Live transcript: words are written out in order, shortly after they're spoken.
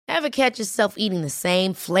Ever catch yourself eating the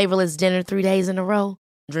same flavorless dinner 3 days in a row?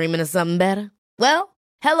 Dreaming of something better? Well,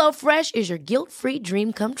 HelloFresh is your guilt-free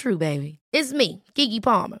dream come true, baby. It's me, Keke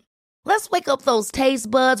Palmer. Let's wake up those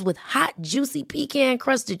taste buds with hot, juicy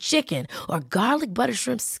pecan-crusted chicken or garlic butter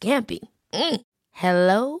shrimp scampi.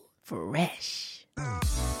 Hello Fresh.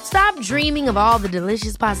 Stop dreaming of all the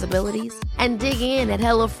delicious possibilities and dig in at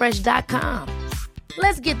HelloFresh.com.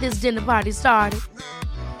 Let's get this dinner party started.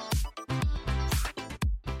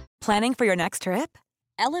 Planning for your next trip?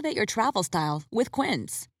 Elevate your travel style with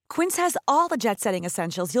Quince. Quince has all the jet-setting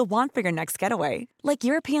essentials you'll want for your next getaway, like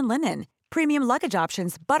European linen, premium luggage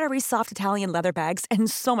options, buttery soft Italian leather bags,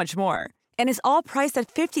 and so much more. And is all priced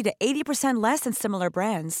at 50 to 80% less than similar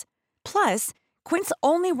brands. Plus, Quince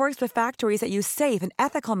only works with factories that use safe and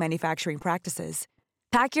ethical manufacturing practices.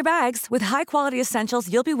 Pack your bags with high-quality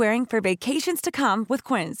essentials you'll be wearing for vacations to come with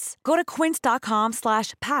Quince. Go to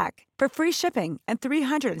quince.com/pack for free shipping and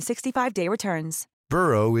 365-day returns.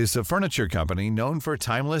 Burrow is a furniture company known for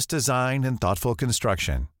timeless design and thoughtful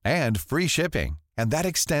construction and free shipping, and that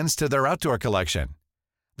extends to their outdoor collection.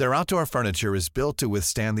 Their outdoor furniture is built to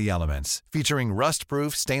withstand the elements, featuring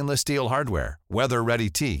rust-proof stainless steel hardware, weather-ready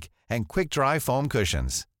teak, and quick-dry foam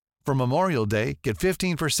cushions. For Memorial Day, get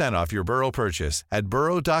 15% off your Burrow purchase at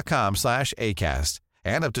burrow.com/ACAST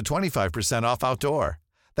and up to 25% off outdoor.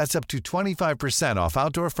 That's up to 25% off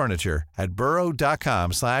outdoor furniture at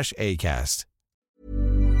burrow.com/ACAST.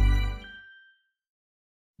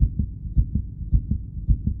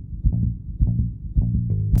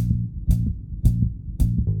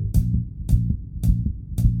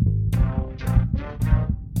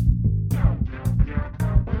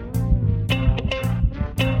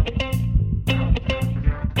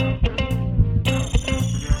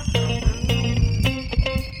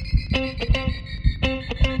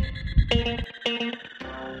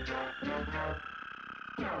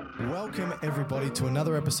 Welcome, everybody, to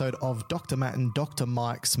another episode of Dr. Matt and Dr.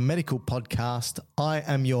 Mike's medical podcast. I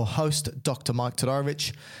am your host, Dr. Mike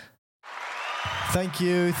Todorovich. Thank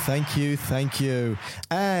you.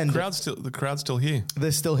 And the crowd's still here.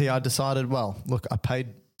 They're still here. I decided, well, look, I paid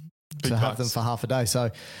to have them for half a day.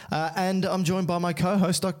 So, and I'm joined by my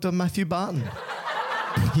co-host, Dr. Matthew Barton.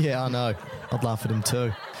 Yeah, I know. I'd laugh at him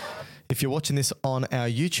too. If you're watching this on our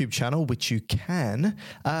YouTube channel, which you can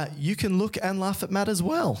look and laugh at Matt as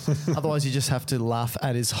well. Otherwise, you just have to laugh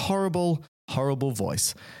at his horrible, horrible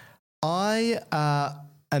voice. I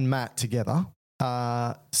and Matt together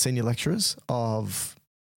are senior lecturers of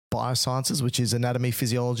biosciences, which is anatomy,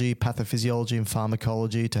 physiology, pathophysiology, and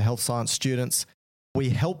pharmacology to health science students. We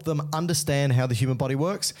help them understand how the human body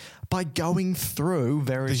works by going through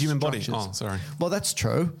various The human structures. body? Oh, sorry. Well, that's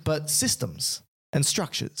true, but systems and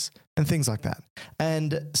structures and things like that.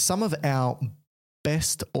 And some of our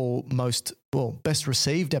best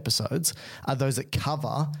received episodes are those that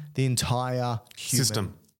cover the entire human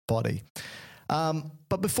System. body.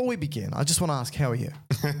 But before we begin, I just want to ask, how are you?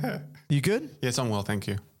 You good? Yes, I'm well, thank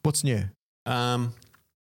you. What's new? Well,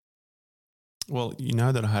 you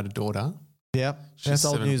know that I had a daughter. Yep, that's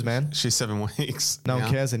old news, man. She's 7 weeks. No one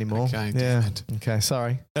cares anymore. Okay, yeah. damn it. Okay,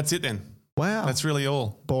 sorry. That's it then. Wow. That's really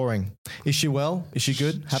all. Boring. Is she well? Is she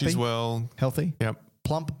good? Happy? She's well. Healthy? Yep.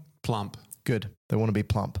 Plump? Plump. Good. They want to be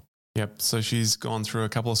plump. Yep. So she's gone through a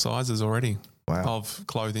couple of sizes already. Wow. Of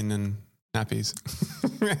clothing and nappies.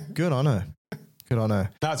 Good on her. Good on her.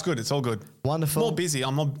 No, it's good. It's all good. Wonderful. More busy.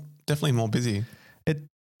 Definitely more busy. It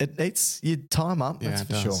eats your time up, that's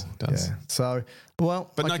for sure. It does. Yeah. So,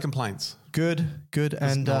 well. But no complaints. Good.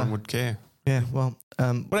 And no one would care. Yeah, well.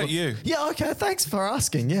 What about you? Yeah, okay, thanks for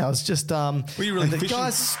asking. Yeah, I was just. Were you really fishing?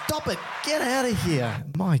 Guys, stop it. Get out of here.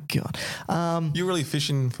 My God. You were really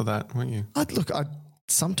fishing for that, weren't you?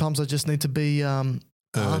 Sometimes I just need to be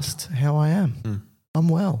asked how I am. I'm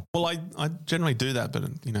well. Well, I generally do that, but,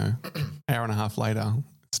 hour and a half later,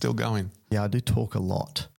 it's still going. Yeah, I do talk a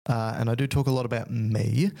lot. And I do talk a lot about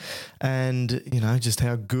me and, just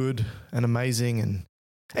how good and amazing. And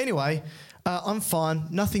anyway, I'm fine.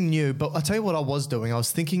 Nothing new. But I'll tell you what I was doing. I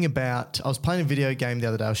was playing a video game the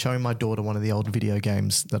other day. I was showing my daughter one of the old video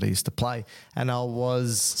games that I used to play. And I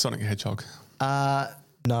was... Sonic the Hedgehog.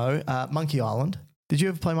 No, Monkey Island. Did you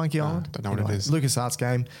ever play Monkey Island? Don't know what it is. LucasArts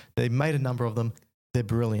game. They made a number of them. They're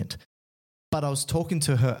brilliant. But I was talking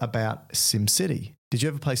to her about SimCity. Did you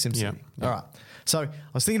ever play SimCity? Yeah. All right. So I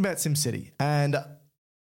was thinking about SimCity and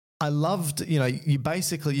I loved, you've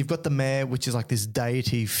got the mayor, which is like this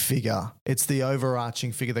deity figure. It's the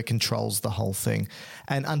overarching figure that controls the whole thing.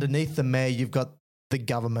 And underneath the mayor, you've got the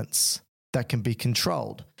governments that can be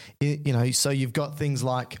controlled. So you've got things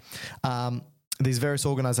like these various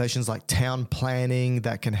organizations like town planning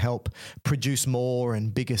that can help produce more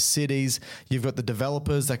and bigger cities. You've got the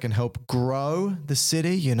developers that can help grow the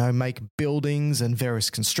city, make buildings and various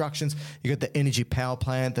constructions. You've got the energy power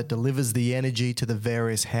plant that delivers the energy to the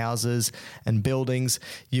various houses and buildings.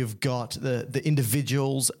 You've got the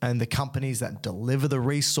individuals and the companies that deliver the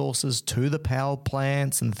resources to the power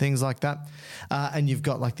plants and things like that. And you've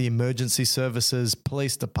got like the emergency services,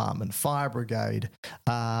 police department, fire brigade,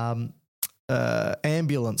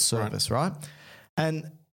 ambulance service, right?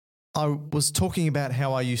 And I was talking about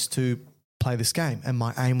how I used to play this game, and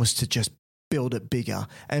my aim was to just build it bigger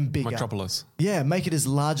and bigger. Metropolis. Yeah, make it as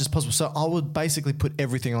large as possible. So I would basically put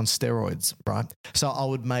everything on steroids, right? So I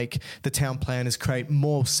would make the town planners create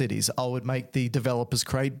more cities. I would make the developers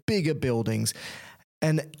create bigger buildings.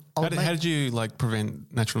 And how did you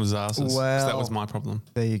prevent natural disasters? Well, that was my problem.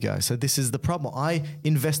 There you go. So this is the problem. I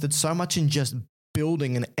invested so much in just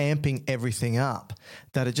building and amping everything up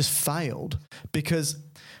that it just failed because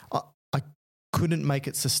I couldn't make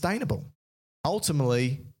it sustainable.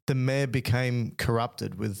 Ultimately, the mayor became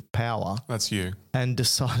corrupted with power. That's you. And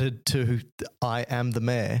decided I am the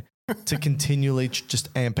mayor, to continually just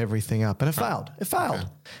amp everything up. And it failed. It failed. Okay.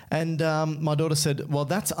 And my daughter said, well,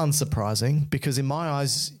 that's unsurprising because in my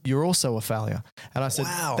eyes, you're also a failure. And I said,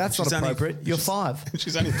 wow, that's not appropriate. You're 5.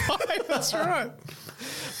 She's only 5. That's right.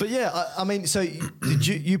 But yeah, I mean, so did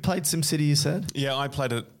you played SimCity, you said? Yeah, I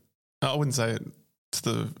played it. I wouldn't say it to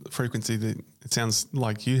the frequency that it sounds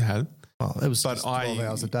like you had. Well, it was just 12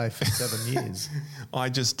 hours a day for 7 years. I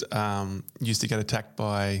just used to get attacked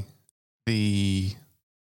by the,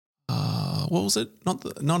 what was it? Not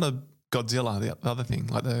a Godzilla, the other thing.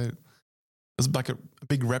 It was like a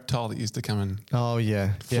big reptile that used to come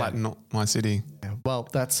and flatten my city. Yeah. Well,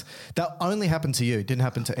 that only happened to you. It didn't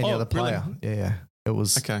happen to any other player. Really? Yeah. It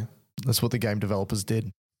was okay. That's what the game developers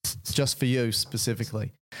did, just for you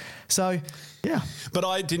specifically. So, yeah. But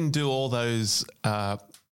I didn't do all those. I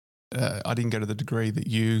didn't go to the degree that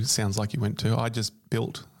you sounds like you went to. I just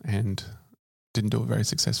built and didn't do it very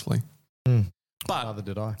successfully. But neither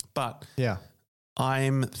did I. But yeah,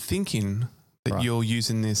 I'm thinking that you're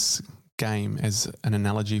using this game as an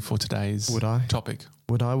analogy for today's topic.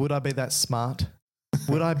 Would I be that smart?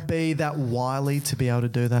 Would I be that wily to be able to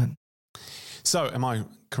do that? So am I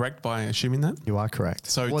correct by assuming that? You are correct.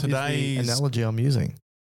 So what today's is the analogy I'm using?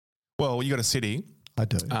 Well, you got a city. I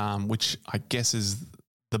do. Which I guess is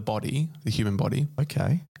the body, the human body.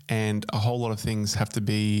 Okay. And a whole lot of things have to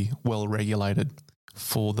be well regulated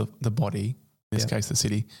for the body, in this case the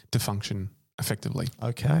city, to function effectively.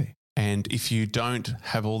 Okay. And if you don't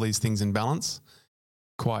have all these things in balance,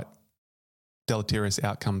 quite deleterious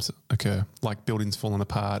outcomes occur, like buildings falling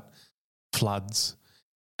apart, floods.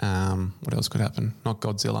 What else could happen? Not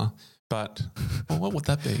Godzilla, but what would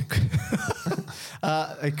that be?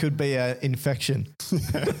 It could be an infection.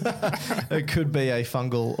 It could be a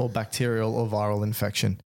fungal or bacterial or viral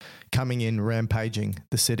infection coming in, rampaging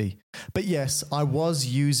the city. But yes, I was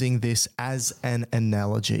using this as an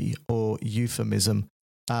analogy or euphemism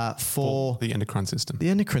for the endocrine system. The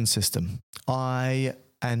endocrine system. I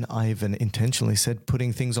even intentionally said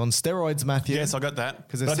putting things on steroids, Matthew. Yes, I got that.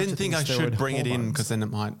 But I didn't think I should bring it in because then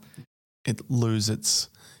it lose its,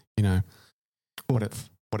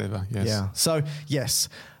 whatever. Yes. Yeah. So yes,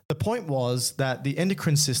 the point was that the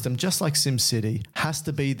endocrine system, just like SimCity, has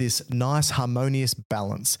to be this nice harmonious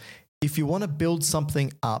balance. If you want to build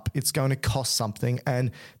something up, it's going to cost something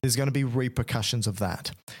and there's going to be repercussions of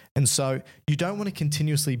that. And so you don't want to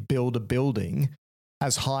continuously build a building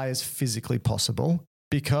as high as physically possible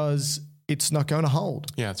because it's not going to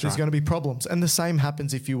hold. Yeah, that's There's going to be problems. And the same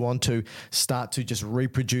happens if you want to start to just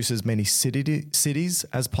reproduce as many cities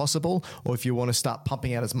as possible, or if you want to start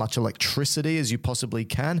pumping out as much electricity as you possibly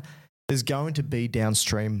can, there's going to be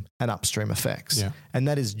downstream and upstream effects. Yeah. And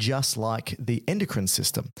that is just like the endocrine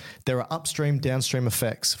system. There are upstream, downstream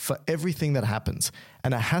effects for everything that happens.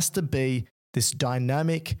 And it has to be this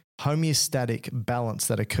dynamic, homeostatic balance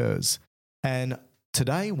that occurs. And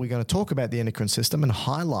today we're going to talk about the endocrine system and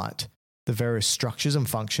highlight the various structures and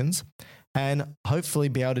functions and hopefully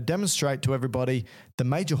be able to demonstrate to everybody the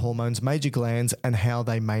major hormones, major glands, and how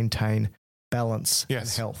they maintain balance and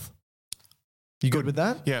health. You good with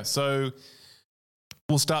that? Yeah. So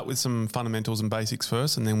we'll start with some fundamentals and basics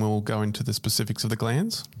first, and then we'll go into the specifics of the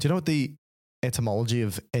glands. Do you know what the etymology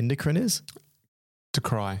of endocrine is? To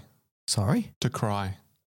cry. Sorry? To cry.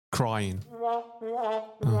 Crying.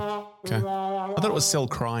 Oh, okay. I thought it was cell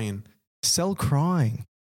crying. Cell crying.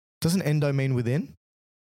 Doesn't endo mean within?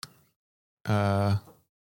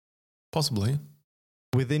 Possibly.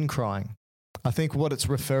 Within crying. I think what it's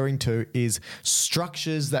referring to is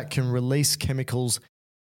structures that can release chemicals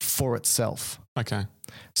for itself. Okay.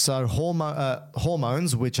 So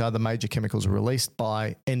hormones, which are the major chemicals released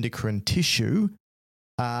by endocrine tissue,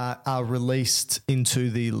 are released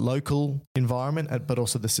into the local environment, but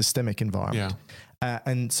also the systemic environment. Yeah.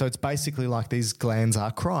 And so it's basically like these glands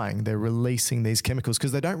are crying. They're releasing these chemicals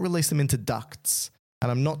because they don't release them into ducts.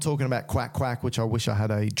 And I'm not talking about quack, quack, which I wish I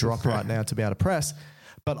had a drop right now to be able to press,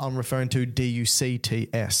 but I'm referring to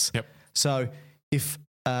DUCTS. Yep. So if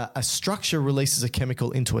a structure releases a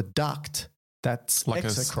chemical into a duct, that's like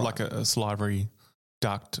exocrine. like a salivary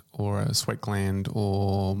duct or a sweat gland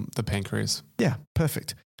or the pancreas. Yeah,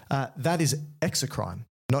 perfect. That is exocrine,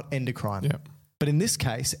 not endocrine. Yep. But in this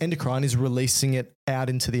case, endocrine is releasing it out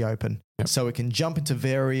into the open. Yep. So it can jump into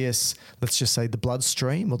various, let's just say the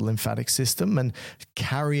bloodstream or the lymphatic system and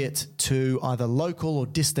carry it to either local or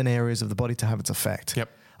distant areas of the body to have its effect. Yep.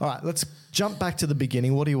 All right, let's jump back to the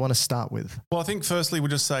beginning. What do you want to start with? Well, I think firstly we'll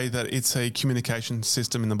just say that it's a communication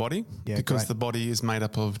system in the body because great. the body is made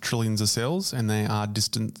up of trillions of cells and they are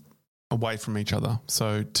distant away from each other.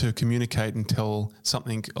 So to communicate and tell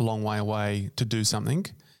something a long way away to do something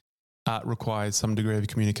requires some degree of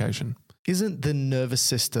communication. Isn't the nervous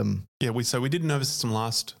system... Yeah, we did nervous system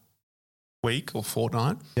last week or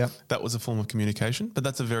fortnight. Yep. That was a form of communication, but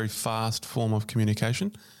that's a very fast form of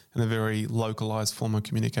communication and a very localized form of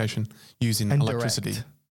communication using And electricity direct.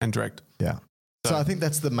 and direct. Yeah. So I think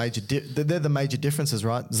that's the major... they're the major differences,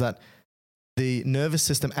 right? Is that the nervous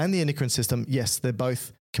system and the endocrine system, yes, they're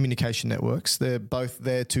both communication networks. They're both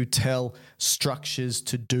there to tell structures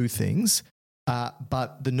to do things.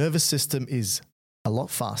 But the nervous system is a lot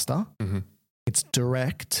faster. Mm-hmm. It's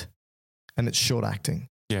direct and it's short acting.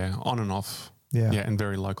 Yeah, on and off. Yeah. Yeah, and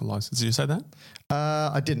very localized. Did you say that?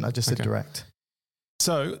 I didn't. I just said Okay. direct.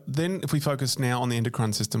 So then if we focus now on the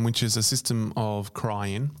endocrine system, which is a system of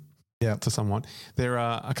crying to somewhat, there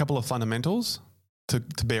are a couple of fundamentals to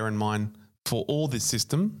bear in mind for all this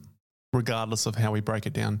system, regardless of how we break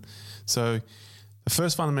it down. So the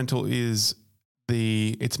first fundamental is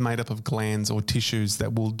it's made up of glands or tissues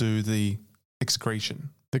that will do the excretion.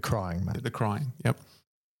 The crying, mate. The crying, yep.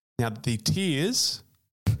 Now the tears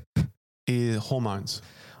is hormones,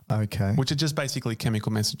 Okay. which are just basically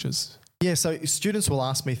chemical messages. Yeah, so students will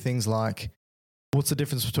ask me things like, what's the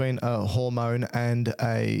difference between a hormone and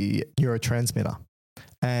a neurotransmitter?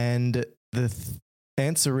 And the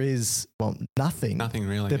answer is, well, nothing. Nothing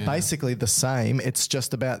really. They're yeah. basically the same. It's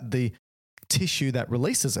just about the tissue that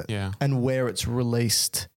releases it Yeah. and where it's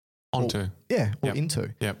released. Onto. Or Yep.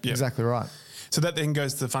 into. Yep. Exactly right. So that then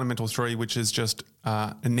goes to the fundamental three, which is just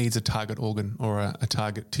it needs a target organ or a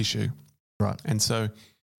target tissue. Right. And so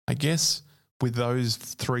I guess with those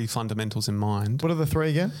three fundamentals in mind, What are the three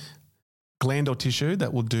again? gland or tissue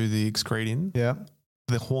that will do the excreting, Yeah.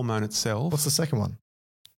 the hormone itself. What's the second one?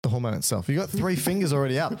 The hormone itself. You got 3 fingers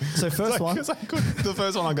already up. So first one. The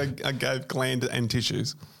first one I gave gland and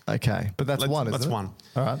tissues. Okay. But that's one, isn't That's it? one.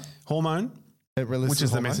 All right. Hormone, It releases which is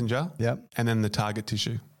the hormone. messenger, Yep. and then the target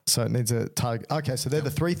tissue. So it needs a target. Okay. So they're the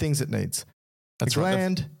 3 things it needs. That's a right.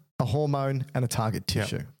 gland, a hormone, and a target Yep.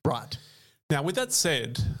 tissue. Right. Now, with that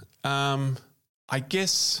said, I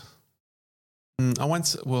guess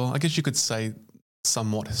I guess you could say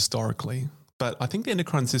somewhat historically, but I think the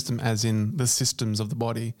endocrine system, as in the systems of the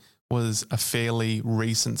body, was a fairly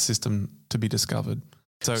recent system to be discovered.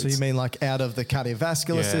 So you mean like out of the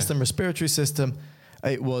cardiovascular Yeah. system, respiratory system,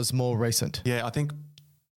 it was more recent? yeah, I think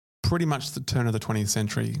pretty much the turn of the 20th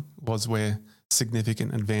century was where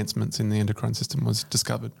significant advancements in the endocrine system was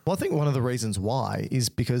discovered. Well, I think one of the reasons why is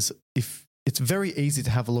because if it's very easy to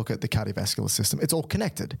have a look at the cardiovascular system, it's all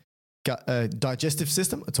connected. Digestive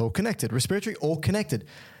system, it's all connected. Respiratory, all connected.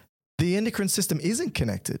 The endocrine system isn't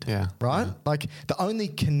connected, Yeah. right? Yeah. Like the only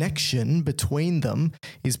connection between them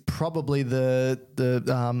is probably the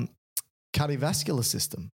cardiovascular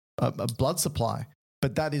system, a blood supply.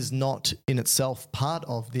 But that is not in itself part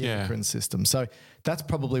of the Yeah. endocrine system. So that's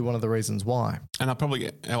probably one of the reasons why. And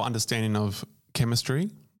our understanding of chemistry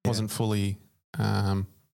wasn't fully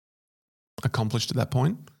accomplished at that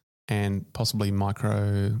point, and possibly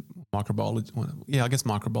microbiology. Yeah, I guess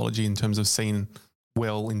microbiology in terms of seeing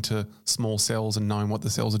well into small cells and knowing what the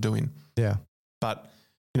cells are doing. Yeah. But,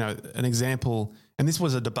 an example, and this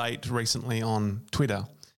was a debate recently on Twitter,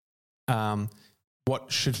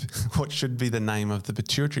 what should be the name of the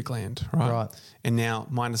pituitary gland, right? Right. And now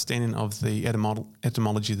my understanding of the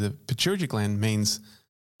etymology of the pituitary gland means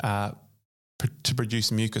to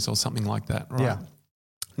produce mucus or something like that, right? Yeah.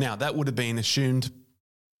 Now, that would have been assumed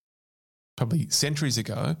probably centuries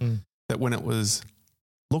ago that when it was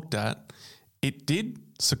looked at, it did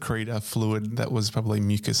secrete a fluid that was probably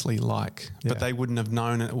mucously-like, but they wouldn't have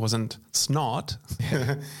known it wasn't snot.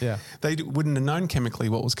 Yeah. They wouldn't have known chemically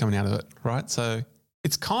what was coming out of it, right? So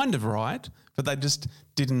it's kind of right, but they just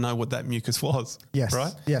didn't know what that mucus was, Yes.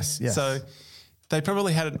 right? Yes. So they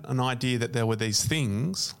probably had an idea that there were these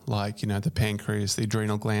things like, the pancreas, the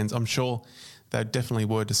adrenal glands. I'm sure they definitely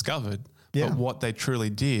were discovered, but what they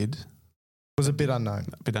truly did was a bit unknown.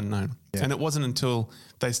 Yeah. And it wasn't until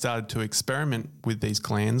they started to experiment with these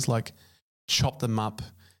glands, like chop them up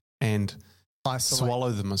and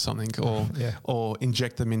swallow them or something, or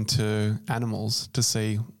inject them into animals to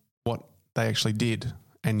see what they actually did.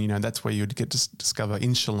 And, that's where you'd get to discover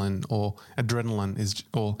insulin or adrenaline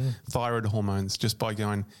or thyroid hormones just by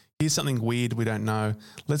going, here's something weird we don't know.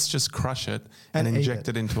 Let's just crush it and inject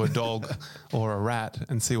it into a dog or a rat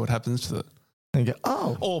and see what happens to it. And you go,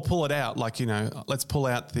 oh. Or pull it out, like, let's pull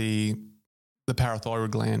out the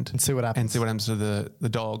parathyroid gland. And see what happens. And see what happens to the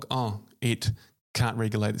dog. Oh, it can't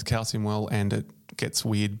regulate its calcium well and it gets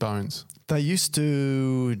weird bones. They used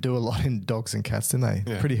to do a lot in dogs and cats, didn't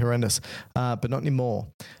they? Yeah. Pretty horrendous, but not anymore.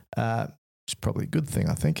 Which is probably a good thing,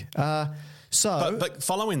 I think. But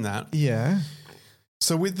following that. Yeah.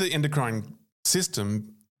 So with the endocrine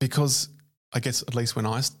system, because I guess at least when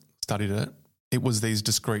I studied it, it was these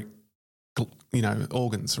discrete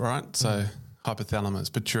organs, right? So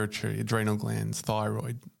hypothalamus, pituitary, adrenal glands,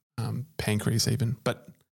 thyroid, pancreas even. But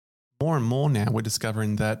more and more now we're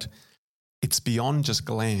discovering that it's beyond just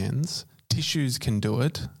glands. Tissues can do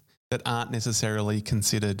it that aren't necessarily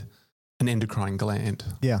considered an endocrine gland.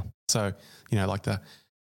 Yeah. So, like the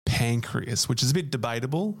pancreas, which is a bit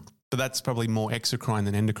debatable, but that's probably more exocrine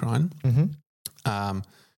than endocrine. Mm-hmm.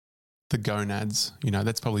 The gonads,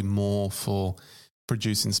 that's probably more for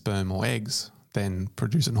producing sperm or eggs than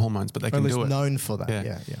producing hormones, but they can do it. Known for that.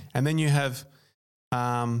 Yeah. And then you have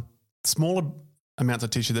smaller amounts of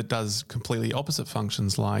tissue that does completely opposite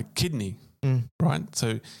functions, like kidney, right?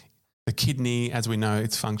 So the kidney, as we know,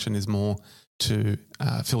 its function is more to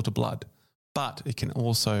filter blood, but it can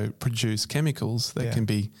also produce chemicals that can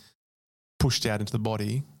be pushed out into the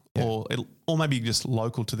body, or maybe just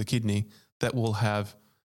local to the kidney that will have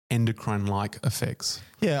endocrine-like effects.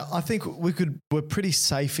 Yeah, I think we're pretty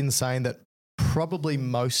safe in saying that probably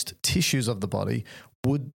most tissues of the body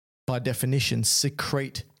would, by definition,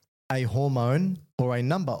 secrete a hormone or a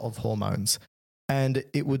number of hormones. And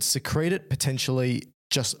it would secrete it potentially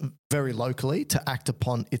just very locally to act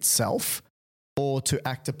upon itself or to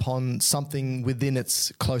act upon something within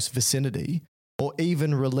its close vicinity, or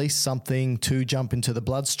even release something to jump into the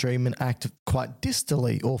bloodstream and act quite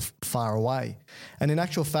distally or far away. And in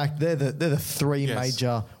actual fact, they're the three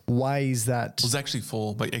major ways that... It was actually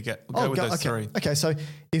four, but go with those three. Okay, so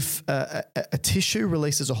if a tissue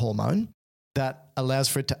releases a hormone that allows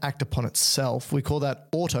for it to act upon itself, we call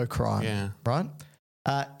that autocrine, right?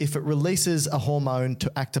 If it releases a hormone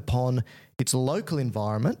to act upon its local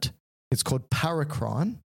environment, it's called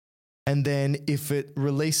paracrine. And then if it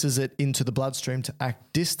releases it into the bloodstream to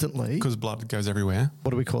act distantly... Because blood goes everywhere. What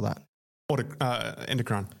do we call that?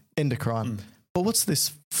 Endocrine. Endocrine. But what's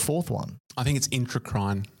this fourth one? I think it's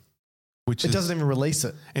intracrine, which it doesn't even release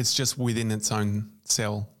it. It's just within its own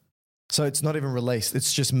cell. So it's not even released.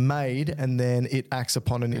 It's just made and then it acts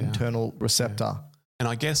upon an internal receptor. Yeah. And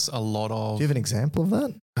I guess a lot of... Do you have an example of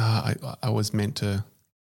that? I was meant to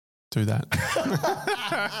do that.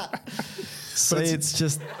 See, it's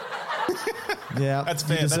just... Yeah, that's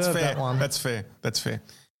fair. That's fair. That one. That's fair. That's fair.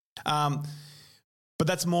 But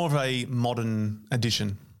that's more of a modern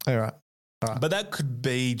addition. All right. But that could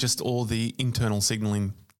be just all the internal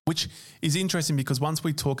signaling, which is interesting because once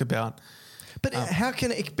we talk about... But how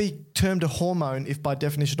can it be termed a hormone if by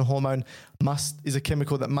definition a hormone is a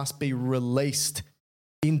chemical that must be released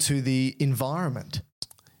into the environment?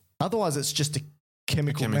 Otherwise, it's just an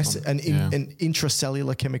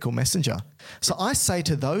intracellular chemical messenger. So I say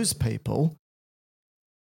to those people...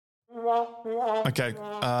 Okay,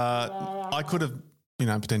 I could have,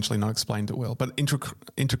 potentially not explained it well, but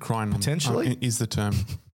intracrine potentially is the term.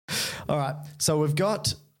 All right, so we've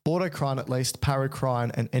got autocrine at least,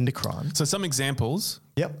 paracrine and endocrine. So some examples.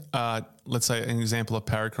 Yep. Let's say an example of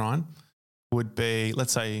paracrine would be,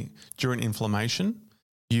 let's say during inflammation,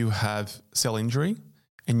 you have cell injury,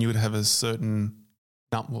 and you would have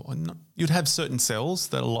you'd have certain cells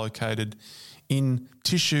that are located in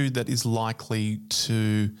tissue that is likely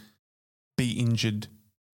to be injured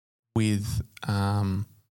with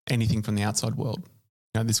anything from the outside world.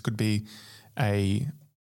 This could be a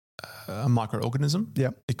microorganism.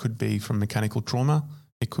 Yep. It could be from mechanical trauma.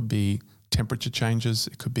 It could be temperature changes.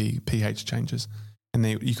 It could be pH changes. And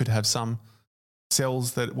you could have some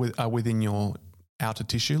cells that are within your outer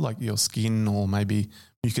tissue, like your skin or maybe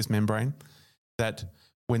mucous membrane, that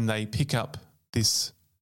when they pick up this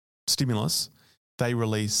stimulus, they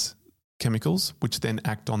release chemicals which then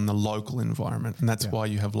act on the local environment. And that's why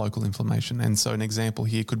you have local inflammation. And so an example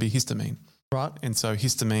here could be histamine. Right. And so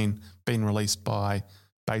histamine being released by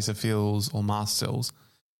basophils or mast cells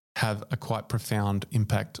have a quite profound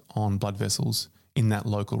impact on blood vessels in that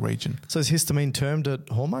local region. So is histamine termed a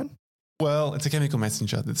hormone? Well, it's a chemical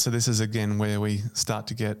messenger. So this is, again, where we start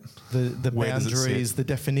to get the boundaries, the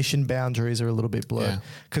definition boundaries are a little bit blurred.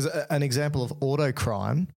 Because an example of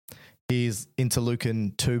autocrine is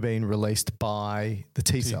interleukin-2 being released by the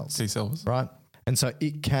T cells. T cells. Right? And so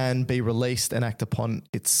it can be released and act upon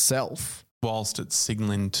itself. Whilst it's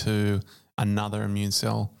signaling to another immune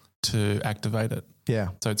cell to activate it. Yeah.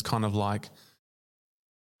 So it's kind of like,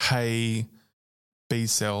 hey, B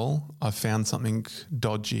cell, I found something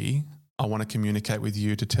dodgy. I want to communicate with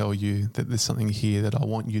you to tell you that there's something here that I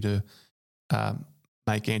want you to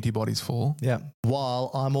make antibodies for. Yeah.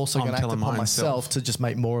 While I'm also going to act upon myself to just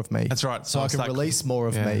make more of me. That's right. So I can release more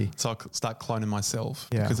of me. So I start cloning myself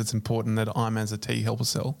because it's important that I'm, as a T helper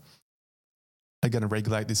cell, are going to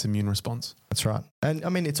regulate this immune response. That's right. And I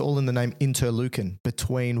mean, it's all in the name interleukin,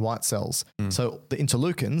 between white cells. So the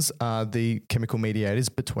interleukins are the chemical mediators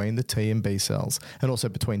between the T and B cells, and also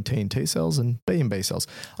between T and T cells and B and B cells.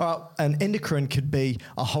 All right. And endocrine could be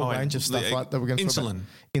a whole range of stuff, right? That we're going to talk about.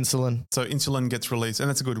 Insulin. So insulin gets released, and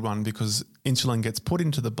that's a good one because insulin gets put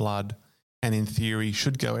into the blood and in theory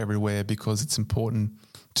should go everywhere because it's important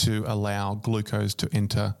to allow glucose to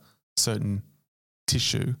enter certain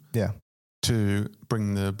tissue. Yeah. To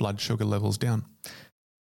bring the blood sugar levels down.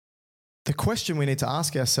 The question we need to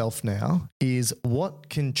ask ourselves now is what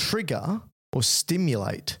can trigger or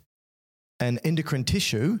stimulate an endocrine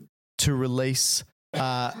tissue to release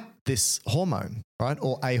this hormone, right?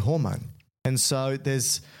 Or a hormone. And so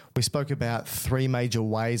we spoke about 3 major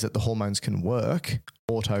ways that the hormones can work,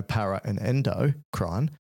 auto, para, and endocrine.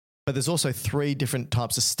 But there's also 3 different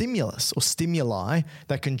types of stimulus or stimuli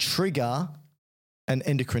that can trigger an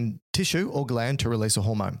endocrine tissue or gland to release a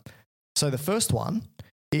hormone. So the first one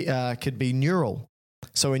could be neural.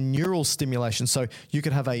 So a neural stimulation. So you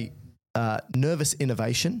could have a nervous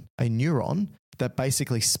innervation, a neuron that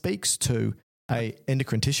basically speaks to a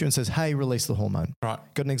endocrine tissue and says, hey, release the hormone. Right.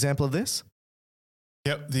 Got an example of this?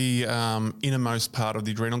 Yep. The innermost part of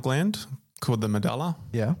the adrenal gland called the medulla.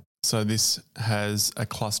 Yeah. So this has a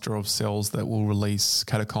cluster of cells that will release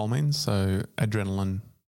catecholamines, so adrenaline.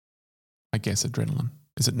 I guess adrenaline.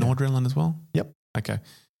 Is it noradrenaline as well? Yep. Okay.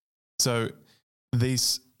 So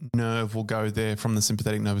this nerve will go there from the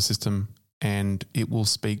sympathetic nervous system and it will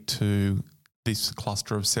speak to this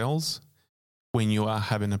cluster of cells when you are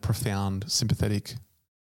having a profound sympathetic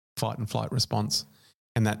fight and flight response.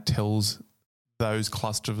 And that tells those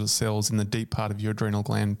clusters of cells in the deep part of your adrenal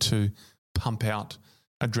gland to pump out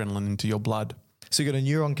adrenaline into your blood. So you've got a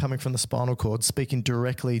neuron coming from the spinal cord speaking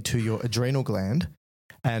directly to your adrenal gland.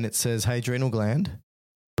 And it says, hey, adrenal gland,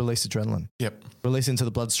 release adrenaline. Yep. Release into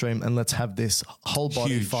the bloodstream and let's have this whole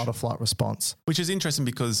body fight or flight response. Which is interesting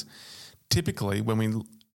because typically when we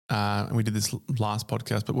did this last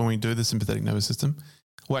podcast, but when we do the sympathetic nervous system,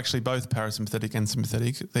 well, actually both parasympathetic and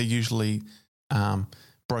sympathetic, they're usually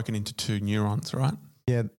broken into 2 neurons, right?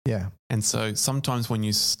 Yeah, yeah. And so sometimes when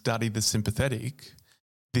you study the sympathetic,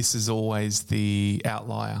 this is always the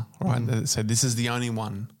outlier, right? So this is the only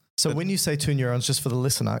one. So when you say 2 neurons, just for the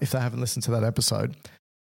listener, if they haven't listened to that episode,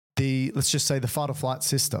 let's just say the fight or flight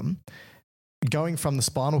system, going from the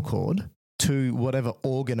spinal cord to whatever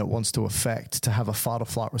organ it wants to affect to have a fight or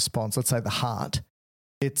flight response, let's say the heart,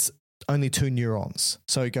 it's only 2 neurons.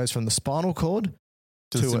 So it goes from the spinal cord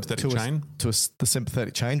to the sympathetic chain. The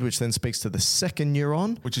sympathetic chain, which then speaks to the second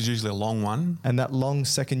neuron. Which is usually a long one. And that long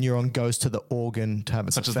second neuron goes to the organ to have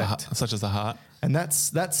its effect. Such as the heart. And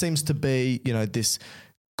that seems to be, this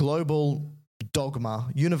global dogma,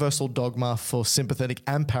 universal dogma for sympathetic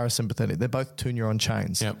and parasympathetic. They're both 2 neuron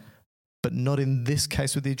chains. Yep. But not in this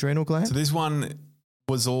case with the adrenal gland. So this one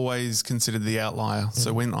was always considered the outlier.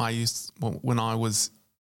 So when I was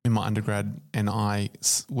in my undergrad and I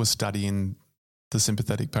was studying the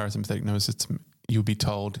sympathetic, parasympathetic nervous system, you'll be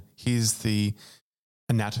told, here's the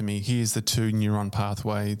anatomy, here's the 2 neuron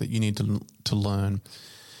pathway that you need to learn.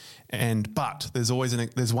 But there's always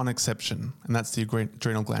there's one exception, and that's the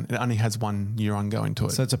adrenal gland. It only has 1 neuron going to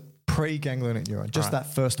it. So it's a preganglionic neuron, just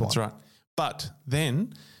that first one. That's right. But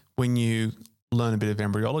then when you learn a bit of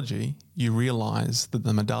embryology, you realize that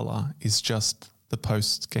the medulla is just the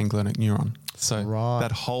postganglionic neuron. So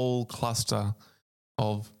that whole cluster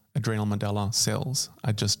of adrenal medulla cells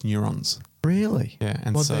are just neurons. Really? Yeah.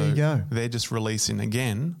 And Well, so there you go. they're just releasing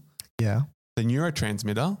again Yeah, the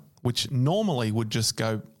neurotransmitter, which normally would just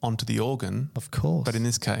go onto the organ. of course. But in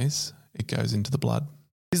this case, it goes into the blood.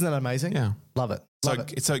 Isn't that amazing? Yeah. Love it. So,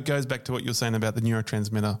 Love it. so it goes back to what you're saying about the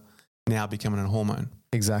neurotransmitter now becoming a hormone.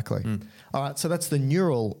 Exactly. All right, so that's the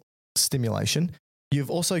neural stimulation. You've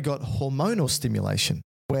also got hormonal stimulation,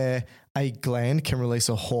 where a gland can release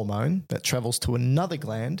a hormone that travels to another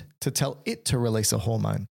gland to tell it to release a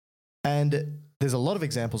hormone. And there's a lot of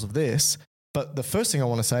examples of this, but the first thing I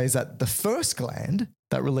want to say is that the first gland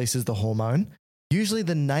that releases the hormone, usually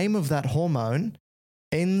the name of that hormone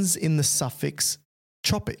ends in the suffix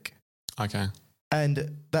tropic. Okay.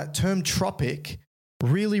 And that term tropic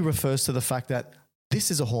really refers to the fact that this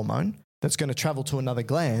is a hormone that's going to travel to another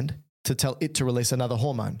gland to tell it to release another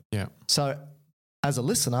hormone. Yeah. So as a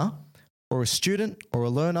listener or a student or a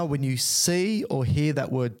learner, when you see or hear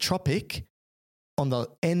that word tropic on the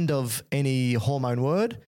end of any hormone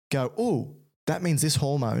word, go, oh, that means this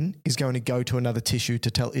hormone is going to go to another tissue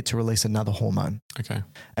to tell it to release another hormone. Okay.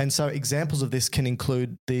 And so examples of this can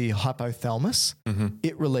include the hypothalamus. Mm-hmm.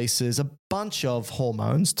 It releases a bunch of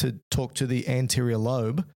hormones to talk to the anterior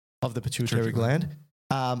lobe of the pituitary gland,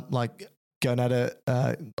 like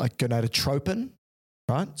gonadotropin,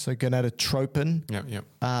 right? So gonadotropin, Yep.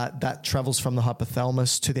 that travels from the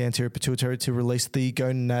hypothalamus to the anterior pituitary to release the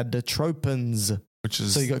gonadotropins. Which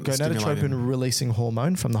is So you got gonadotropin releasing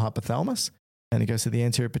hormone from the hypothalamus, and it goes to the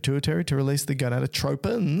anterior pituitary to release the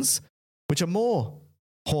gonadotropins, which are more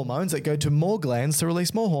hormones that go to more glands to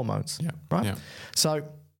release more hormones. Yeah. Right? Yeah. So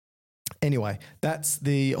anyway, that's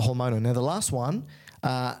the hormonal. Now the last one,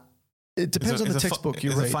 it depends on the textbook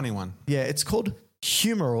you read. It's a funny one. Yeah, it's called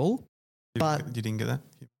humoral, but... You didn't get that?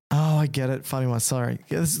 Oh, I get it. Funny one. Sorry.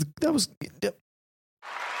 Yeah, that was... Yep.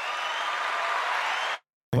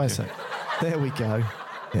 Wait a sec. There we go.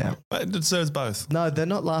 Yeah. But it serves both. No, they're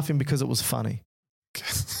not laughing because it was funny.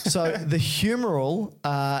 So the humoral,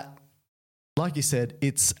 like you said,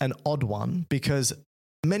 it's an odd one because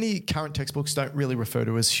many current textbooks don't really refer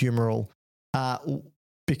to as humoral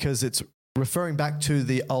because it's referring back to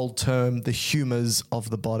the old term, the humours of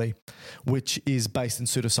the body, which is based in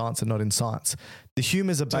pseudoscience and not in science. The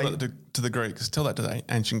humours are Tell that to the Greeks. Tell that to the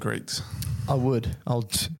ancient Greeks. I would. I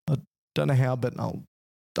don't know how, but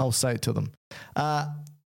I'll say it to them.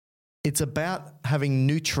 It's about having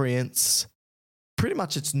nutrients, pretty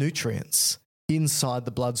much it's nutrients inside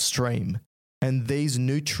the bloodstream. And these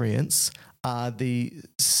nutrients are the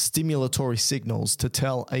stimulatory signals to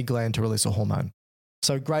tell a gland to release a hormone.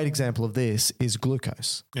 So a great example of this is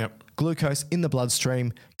glucose. Yep. Glucose in the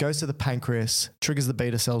bloodstream goes to the pancreas, triggers the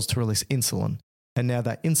beta cells to release insulin. And now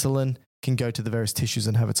that insulin can go to the various tissues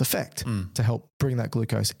and have its effect to help bring that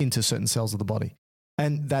glucose into certain cells of the body.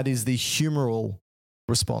 And that is the humoral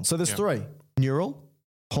response. So there's three: neural,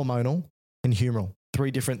 hormonal, and humoral. Three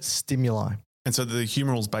different stimuli. And so the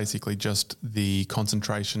humoral is basically just the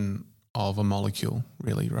concentration of a molecule,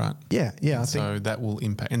 really, right? Yeah. I think. So that will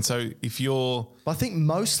impact. And so if you're... I think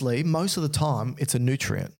most of the time, it's a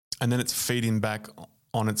nutrient. And then it's feeding back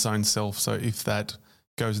on its own self. So if that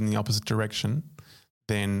goes in the opposite direction,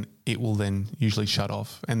 then it will then usually shut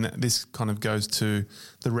off. And this kind of goes to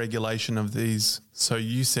the regulation of these. So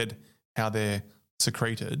you said how they're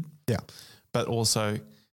secreted. Yeah. But also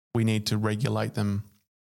we need to regulate them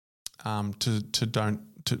to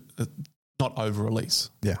not over-release.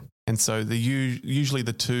 Yeah. And so usually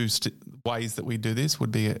the two ways that we do this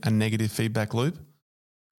would be a negative feedback loop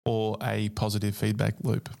or a positive feedback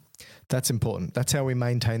loop. That's important. That's how we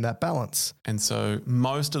maintain that balance. And so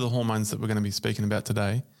most of the hormones that we're going to be speaking about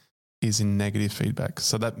today is in negative feedback.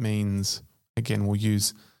 So that means, again, we'll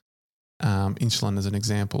use insulin as an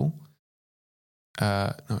example.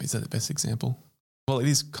 No, is that the best example? Well, it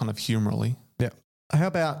is kind of humorally. Yeah. How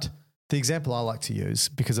about the example I like to use,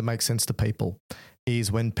 because it makes sense to people,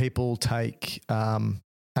 is when people take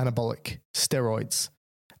anabolic steroids.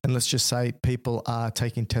 And let's just say people are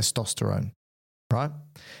taking testosterone, right?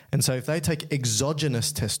 And so if they take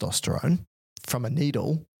exogenous testosterone from a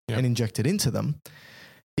needle and inject it into them,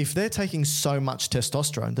 if they're taking so much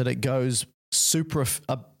testosterone that it goes super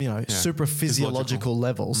physiological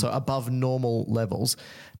levels, so above normal levels,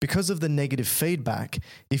 because of the negative feedback,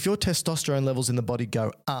 if your testosterone levels in the body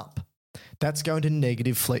go up, that's going to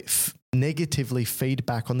negatively feed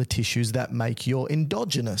back on the tissues that make your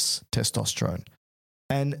endogenous testosterone.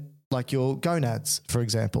 And like your gonads, for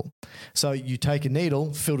example. So you take a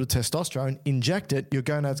needle filled with testosterone, inject it, your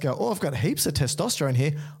gonads go, oh, I've got heaps of testosterone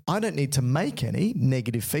here. I don't need to make any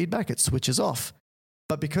negative feedback. It switches off.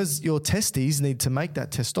 But because your testes need to make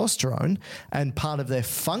that testosterone and part of their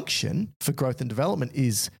function for growth and development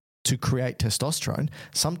is to create testosterone,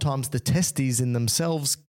 sometimes the testes in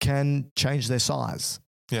themselves can change their size.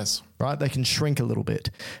 Yes. Right? They can shrink a little bit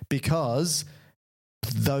because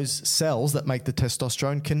those cells that make the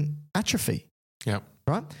testosterone can atrophy. Yeah.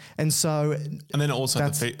 Right? And so and then also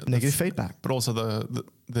that's negative feedback. But also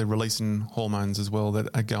the releasing hormones as well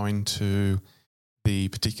that are going to the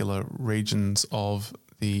particular regions of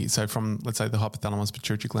so from, let's say, the hypothalamus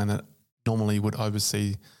pituitary gland that normally would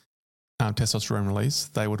oversee testosterone release,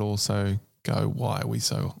 they would also go, why is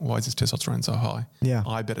this testosterone so high? Yeah.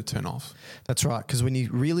 I better turn off. That's right. Because when you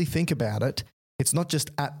really think about it, it's not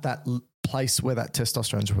just at that place where that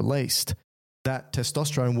testosterone is released. That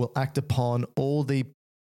testosterone will act upon all the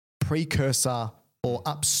precursor or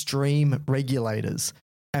upstream regulators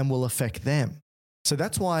and will affect them. So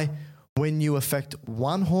that's why when you affect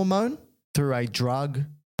one hormone through a drug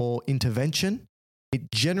or intervention,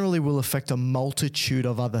 it generally will affect a multitude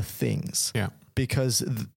of other things. Yeah. Because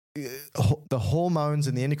the hormones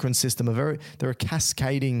in the endocrine system they're a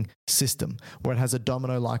cascading system where it has a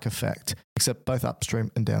domino-like effect, except both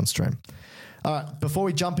upstream and downstream. All right, before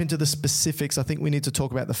we jump into the specifics, I think we need to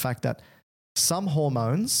talk about the fact that some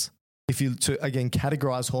hormones, again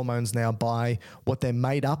categorize hormones now by what they're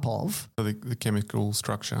made up of. So the chemical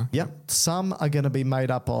structure. Yep. Some are going to be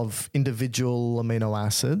made up of individual amino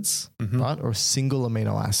acids, right? Or a single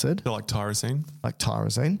amino acid. Like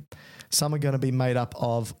tyrosine. Some are going to be made up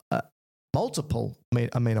of multiple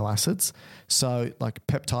amino acids. So like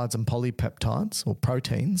peptides and polypeptides or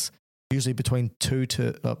proteins, usually between 3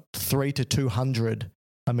 to 200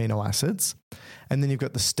 amino acids. And then you've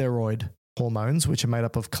got the steroid hormones, which are made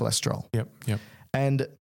up of cholesterol. Yep. And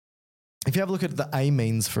if you have a look at the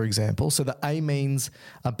amines, for example, so the amines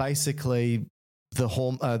are basically the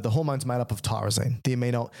hormones made up of tyrosine.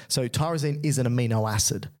 So tyrosine is an amino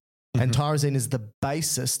acid, and tyrosine is the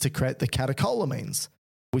basis to create the catecholamines,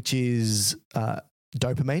 which is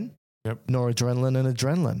dopamine, noradrenaline, and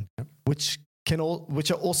adrenaline, which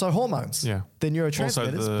are also hormones. Yeah, they're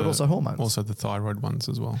neurotransmitters, but also hormones. Also the thyroid ones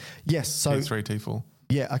as well. Yes, so T3, T4.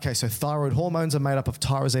 Yeah. Okay. So thyroid hormones are made up of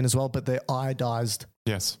tyrosine as well, but they're iodized.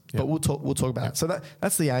 Yes. Yep. But we'll talk about it. So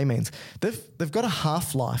that's the amines. They've got a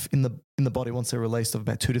half-life in the body once they're released of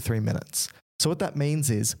about 2 to 3 minutes. So what that means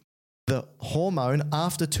is the hormone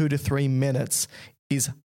after 2 to 3 minutes is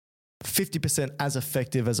 50% as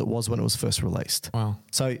effective as it was when it was first released. Wow.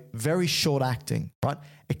 So very short acting, right?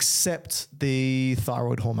 Except the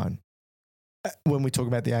thyroid hormone. When we talk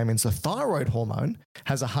about the amines, the thyroid hormone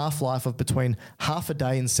has a half-life of between half a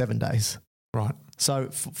day and 7 days. Right. So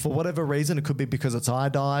for whatever reason, it could be because it's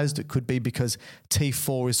iodized. It could be because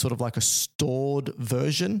T4 is sort of like a stored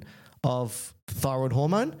version of thyroid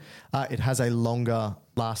hormone. It has a longer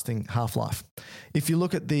lasting half-life. If you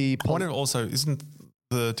look at the... I wonder also, isn't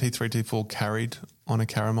the T3, T4 carried on a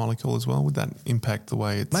carrier molecule as well? Would that impact the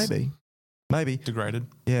way it's... Maybe. Degraded?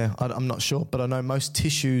 Yeah, I'm not sure. But I know most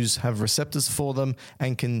tissues have receptors for them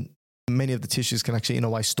and many of the tissues can actually, in a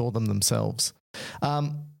way, store them themselves.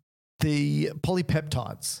 The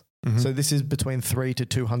polypeptides. So this is between 3 to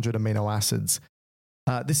 200 amino acids.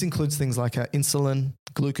 This includes things like insulin,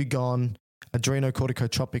 glucagon,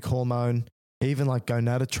 adrenocorticotropic hormone, even like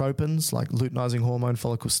gonadotropins, like luteinizing hormone,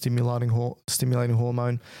 follicle stimulating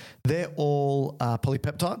hormone. They're all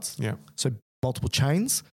polypeptides. Yeah. So multiple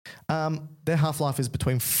chains. Their half-life is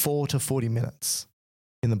between 4 to 40 minutes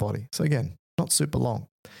in the body. So again, not super long.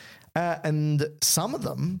 And some of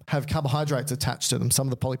them have carbohydrates attached to them, some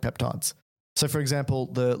of the polypeptides. So for example,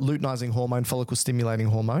 the luteinizing hormone, follicle stimulating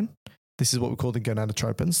hormone, this is what we call the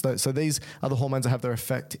gonadotropins. So these are the hormones that have their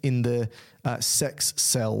effect in the sex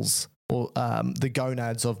cells or the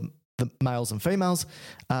gonads of the males and females.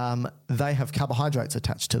 They have carbohydrates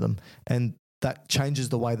attached to them, and that changes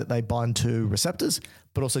the way that they bind to receptors,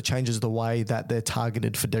 but also changes the way that they're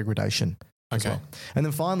targeted for degradation as well. And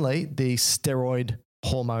then finally, the steroid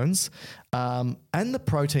hormones and the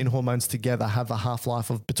protein hormones together have a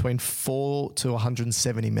half-life of between 4 to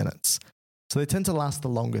 170 minutes. So they tend to last the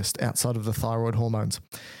longest outside of the thyroid hormones.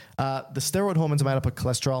 The steroid hormones are made up of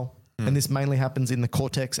cholesterol, and this mainly happens in the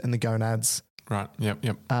cortex and the gonads. Right, yep.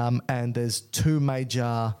 And there's 2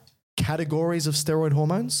 major categories of steroid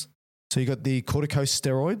hormones. So you've got the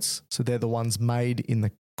corticosteroids, so they're the ones made in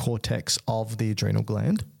the cortex of the adrenal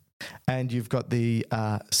gland. And you've got the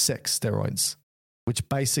sex steroids, which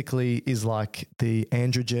basically is like the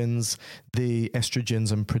androgens, the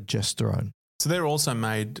estrogens, and progesterone. So they're also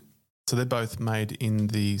they're both made in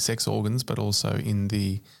the sex organs, but also in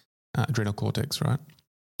the adrenal cortex, right?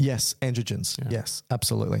 Yes, androgens. Yeah. Yes,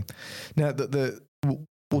 absolutely. Now,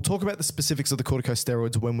 we'll talk about the specifics of the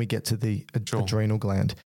corticosteroids when we get to the adrenal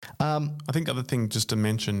gland. I think the other thing just to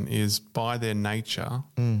mention is by their nature,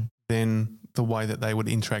 then the way that they would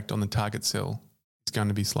interact on the target cell is going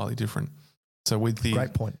to be slightly different. So with the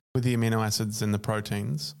Great point. With the amino acids and the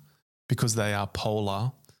proteins, because they are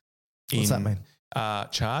polar, What's that mean?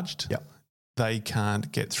 Charged, Yep. they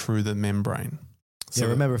can't get through the membrane. So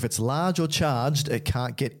remember, if it's large or charged, it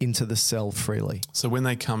can't get into the cell freely. So when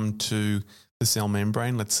they come to the cell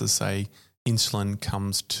membrane, let's just say insulin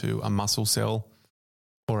comes to a muscle cell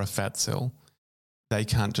or a fat cell, they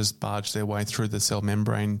can't just barge their way through the cell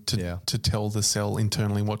membrane to tell the cell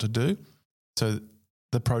internally what to do. So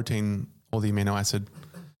the protein or the amino acid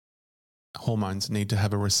hormones need to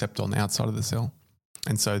have a receptor on the outside of the cell.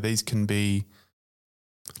 And so these can be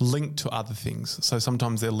linked to other things. So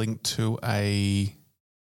sometimes they're linked to a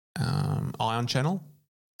ion channel.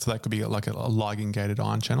 So that could be like a ligand-gated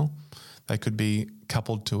ion channel. They could be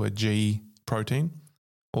coupled to a G protein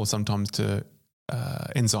or sometimes to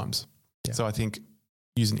enzymes. Yeah. So I think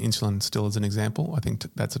using insulin still as an example, I think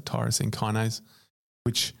that's a tyrosine kinase,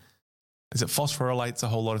 which is it phosphorylates a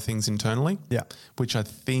whole lot of things internally. Yeah. Which I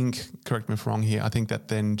think, correct me if I'm wrong here, I think that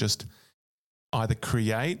then just either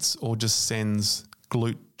creates or just sends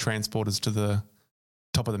GLUT transporters to the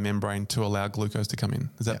top of the membrane to allow glucose to come in.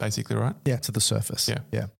 Is that basically right? Yeah, to the surface.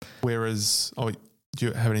 Yeah. Whereas, do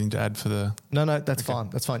you have anything to add for the? No, that's fine.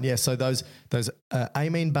 That's fine. Yeah, so those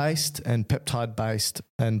amine-based and peptide-based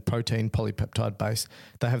and protein polypeptide-based,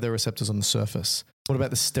 they have their receptors on the surface. What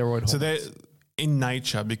about the steroid hormones? So they're in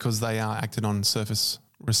nature, because they are acted on surface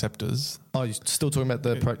receptors. Oh, you're still talking about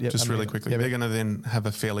the really quickly. They're going to then have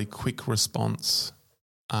a fairly quick response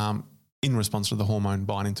in response to the hormone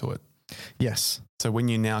binding to it. Yes. So when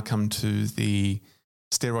you now come to the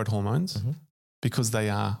steroid hormones, because they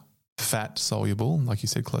are fat soluble, like you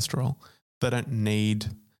said, cholesterol, they don't need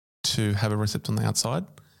to have a receptor on the outside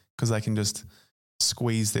because they can just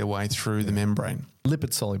squeeze their way through the membrane.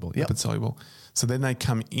 Lipid soluble. Yep. Lipid soluble. So then they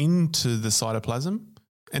come into the cytoplasm,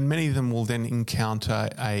 and many of them will then encounter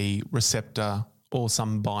a receptor or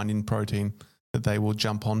some binding protein that they will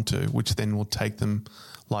jump onto, which then will take them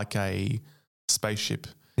like a spaceship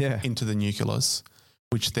into the nucleus,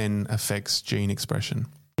 which then affects gene expression.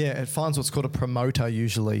 Yeah, it finds what's called a promoter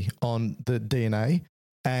usually on the DNA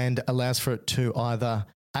and allows for it to either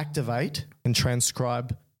activate and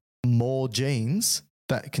transcribe more genes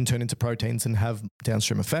that can turn into proteins and have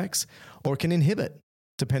downstream effects, or it can inhibit,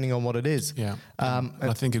 depending on what it is. Yeah.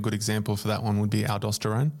 I think a good example for that one would be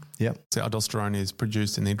aldosterone. Yeah. So aldosterone is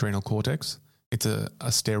produced in the adrenal cortex. It's a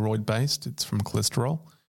steroid based. It's from cholesterol.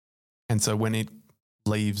 And so when it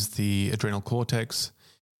leaves the adrenal cortex,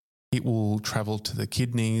 it will travel to the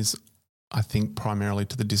kidneys, I think primarily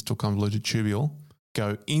to the distal convoluted tubule,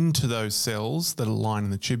 go into those cells that are lying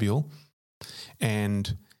in the tubule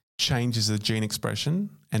and changes the gene expression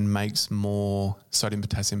and makes more sodium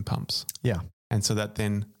potassium pumps. Yeah. And so that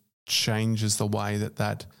then changes the way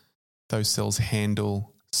that those cells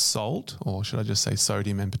handle salt, or should I just say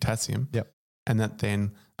sodium and potassium. Yep. And that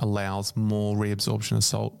then allows more reabsorption of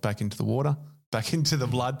salt back into the water, back into the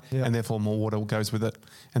blood, and therefore more water goes with it.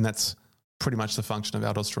 And that's pretty much the function of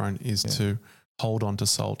aldosterone, is to hold on to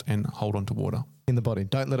salt and hold on to water. In the body.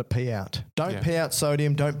 Don't let it pee out. Don't pee out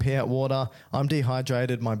sodium. Don't pee out water. I'm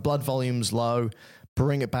dehydrated. My blood volume's low.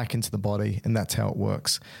 Bring it back into the body, and that's how it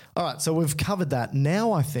works. All right, so we've covered that.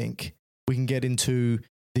 Now I think we can get into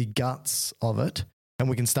the guts of it, and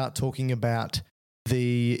we can start talking about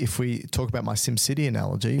if we talk about my SimCity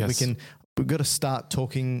analogy, we've got to start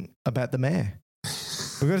talking about the mayor.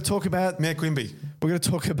 We've got to talk about Mayor Quimby. We're going to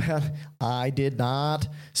talk about, I did not.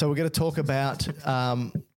 So we're going to talk about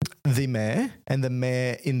the mayor, and the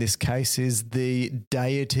mayor in this case is the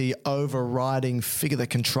deity overriding figure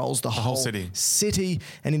that controls the whole city.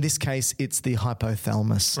 And in this case, it's the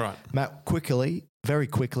hypothalamus. Right. Matt, very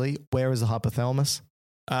quickly, where is the hypothalamus?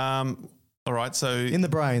 All right. So in the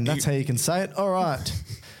brain. That's how you can say it. All right.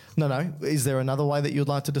 No. Is there another way that you'd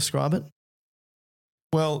like to describe it?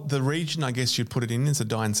 Well, the region I guess you'd put it in is a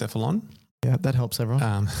diencephalon. Yeah, that helps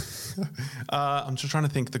everyone. I'm just trying to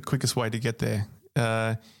think the quickest way to get there.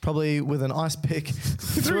 Probably with an ice pick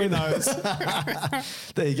through your nose.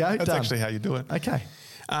 There you go. That's done. actually how you do it. Okay.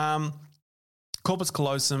 Corpus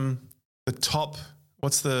callosum, the top.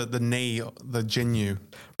 What's the knee, the genu?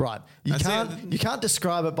 Right. You That's can't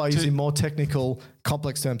describe it by using more technical,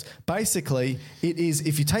 complex terms. Basically, it is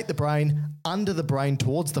if you take the brain under the brain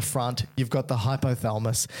towards the front, you've got the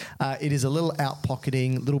hypothalamus. It is a little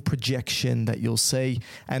out-pocketing, little projection that you'll see,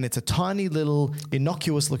 and it's a tiny little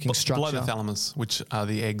innocuous-looking structure. Below the thalamus, which are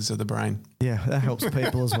the eggs of the brain. Yeah, that helps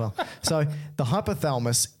people as well. So the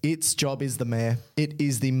hypothalamus, its job is the mayor. It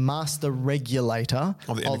is the master regulator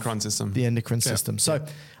Of the endocrine system. The endocrine system. So,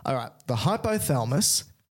 all right, the hypothalamus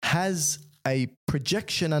has a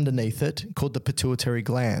projection underneath it called the pituitary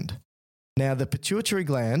gland. Now, the pituitary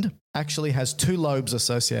gland actually has 2 lobes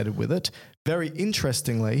associated with it. Very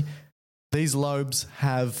interestingly, these lobes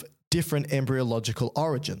have different embryological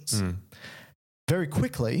origins. Very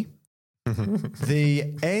quickly,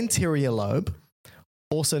 the anterior lobe,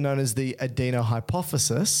 also known as the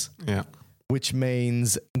adenohypophysis, which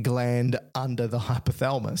means gland under the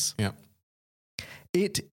hypothalamus,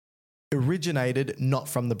 it originated not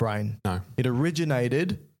from the brain. No. It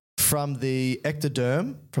originated from the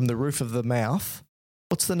ectoderm, from the roof of the mouth.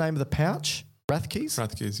 What's the name of the pouch? Rathke's?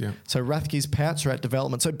 Rathke's, yeah. So Rathke's pouch are at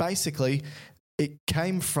development. So basically, it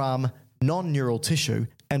came from non-neural tissue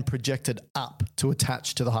and projected up to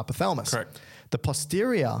attach to the hypothalamus. Correct. The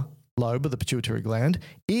posterior lobe of the pituitary gland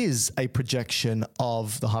is a projection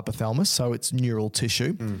of the hypothalamus, so it's neural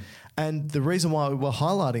tissue. And the reason why we're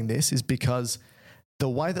highlighting this is because the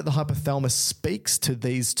way that the hypothalamus speaks to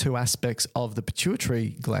these 2 aspects of the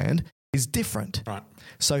pituitary gland is different. Right.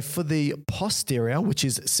 So for the posterior, which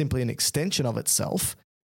is simply an extension of itself,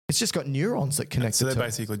 it's just got neurons that connect So it they're to it.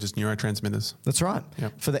 basically just neurotransmitters. That's right.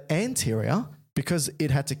 Yep. For the anterior, because it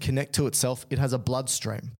had to connect to itself, it has a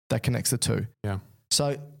bloodstream that connects the 2. Yeah.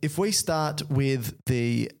 So if we start with do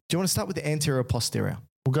you want to start with the anterior or posterior?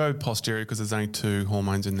 We'll go posterior because there's only 2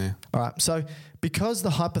 hormones in there. All right. So because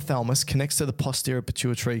the hypothalamus connects to the posterior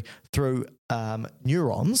pituitary through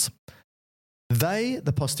neurons,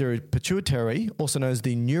 the posterior pituitary, also known as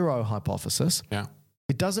the neurohypophysis,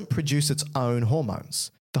 it doesn't produce its own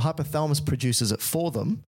hormones. The hypothalamus produces it for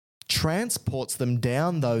them, transports them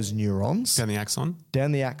down those neurons, Down the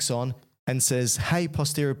axon, and says, hey,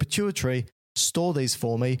 posterior pituitary, store these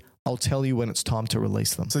for me. I'll tell you when it's time to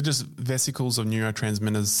release them. So just vesicles of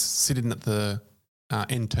neurotransmitters sitting at the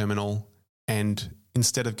end terminal, and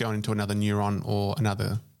instead of going into another neuron or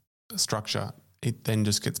another structure, it then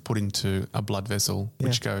just gets put into a blood vessel,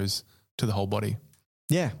 which goes to the whole body.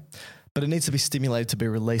 Yeah, but it needs to be stimulated to be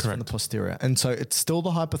released from the Correct. posterior. And so it's still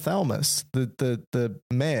the hypothalamus, the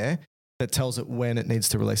mare, that tells it when it needs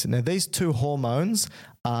to release it. Now, these 2 hormones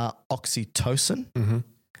are oxytocin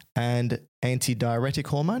and antidiuretic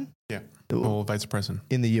hormone. Yeah. Or vasopressin.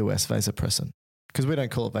 In the US, vasopressin. Because we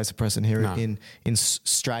don't call it vasopressin here No. in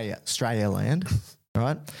Australia land. All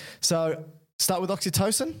right. So start with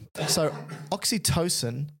oxytocin. So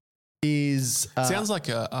oxytocin is... Sounds like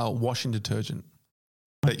a washing detergent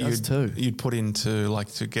It does too. you'd put into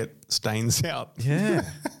like to get stains out. Yeah.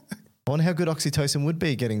 I wonder how good oxytocin would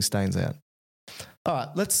be getting stains out. All right,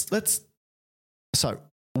 let's. So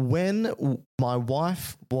when my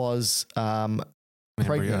wife was An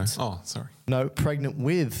pregnant, embryo. Oh, sorry. no, pregnant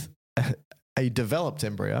with a developed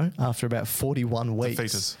embryo after about 41 weeks. A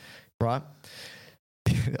fetus. Right?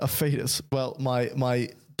 A fetus. Well, my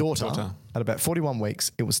daughter at about 41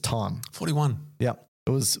 weeks, it was time. 41. Yeah,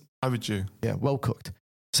 it was Overdue. Yeah, well cooked.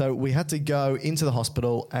 So we had to go into the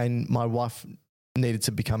hospital and my wife needed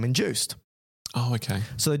to become induced. Oh, okay.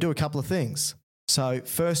 So they do a couple of things. So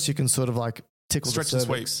first you can sort of like tickle Stretch the and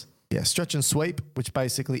cervix. sweep. Yeah, stretch and sweep, which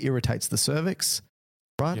basically irritates the cervix,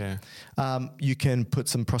 right? Yeah. You can put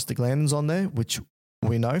some prostaglandins on there, which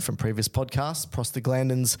we know from previous podcasts.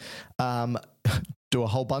 Prostaglandins do a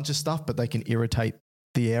whole bunch of stuff, but they can irritate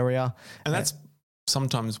the area. And that's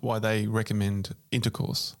sometimes why they recommend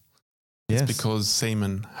intercourse. Yes. It's because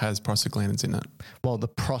semen has prostaglandins in it. Well, the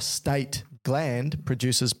prostate gland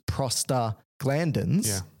produces prostaglandins.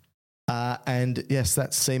 Yeah. And yes,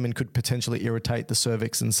 that semen could potentially irritate the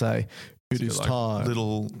cervix and say, it is like time.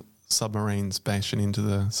 Little submarines bashing into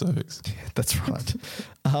the cervix. That's right.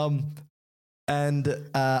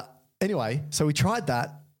 Anyway, so we tried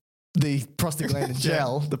that, the prostaglandin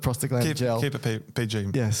gel, Keep it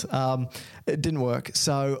PG. Yes. It didn't work.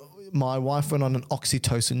 So my wife went on an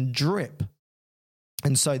oxytocin drip.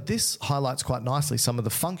 And so this highlights quite nicely some of the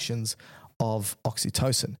functions of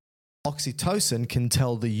oxytocin. Oxytocin can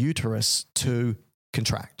tell the uterus to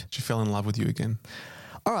contract. She fell in love with you again.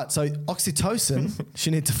 All right, so oxytocin, she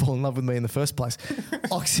needed to fall in love with me in the first place.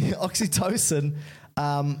 Oxytocin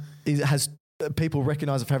has people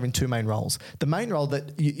recognize it for having 2 main roles. The main role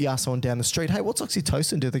that you ask someone down the street, hey, what's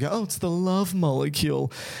oxytocin do? They go, oh, it's the love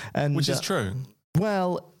molecule. And Which is true.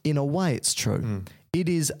 Well, in a way, it's true. It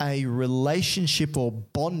is a relationship or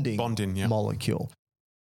bonding molecule.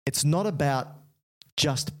 It's not about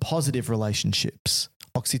just positive relationships.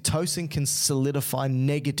 Oxytocin can solidify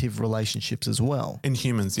negative relationships as well. In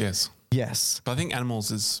humans, yes. Yes. But I think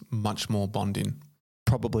animals is much more bonding.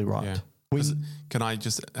 Probably right. Yeah. Can I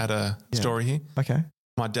just add a story here? Okay.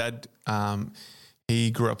 My dad,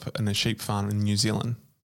 he grew up in a sheep farm in New Zealand.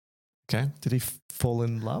 Okay. Did he fall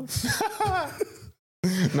in love?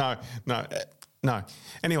 No.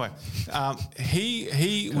 Anyway,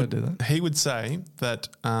 he would say that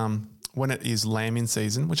when it is lambing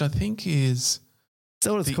season, which I think is... Is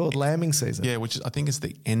that what it's called? Lambing season? Yeah, which I think is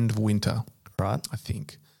the end of winter. Right. I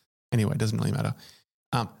think. Anyway, it doesn't really matter.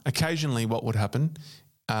 Occasionally what would happen,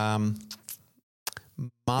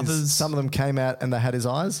 mothers... Some of them came out and they had his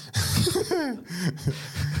eyes?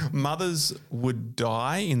 Mothers would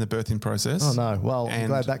die in the birthing process. Oh, no. Well, I'm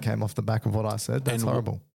glad that came off the back of what I said. That's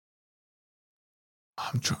horrible.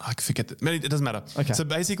 I forget that. It doesn't matter. Okay. So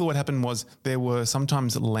basically what happened was there were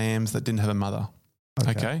sometimes lambs that didn't have a mother.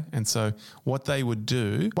 Okay. And so what they would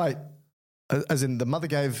do... Wait, as in the mother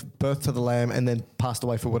gave birth to the lamb and then passed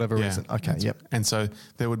away for whatever reason. Okay, yep. And so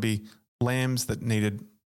there would be lambs that needed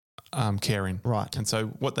caring. Right. And so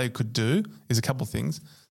what they could do is a couple of things.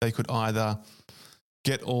 They could either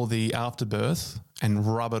get all the afterbirth and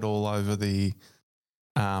rub it all over the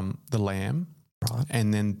lamb. Right.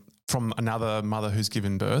 And then from another mother who's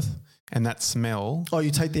given birth, and that smell... Oh,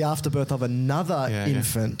 you take the afterbirth of another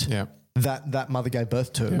infant that mother gave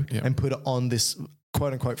birth to and put it on this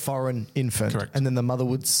quote-unquote foreign infant. Correct. And then the mother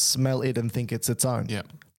would smell it and think it's its own. Yeah.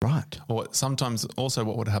 Right. Or sometimes also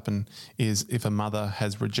what would happen is if a mother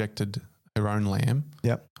has rejected her own lamb,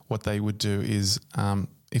 what they would do is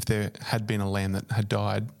if there had been a lamb that had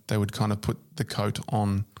died, they would kind of put the coat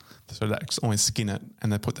on, so that almost skin it,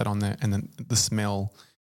 and they put that on there, and then the smell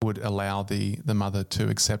would allow the mother to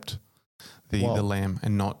accept the lamb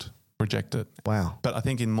and not reject it. Wow. But I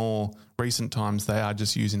think in more recent times they are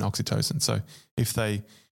just using oxytocin. So if they've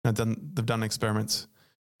done experiments,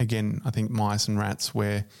 again, I think mice and rats,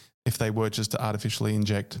 where if they were just to artificially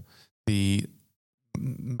inject the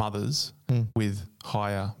mothers with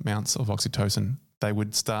higher amounts of oxytocin, they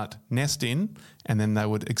would start nesting and then they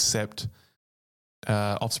would accept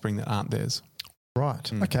offspring that aren't theirs.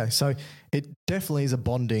 Right. Okay. So it definitely is a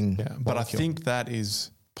bonding. Yeah. But I think that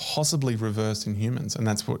is possibly reversed in humans, and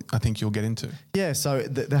that's what I think you'll get into. Yeah, so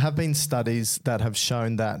there have been studies that have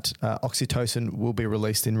shown that oxytocin will be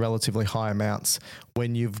released in relatively high amounts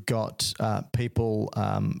when you've got people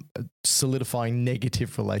solidifying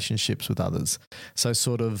negative relationships with others. So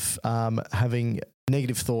sort of having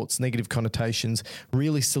negative thoughts, negative connotations,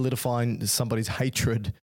 really solidifying somebody's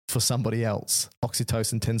hatred for somebody else.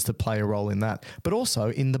 Oxytocin tends to play a role in that, but also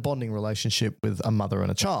in the bonding relationship with a mother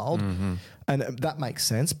and a child. Mm-hmm. And that makes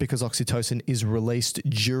sense because oxytocin is released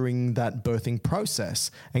during that birthing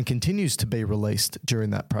process and continues to be released during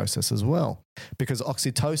that process as well. Because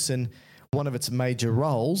oxytocin, one of its major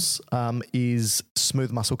roles is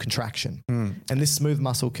smooth muscle contraction. And this smooth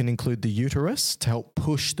muscle can include the uterus to help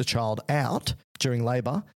push the child out during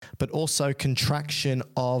labour, but also contraction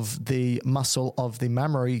of the muscle of the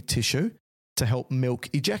mammary tissue to help milk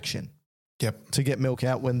ejection. Yep. To get milk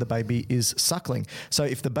out when the baby is suckling. So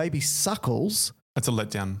if the baby suckles... That's a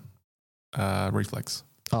letdown reflex.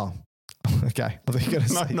 Oh, okay. I think you're going to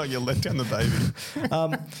say... No, you let down the baby.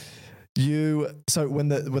 So when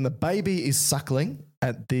the baby is suckling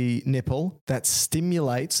at the nipple, that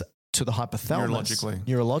stimulates to the hypothalamus.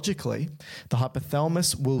 Neurologically, the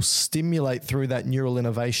hypothalamus will stimulate through that neural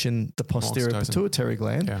innervation the posterior pituitary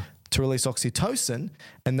gland to release oxytocin,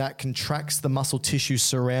 and that contracts the muscle tissue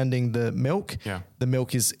surrounding the milk. Yeah. The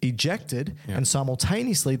milk is ejected, and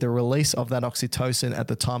simultaneously the release of that oxytocin at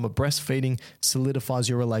the time of breastfeeding solidifies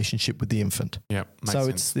your relationship with the infant. Yeah, so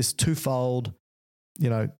it's this twofold,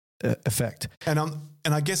 effect.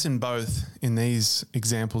 And I guess in these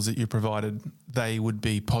examples that you provided, they would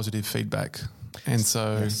be positive feedback. And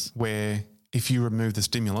so where if you remove the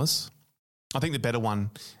stimulus, I think the better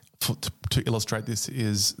one to illustrate this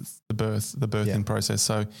is the birthing process.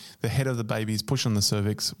 So the head of the baby is pushed on the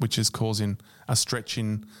cervix, which is causing a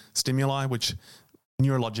stretching stimuli, which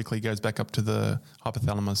neurologically goes back up to the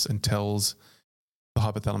hypothalamus and tells the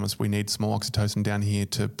hypothalamus, we need some more oxytocin down here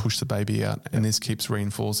to push the baby out. And this keeps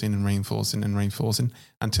reinforcing and reinforcing and reinforcing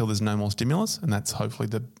until there's no more stimulus, and that's hopefully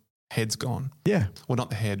the head's gone. Yeah. Well, not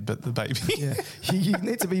the head, but the baby. Yeah. You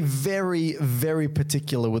need to be very, very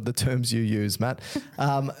particular with the terms you use, Matt.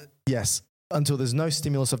 Yes, until there's no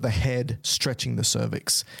stimulus of the head stretching the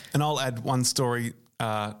cervix. And I'll add one story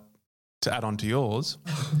to add on to yours.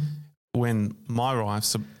 when my wife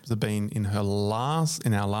Sabine in our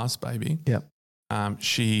last baby, Yep.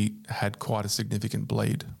 She had quite a significant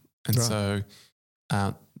bleed, and so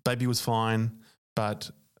baby was fine,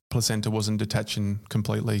 but placenta wasn't detaching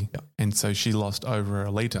completely, and so she lost over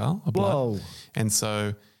 1 litre of blood. Whoa. And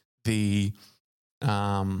so an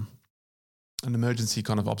emergency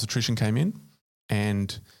kind of obstetrician came in,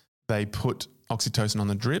 and they put oxytocin on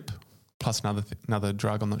the drip plus another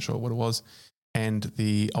drug. I'm not sure what it was, and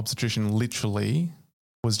the obstetrician literally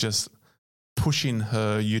was just pushing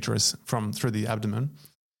her uterus through the abdomen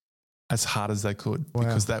as hard as they could,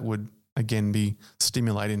 because that would again be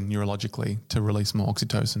stimulating neurologically to release more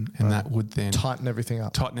oxytocin, and that would then tighten everything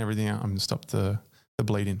up and stop the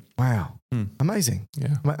bleeding. Wow. Amazing.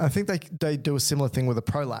 Yeah. I think they do a similar thing with a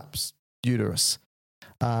prolapse uterus.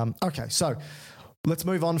 Okay, so let's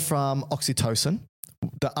move on from oxytocin.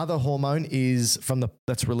 The other hormone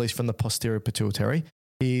that's released from the posterior pituitary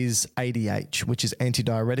is ADH, which is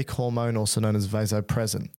antidiuretic hormone, also known as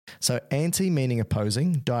vasopressin. So anti meaning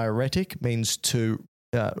opposing, diuretic means to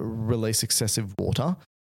release excessive water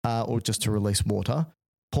or just to release water,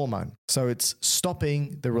 hormone. So it's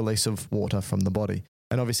stopping the release of water from the body.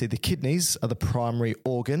 And obviously the kidneys are the primary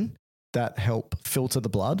organ that help filter the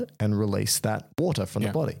blood and release that water from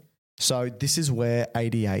the body. So this is where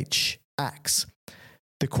ADH acts.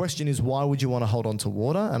 The question is, why would you want to hold on to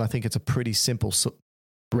water? And I think it's a pretty simple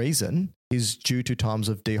reason, is due to times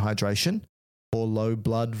of dehydration or low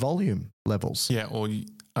blood volume levels. Yeah, or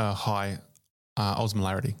high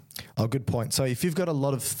osmolarity. Oh, good point. So if you've got a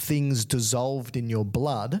lot of things dissolved in your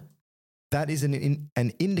blood, that is an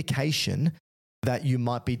indication that you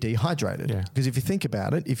might be dehydrated. Yeah. Because if you think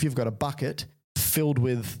about it, if you've got a bucket filled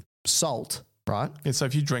with salt, right? Yeah, so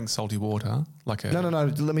if you drink salty water,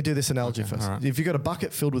 No. Let me do this analogy first. Right. If you've got a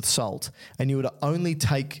bucket filled with salt and you would only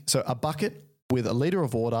take, so a bucket with 1 litre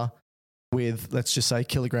of water with, let's just say, 1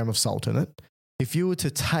 kilogram of salt in it, if you were to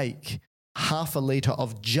take half a litre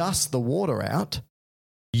of just the water out,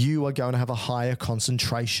 you are going to have a higher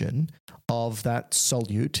concentration of that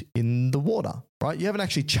solute in the water, right? You haven't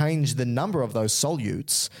actually changed the number of those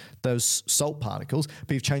solutes, those salt particles,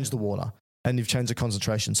 but you've changed the water and you've changed the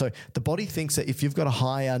concentration. So the body thinks that if you've got a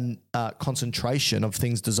higher concentration of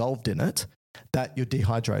things dissolved in it, that you're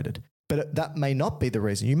dehydrated. But that may not be the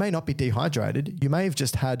reason. You may not be dehydrated. You may have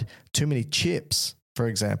just had too many chips, for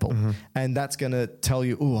example, and that's going to tell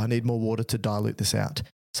you, I need more water to dilute this out.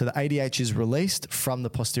 So the ADH is released from the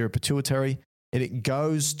posterior pituitary and it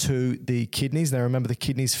goes to the kidneys. Now remember, the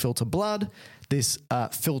kidneys filter blood. This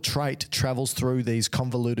filtrate travels through these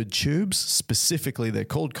convoluted tubes. Specifically, they're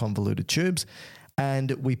called convoluted tubes.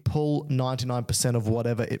 And we pull 99% of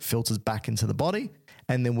whatever it filters back into the body.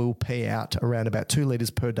 And then we'll pee out around about 2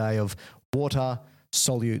 litres per day of water,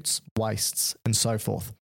 solutes, wastes, and so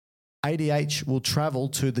forth. ADH will travel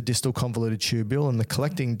to the distal convoluted tubule and the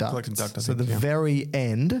collecting duct. So the very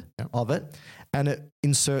end of it. And it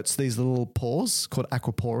inserts these little pores called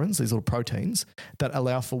aquaporins, these little proteins that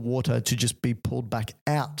allow for water to just be pulled back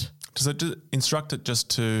out. Does it instruct it just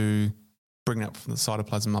to bring up from the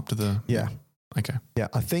cytoplasm up to the... Yeah. Okay. Yeah,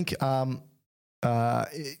 I think...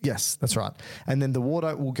 yes, that's right. And then the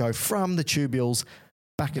water will go from the tubules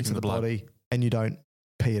back into the body and you don't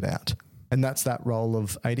pee it out. And that's that role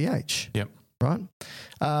of ADH. Yep. Right?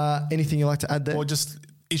 Anything you'd like to add there? Or just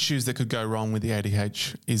issues that could go wrong with the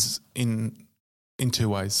ADH is in 2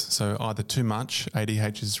 ways. So either too much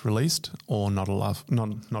ADH is released or not enough.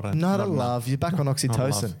 Not enough. You're back on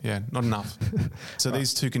oxytocin. Not enough. So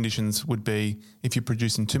these two conditions would be, if you're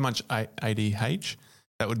producing too much ADH,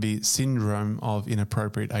 that would be syndrome of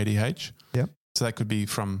inappropriate ADH. Yep. So that could be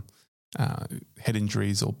from head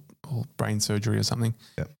injuries or brain surgery or something.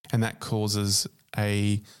 Yep. And that causes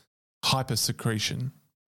a hypersecretion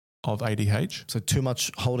of ADH. So too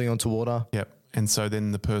much holding onto water. Yep. And so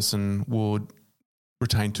then the person would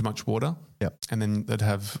retain too much water. Yep. And then they'd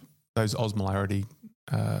have those osmolarity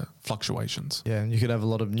fluctuations. Yeah, and you could have a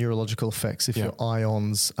lot of neurological effects if your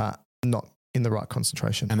ions are not in the right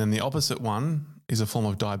concentration. And then the opposite one is a form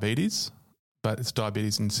of diabetes, but it's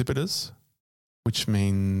diabetes insipidus, which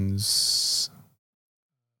means...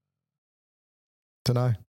 Don't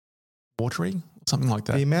know. Watery, something like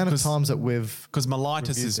that. The amount of times that we've... Because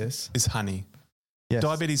mellitus is honey. Yes.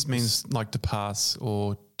 Diabetes means like to pass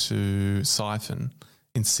or to siphon.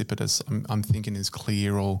 Insipidus, I'm thinking is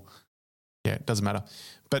clear or... Yeah, it doesn't matter.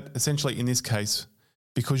 But essentially in this case,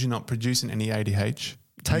 because you're not producing any ADH...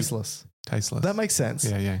 Tasteless. That makes sense.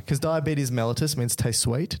 Yeah. Because diabetes mellitus means taste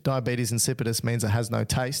sweet. Diabetes insipidus means it has no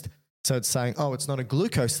taste. So it's saying, it's not a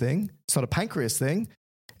glucose thing. It's not a pancreas thing.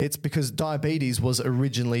 It's because diabetes was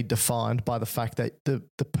originally defined by the fact that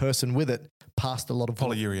the person with it passed a lot of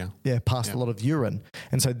Polyuria. Yeah, passed a lot of urine.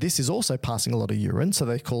 And so this is also passing a lot of urine. So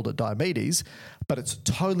they called it diabetes, but it's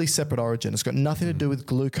totally separate origin. It's got nothing to do with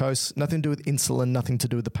glucose, nothing to do with insulin, nothing to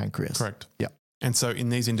do with the pancreas. Correct. Yeah. And so in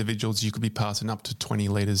these individuals, you could be passing up to 20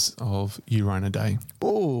 litres of urine a day.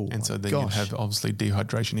 Oh, and so then you have obviously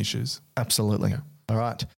dehydration issues. Absolutely. Yeah. All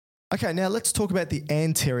right. Okay, now let's talk about the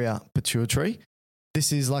anterior pituitary.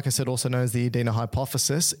 This is, like I said, also known as the adena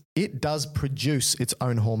hypophysis. It does produce its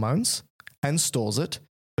own hormones and stores it,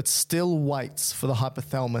 but still waits for the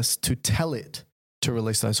hypothalamus to tell it to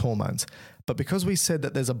release those hormones. But because we said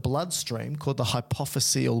that there's a bloodstream called the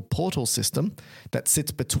hypophyseal portal system that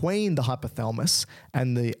sits between the hypothalamus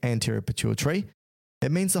and the anterior pituitary,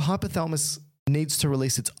 it means the hypothalamus needs to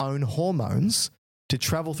release its own hormones to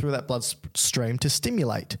travel through that bloodstream to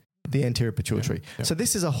stimulate the anterior pituitary. Yeah. So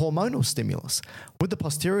this is a hormonal stimulus. With the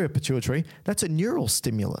posterior pituitary, that's a neural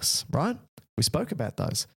stimulus, right? We spoke about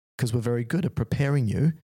those because we're very good at preparing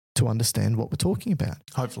you to understand what we're talking about.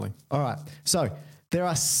 Hopefully. All right. So there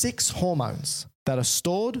are 6 hormones that are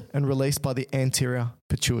stored and released by the anterior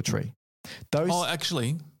pituitary. Those. Oh,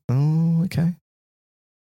 actually. Oh, okay.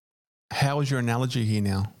 How is your analogy here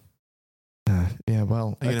now? Yeah,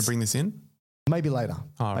 well. Are you going to bring this in? Maybe later.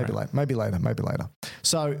 Oh, maybe right. later. Maybe later.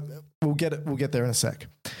 So we'll get there in a sec.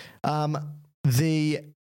 The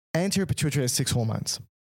anterior pituitary has 6 hormones.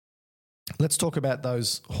 Let's talk about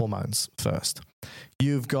those hormones first.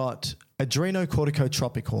 You've got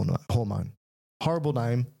adrenocorticotropic hormone. Horrible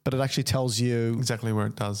name, but it actually tells you Exactly where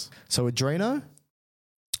it does. So adrenal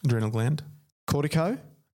Gland. cortico,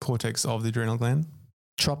 Cortex of the adrenal gland.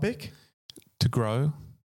 tropic. To grow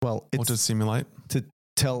Well, or it's to stimulate. to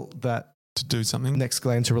tell that To do something. next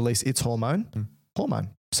gland to release its hormone.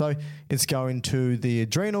 So it's going to the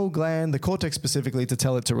adrenal gland, the cortex specifically, to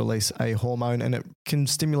tell it to release a hormone, and it can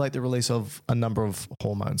stimulate the release of a number of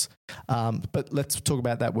hormones. But let's talk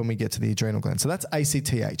about that when we get to the adrenal gland. So that's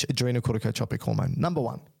ACTH, adrenocorticotropic hormone, number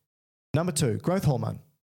 1. Number 2, growth hormone.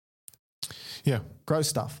 Yeah. Growth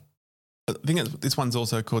stuff. I think this one's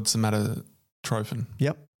also called somatotropin.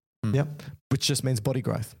 Yep. Yep. Which just means body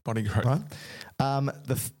growth. Body growth. Right.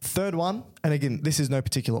 The third one, and again, this is no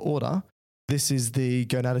particular order. This is the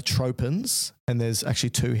gonadotropins, and there's actually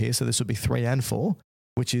 2 here, so this would be 3 and 4,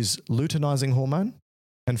 which is luteinizing hormone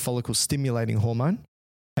and follicle stimulating hormone.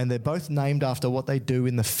 And they're both named after what they do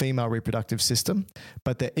in the female reproductive system,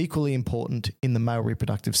 but they're equally important in the male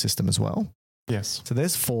reproductive system as well. Yes. So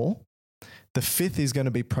there's 4. The 5th is going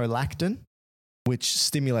to be prolactin, which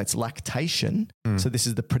stimulates lactation. So this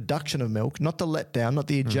is the production of milk, not the letdown, not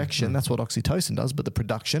the ejection. That's what oxytocin does, but the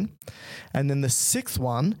production. And then the 6th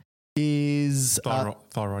one is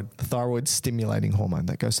thyroid. Thyroid stimulating hormone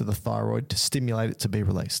that goes to the thyroid to stimulate it to be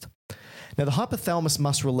released. Now, the hypothalamus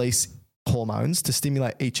must release hormones to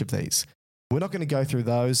stimulate each of these. We're not going to go through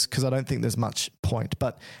those because I don't think there's much point,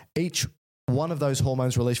 but each one of those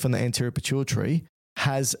hormones released from the anterior pituitary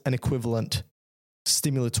has an equivalent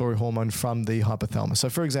stimulatory hormone from the hypothalamus. So,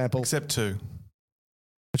 for example... Except 2.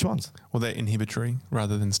 Which ones? Well, they're inhibitory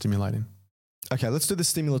rather than stimulating. Okay, let's do the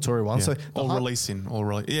stimulatory one. Yeah. So Releasing.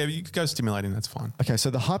 Yeah, you could go stimulating, that's fine. Okay, so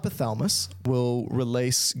the hypothalamus will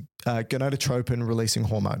release gonadotropin releasing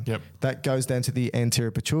hormone. Yep. That goes down to the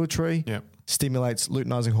anterior pituitary, Yep. stimulates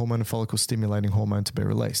luteinizing hormone and follicle stimulating hormone to be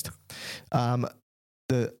released. The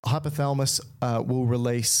hypothalamus will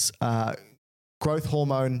release growth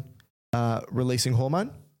hormone releasing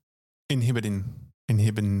hormone.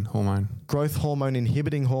 Inhibiting hormone. Growth hormone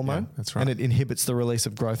inhibiting hormone. Yeah, that's right. And it inhibits the release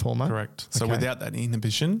of growth hormone. Correct. So Okay. without that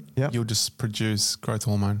inhibition, Yep. you'll just produce growth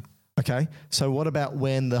hormone. Okay, so what about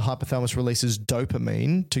when the hypothalamus releases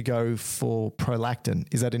dopamine to go for prolactin?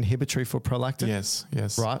 Is that inhibitory for prolactin? Yes.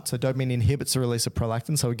 Right, so dopamine inhibits the release of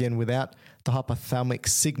prolactin. So again, without the hypothalamic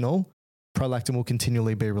signal, prolactin will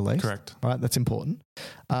continually be released. Correct. Right, that's important.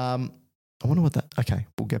 I wonder what that... Okay,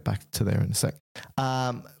 we'll get back to there in a sec.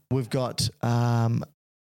 We've got now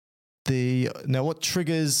what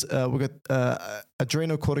triggers... we've got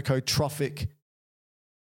adrenocorticotropic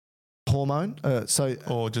hormone.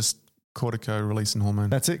 Or just cortico-releasing hormone.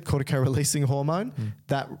 That's it, cortico-releasing hormone.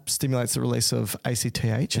 That stimulates the release of ACTH,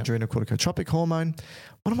 adrenocorticotropic hormone.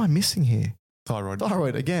 What am I missing here?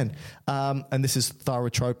 Thyroid again. And this is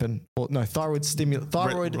thyrotropin,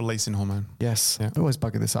 thyroid releasing hormone. Yes. Yeah. I always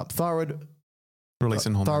bugger this up. Thyroid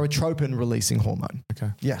Releasing hormone. Thyrotropin releasing hormone.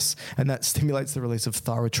 Okay. Yes. And that stimulates the release of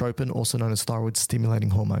thyrotropin, also known as thyroid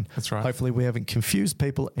stimulating hormone. That's right. Hopefully we haven't confused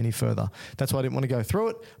people any further. That's why I didn't want to go through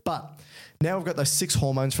it. But now we've got those 6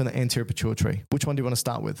 hormones from the anterior pituitary. Which one do you want to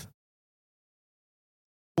start with?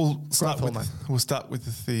 We'll start hormone.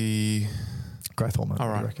 with the growth hormone. All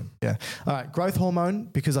right. I reckon. Yeah. All right. Growth hormone,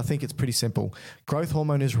 because I think it's pretty simple. Growth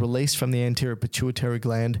hormone is released from the anterior pituitary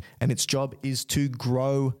gland, and its job is to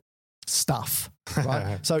grow stuff.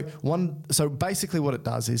 Right. So basically, what it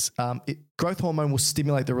does is growth hormone will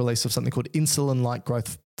stimulate the release of something called insulin-like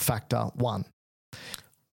growth factor 1.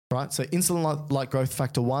 Right. So insulin-like growth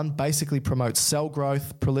factor 1 basically promotes cell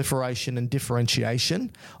growth, proliferation, and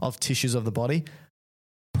differentiation of tissues of the body,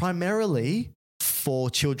 primarily for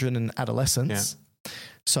children and adolescents. Yeah.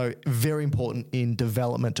 So very important in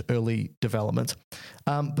development, early development.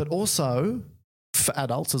 But also for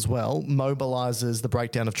adults as well, mobilizes the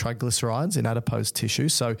breakdown of triglycerides in adipose tissue.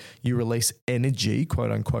 So you release energy,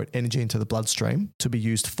 quote unquote, energy into the bloodstream to be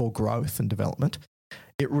used for growth and development.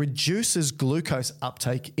 It reduces glucose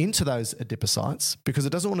uptake into those adipocytes because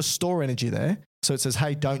it doesn't want to store energy there. So it says,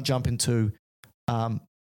 hey, don't jump into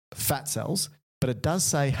fat cells. But it does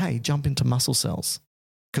say, hey, jump into muscle cells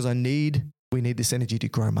because we need this energy to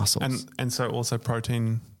grow muscles. And so also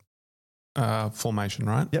protein formation,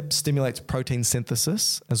 right? Yep, stimulates protein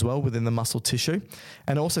synthesis as well within the muscle tissue,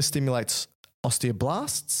 and also stimulates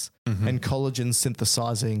osteoblasts and collagen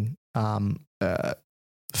synthesizing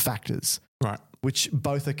factors, right? Which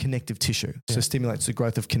both are connective tissue. So stimulates the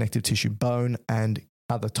growth of connective tissue, bone and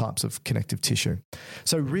other types of connective tissue.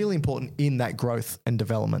 So really important in that growth and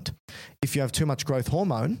development. If you have too much growth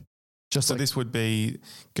hormone, this would be,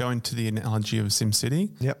 going to the analogy of SimCity.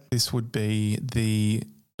 Yep. This would be the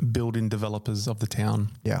build-in developers of the town,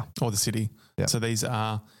 or the city. Yep. So these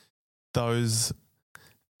are those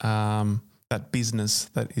that business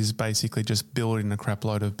that is basically just building a crap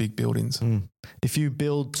load of big buildings. If you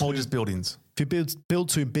build or just buildings. If you build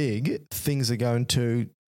too big, things are going to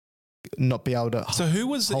not be able to. So who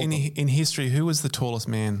was in history? Who was the tallest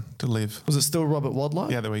man to live? Was it still Robert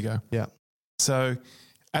Wadlow? Yeah, there we go. Yeah. So,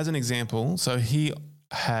 as an example, so he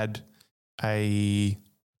had a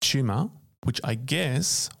tumor, which I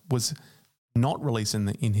guess was not releasing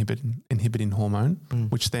the inhibiting hormone,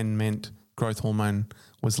 which then meant growth hormone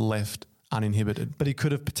was left uninhibited. But he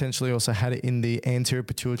could have potentially also had it in the anterior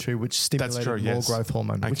pituitary, which stimulated more growth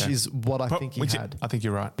hormone, which is what I think he had. I think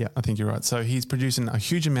you're right. Yeah. I think you're right. So he's producing a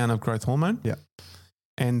huge amount of growth hormone. Yeah.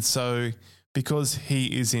 And so because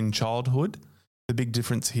he is in childhood, the big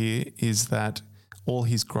difference here is that all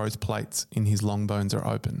his growth plates in his long bones are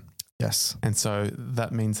open. Yes. And so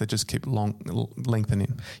that means they just keep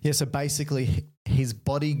lengthening. Yeah. So basically his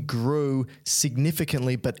body grew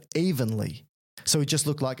significantly but evenly. So he just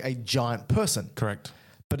looked like a giant person. Correct.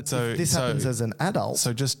 But if this happens as an adult.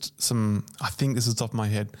 So just I think this is off my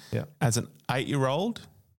head. Yeah. As an 8-year-old,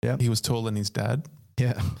 he was taller than his dad.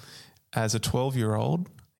 Yeah. As a 12-year-old,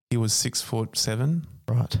 he was 6'7".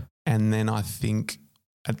 Right. And then I think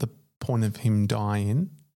at the point of him dying,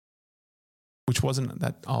 which wasn't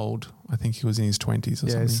that old, I think he was in his 20s or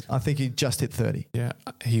something. I think he just hit 30. Yeah.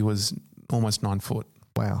 He was almost 9 foot.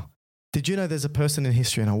 Wow. Did you know there's a person in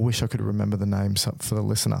history, and I wish I could remember the name for the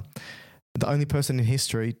listener, the only person in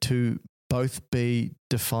history to both be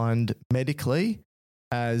defined medically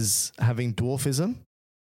as having dwarfism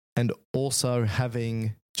and also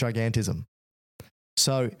having gigantism.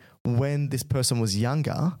 So when this person was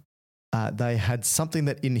younger, they had something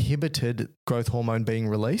that inhibited growth hormone being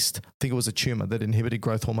released. I think it was a tumor that inhibited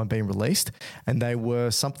growth hormone being released, and they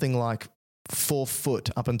were something like 4 foot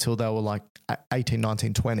up until they were like 18,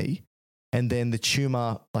 19, 20. And then the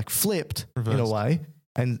tumor like flipped in a way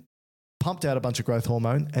and pumped out a bunch of growth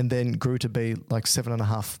hormone and then grew to be like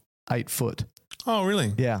 7.5, 8 foot. Oh,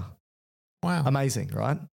 really? Yeah. Wow. Amazing,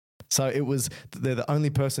 right? So they're the only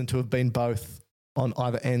person to have been both on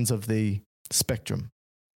either ends of the spectrum.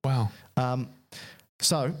 Wow.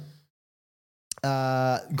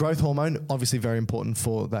 Growth hormone, obviously very important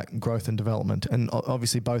for that growth and development. And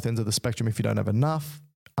obviously both ends of the spectrum, if you don't have enough,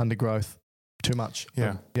 undergrowth, too much.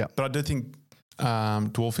 Yeah. But I do think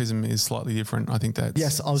dwarfism is slightly different. I think that's...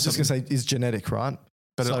 Yes, I was just going to say is genetic, right?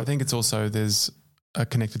 But I think it's also there's a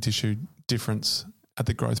connective tissue difference at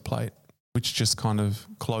the growth plate, which just kind of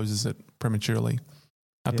closes it prematurely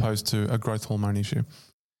opposed to a growth hormone issue.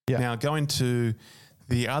 Yeah. Now, going to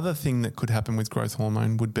the other thing that could happen with growth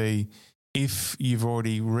hormone would be if you've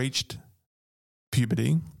already reached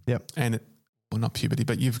puberty and not puberty,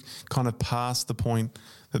 but you've kind of passed the point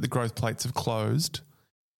that the growth plates have closed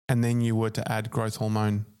and then you were to add growth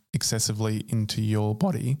hormone excessively into your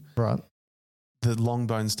body. Right. The long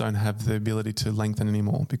bones don't have the ability to lengthen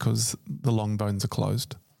anymore because the long bones are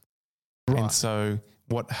closed. Right. And so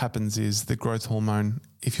what happens is the growth hormone,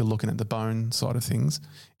 if you're looking at the bone side of things,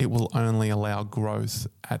 it will only allow growth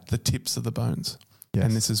at the tips of the bones. Yes.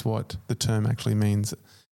 And this is what the term actually means.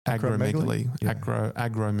 acromegaly. Yeah.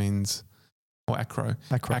 Agro means, or acro.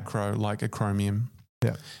 Acro, like acromion.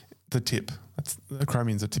 Yeah. The tip.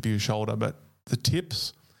 Acromion's the tip of your shoulder, but the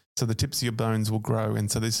tips, so the tips of your bones will grow. And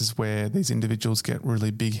so this is where these individuals get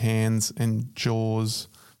really big hands and jaws,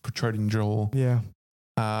 protruding jaw. Yeah.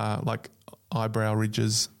 Like eyebrow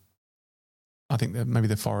ridges. I think maybe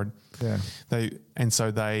their forehead. Yeah. They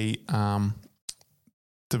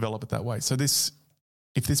develop it that way. So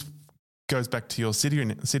if this goes back to your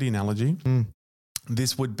city analogy,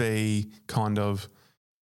 this would be kind of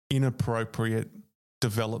inappropriate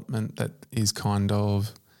development that is kind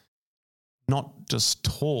of not just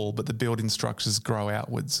tall, but the building structures grow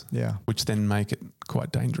outwards. Yeah. Which then make it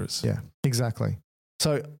quite dangerous. Yeah, exactly.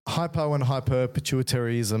 So hypo and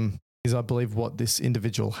hyperpituitarism is, I believe, what this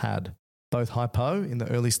individual had. Both hypo in the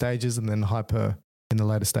early stages and then hyper in the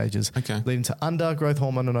later stages, leading to undergrowth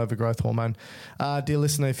hormone and overgrowth hormone. Dear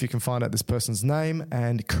listener, if you can find out this person's name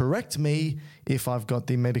and correct me if I've got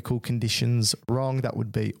the medical conditions wrong, that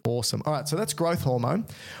would be awesome. All right, so that's growth hormone.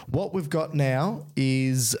 What we've got now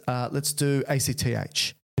is, let's do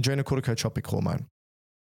ACTH, adrenocorticotropic hormone.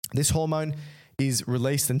 This hormone is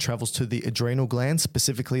released and travels to the adrenal gland,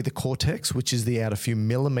 specifically the cortex, which is the outer few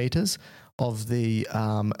millimeters of the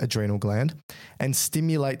adrenal gland, and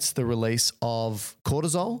stimulates the release of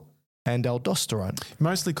cortisol and aldosterone.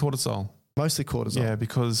 Mostly cortisol. Yeah,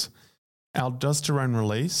 because aldosterone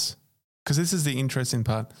release, because this is the interesting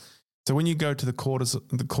part. So when you go to the cortex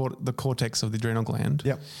of the adrenal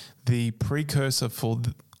gland, the precursor for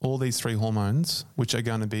all these three hormones, which are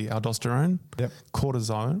going to be aldosterone,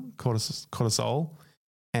 cortisol,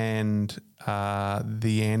 and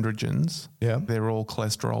the androgens, they're all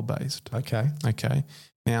cholesterol based. Okay.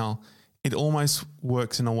 Now, it almost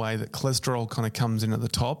works in a way that cholesterol kind of comes in at the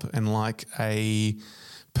top and like a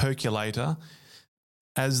percolator,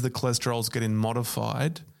 as the cholesterol's getting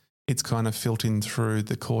modified, it's kind of filtering through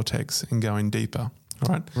the cortex and going deeper,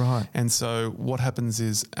 right? Right. And so what happens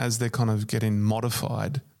is as they're kind of getting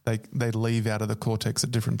modified, they leave out of the cortex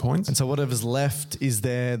at different points. And so whatever's left is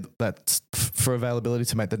there that's for availability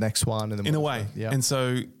to make the next one. And then in a way. Yeah. And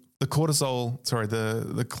so the cholesterol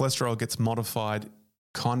gets modified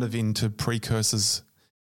kind of into precursors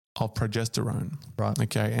of progesterone. Right.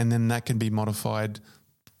 Okay. And then that can be modified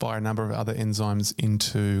by a number of other enzymes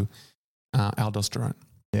into aldosterone.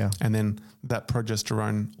 Yeah. And then that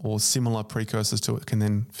progesterone or similar precursors to it can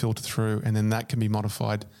then filter through, and then that can be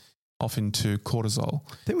modified off into cortisol.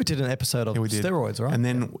 I think we did an episode of steroids, right? And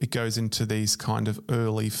then it goes into these kind of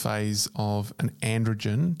early phase of an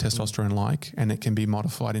androgen, testosterone-like, and it can be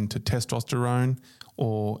modified into testosterone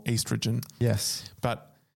or estrogen. Yes.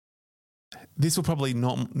 But this will probably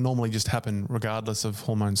not normally just happen regardless of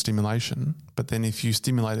hormone stimulation. But then if you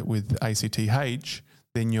stimulate it with ACTH,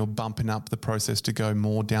 then you're bumping up the process to go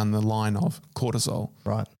more down the line of cortisol.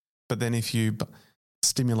 Right. But then if you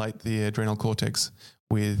stimulate the adrenal cortex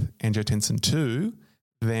with angiotensin 2,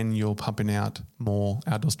 then you're pumping out more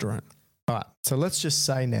aldosterone. All right. So let's just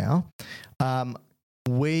say now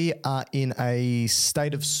we are in a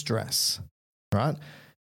state of stress, right?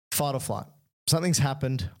 Fight or flight. Something's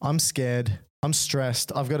happened. I'm scared. I'm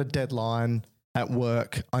stressed. I've got a deadline at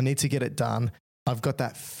work. I need to get it done. I've got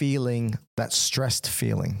that feeling, that stressed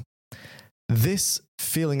feeling. This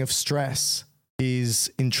feeling of stress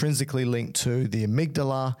is intrinsically linked to the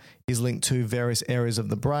amygdala, is linked to various areas of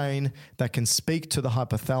the brain that can speak to the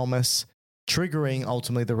hypothalamus, triggering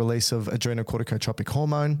ultimately the release of adrenocorticotropic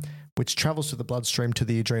hormone, which travels through the bloodstream to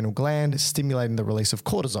the adrenal gland, stimulating the release of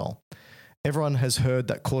cortisol. Everyone has heard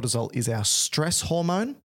that cortisol is our stress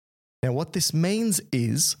hormone. Now, what this means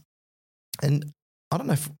is, and I don't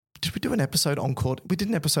know if, did we do an episode on we did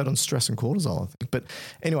an episode on stress and cortisol, I think. But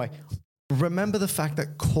anyway, remember the fact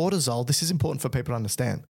that cortisol, this is important for people to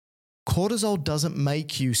understand. Cortisol doesn't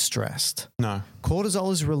make you stressed. No.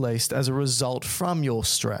 Cortisol is released as a result from your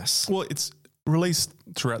stress. Well, it's released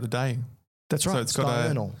throughout the day. That's right. So it's got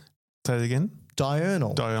diurnal. Say it again?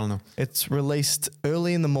 Diurnal. It's released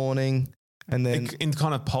early in the morning and then... In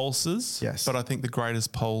kind of pulses. Yes. But I think the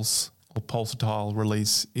greatest pulse or pulsatile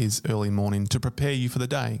release is early morning to prepare you for the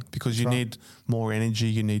day, because you need more energy,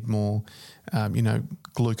 you need more,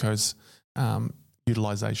 glucose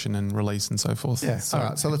utilization and release and so forth. Yeah. All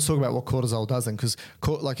right. So let's talk about what cortisol does then, because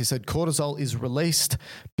like you said, cortisol is released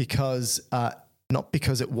because, not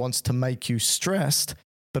because it wants to make you stressed,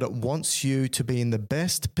 but it wants you to be in the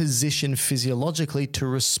best position physiologically to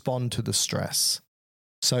respond to the stress.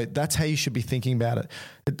 So that's how you should be thinking about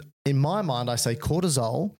it. In my mind, I say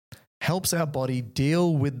cortisol helps our body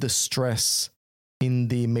deal with the stress in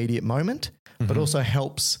the immediate moment, but also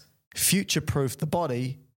helps future-proof the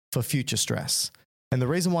body for future stress. And the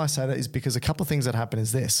reason why I say that is because a couple of things that happen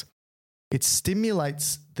is this. It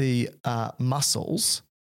stimulates the muscles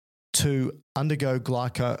to undergo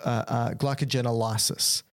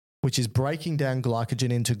glycogenolysis, which is breaking down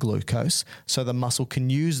glycogen into glucose so the muscle can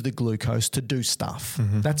use the glucose to do stuff.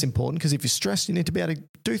 Mm-hmm. That's important because if you're stressed, you need to be able to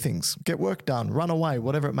do things, get work done, run away,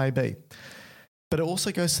 whatever it may be. But it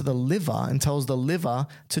also goes to the liver and tells the liver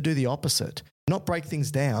to do the opposite, not break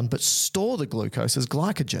things down, but store the glucose as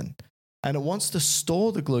glycogen. And it wants to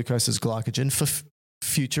store the glucose as glycogen for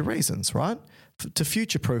future reasons, right? To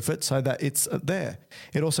future-proof it so that it's there.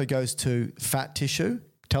 It also goes to fat tissue,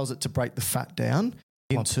 tells it to break the fat down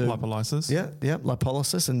into lipolysis. Yeah,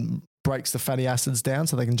 lipolysis, and breaks the fatty acids down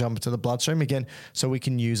so they can jump into the bloodstream again, so we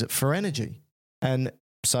can use it for energy. And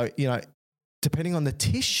so, depending on the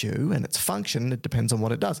tissue and its function, it depends on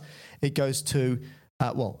what it does. It goes to,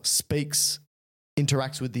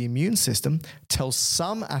 interacts with the immune system, tells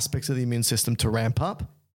some aspects of the immune system to ramp up,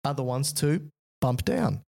 other ones to bump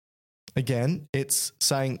down. Again, it's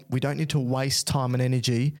saying we don't need to waste time and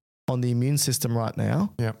energy on the immune system right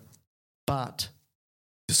now. Yeah. But,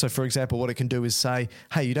 so for example, what it can do is say,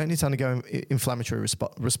 hey, you don't need to undergo inflammatory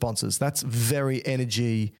responses. That's very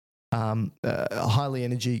energy, highly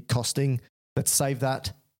energy costing. Let's save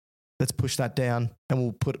that. Let's push that down and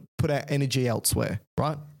we'll put our energy elsewhere,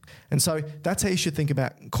 right? And so that's how you should think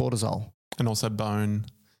about cortisol. And also bone.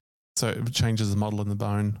 So it changes the model in the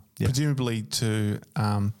bone, presumably to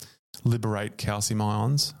liberate calcium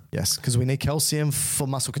ions. Yes, because we need calcium for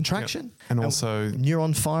muscle contraction. Yep. And also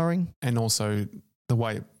neuron firing. And also the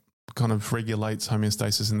way it kind of regulates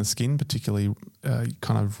homeostasis in the skin, particularly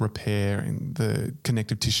kind of repair and the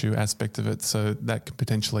connective tissue aspect of it. So that could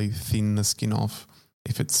potentially thin the skin off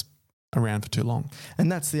if it's around for too long.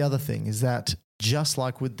 And that's the other thing is that just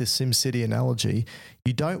like with the SimCity analogy,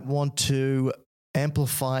 you don't want to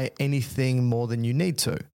amplify anything more than you need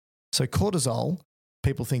to. So cortisol,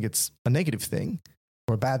 people think it's a negative thing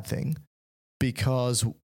or a bad thing because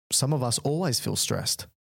some of us always feel stressed.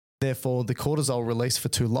 Therefore, the cortisol release for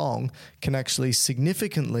too long can actually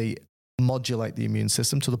significantly modulate the immune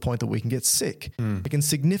system to the point that we can get sick. It can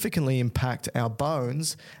significantly impact our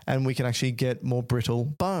bones and we can actually get more brittle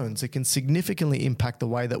bones. It can significantly impact the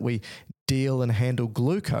way that we deal and handle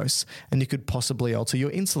glucose, and you could possibly alter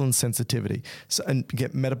your insulin sensitivity and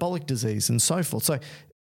get metabolic disease and so forth. So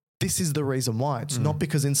this is the reason why. It's not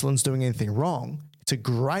because insulin's doing anything wrong. It's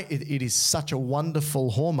it is such a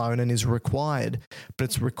wonderful hormone and is required, but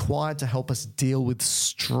it's required to help us deal with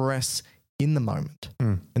stress in the moment.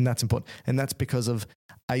 And that's important. And that's because of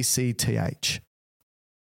ACTH.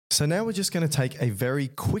 So now we're just going to take a very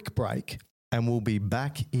quick break and we'll be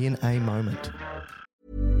back in a moment.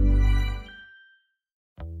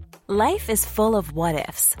 Life is full of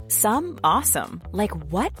what-ifs. Some awesome, like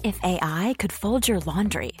what if AI could fold your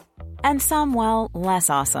laundry? And some, well, less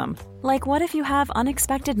awesome, like what if you have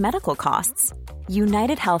unexpected medical costs?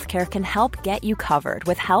 United Healthcare can help get you covered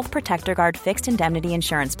with Health Protector Guard fixed indemnity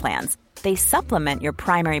insurance plans. They supplement your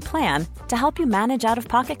primary plan to help you manage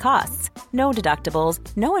out-of-pocket costs. No deductibles,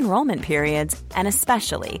 no enrollment periods, and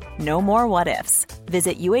especially no more what-ifs.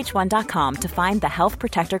 Visit uh1.com to find the Health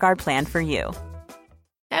Protector Guard plan for you.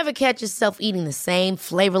 Ever catch yourself eating the same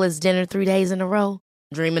flavorless dinner 3 days in a row?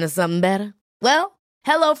 Dreaming of something better? Well,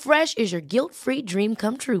 HelloFresh is your guilt-free dream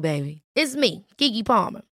come true, baby. It's me, Keke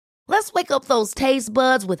Palmer. Let's wake up those taste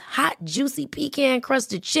buds with hot, juicy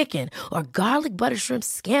pecan-crusted chicken or garlic butter shrimp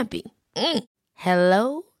scampi.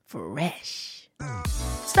 Hello Fresh.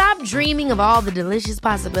 Stop dreaming of all the delicious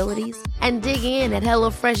possibilities and dig in at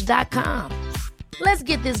HelloFresh.com. Let's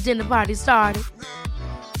get this dinner party started.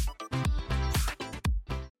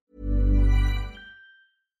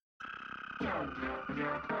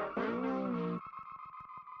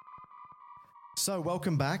 So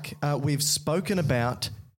welcome back. We've spoken about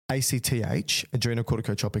ACTH,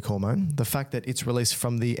 adrenocorticotropic hormone, the fact that it's released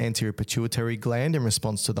from the anterior pituitary gland in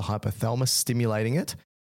response to the hypothalamus stimulating it,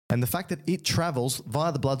 and the fact that it travels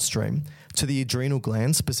via the bloodstream to the adrenal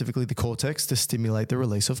glands, specifically the cortex, to stimulate the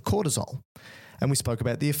release of cortisol. And we spoke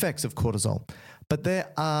about the effects of cortisol. But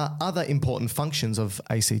there are other important functions of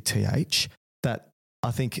ACTH that I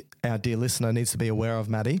think our dear listener needs to be aware of,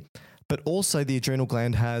 Maddie. But also the adrenal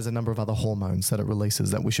gland has a number of other hormones that it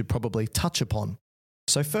releases that we should probably touch upon.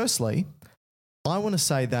 So firstly, I want to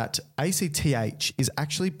say that ACTH is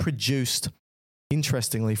actually produced,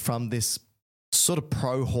 interestingly, from this sort of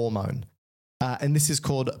pro-hormone. And this is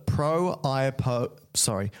called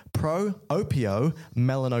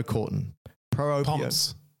pro-opiomelanocortin.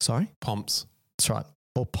 POMS. Sorry? POMS. That's right.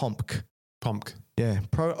 Or POMC. POMC. Yeah,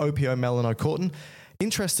 pro-opiomelanocortin.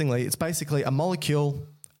 Interestingly, it's basically a molecule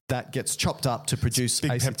that gets chopped up to produce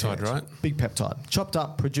big ACTH. peptide, right? Big peptide. Chopped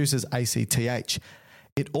up produces ACTH.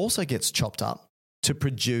 It also gets chopped up to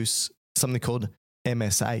produce something called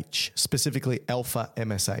MSH, specifically alpha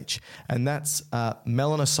MSH. And that's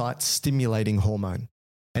melanocyte stimulating hormone.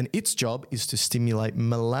 And its job is to stimulate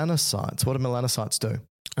melanocytes. What do melanocytes do?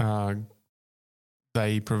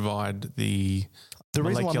 They provide the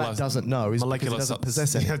reason why Matt doesn't know is because he doesn't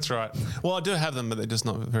possess any. That's right. Well, I do have them, but they're just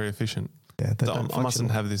not very efficient. Yeah, so I mustn't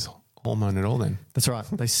have this hormone at all then. That's right.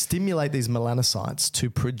 They stimulate these melanocytes to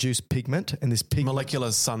produce pigment, and this pigment... Molecular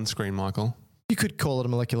sunscreen, Michael. You could call it a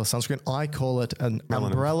molecular sunscreen. I call it an Melanin.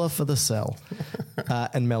 umbrella for the cell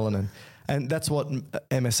and melanin. And that's what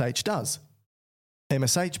MSH does.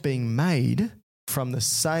 MSH being made from the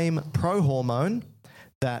same prohormone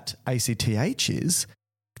that ACTH is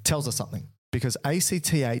tells us something. Because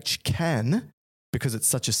ACTH can, because it's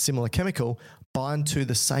such a similar chemical, bind to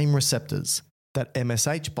the same receptors that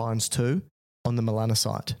MSH binds to on the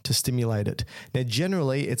melanocyte to stimulate it. Now,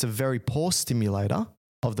 generally, it's a very poor stimulator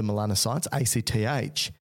of the melanocytes,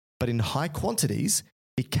 ACTH, but in high quantities,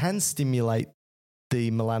 it can stimulate the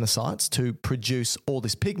melanocytes to produce all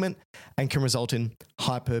this pigment and can result in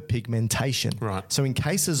hyperpigmentation. Right. So in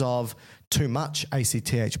cases of too much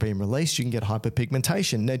ACTH being released, you can get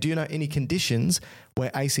hyperpigmentation. Now, do you know any conditions where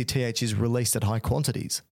ACTH is released at high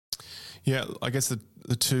quantities? Yeah, I guess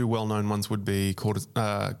the two well-known ones would be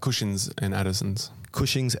Cushing's and Addison's.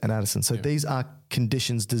 Cushing's and Addison's. So these are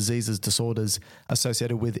conditions, diseases, disorders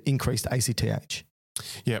associated with increased ACTH.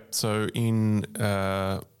 Yeah, so in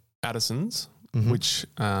Addison's, which...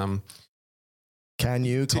 Can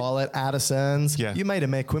you call it Addison's? Yeah. You made a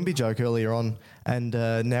Mayor Quimby joke earlier on, and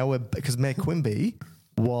now because Mayor Quimby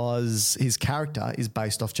his character is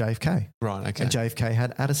based off JFK. Right, okay. And JFK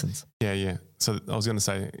had Addison's. Yeah. So I was going to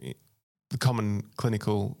say the common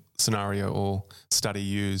clinical scenario or study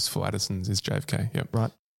used for Addison's is JFK. Yep.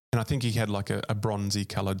 Right. And I think he had like a bronzy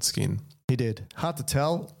coloured skin. He did. Hard to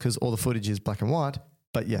tell because all the footage is black and white,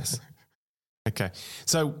 but yes. Okay.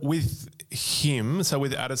 So with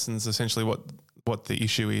Addison's, essentially what the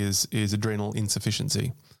issue is adrenal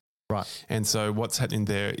insufficiency. Right. And so what's happening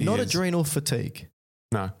there is... Not adrenal fatigue.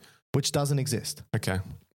 No. Which doesn't exist. Okay.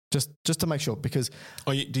 Just to make sure, because...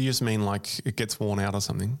 Oh, do you just mean like it gets worn out or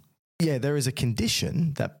something? Yeah, there is a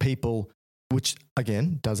condition that people, which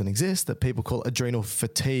again doesn't exist, that people call adrenal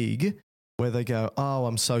fatigue, where they go, oh,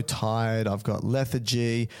 I'm so tired, I've got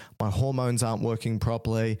lethargy, my hormones aren't working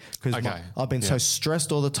properly, because I've been so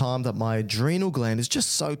stressed all the time that my adrenal gland is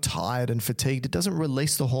just so tired and fatigued, it doesn't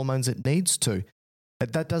release the hormones it needs to.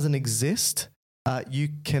 That doesn't exist. You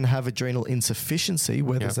can have adrenal insufficiency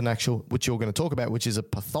where there's an actual, which you're going to talk about, which is a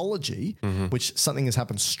pathology, which something has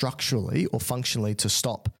happened structurally or functionally to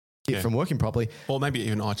stop it from working properly. Or maybe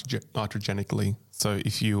even iatrogenically. So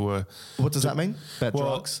if you were... What does that mean?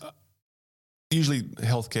 Drugs? Usually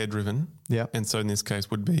healthcare driven. Yeah. And so in this case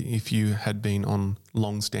would be if you had been on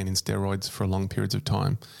long-standing steroids for long periods of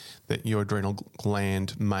time, that your adrenal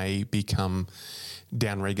gland may become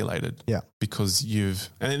downregulated. Yeah. Because and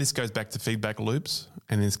then this goes back to feedback loops.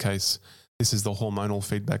 And in this case, this is the hormonal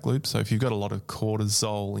feedback loop. So if you've got a lot of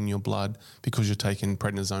cortisol in your blood because you're taking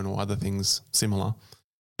prednisone or other things similar,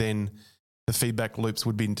 then the feedback loops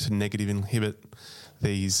would be to negative inhibit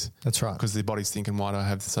these. That's right. Because the body's thinking, why do I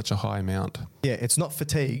have such a high amount? Yeah, it's not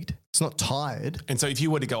fatigued. It's not tired. And so if you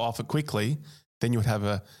were to go off it quickly, then you would have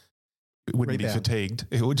it wouldn't be fatigued.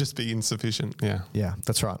 It would just be insufficient. Yeah. Yeah,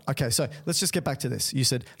 that's right. Okay, so let's just get back to this. You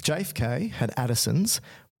said JFK had Addison's,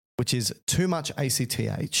 which is too much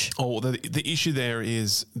ACTH. Oh, the issue there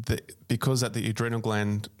is that because at the adrenal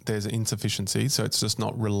gland there's insufficiency, so it's just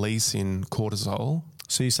not releasing cortisol.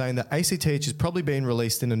 So you're saying that ACTH is probably being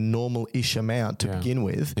released in a normal-ish amount to begin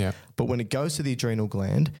with, but when it goes to the adrenal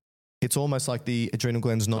gland, it's almost like the adrenal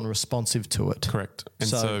gland is non-responsive to it. Correct. And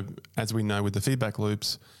so as we know with the feedback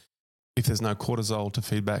loops, if there's no cortisol to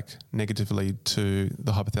feedback negatively to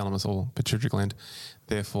the hypothalamus or pituitary gland,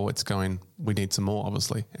 therefore we need some more,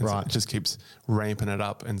 obviously. And so it just keeps ramping it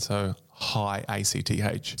up. And so high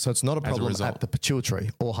ACTH. So it's not a problem at the pituitary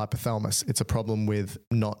or hypothalamus. It's a problem with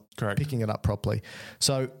not picking it up properly.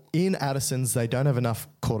 So in Addison's, they don't have enough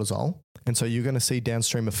cortisol. And so you're going to see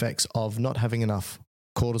downstream effects of not having enough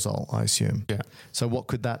cortisol, I assume. Yeah. So what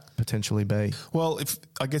could that potentially be? Well,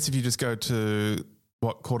 I guess if you just go to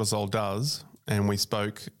what cortisol does, and we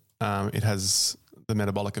spoke, it has the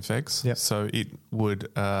metabolic effects. Yep. So it would,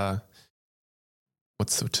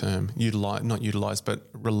 what's the term? Not utilize, but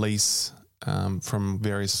release from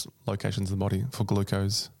various locations of the body for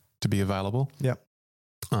glucose to be available. Yep.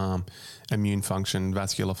 Immune function,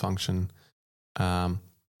 vascular function,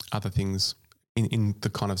 other things in the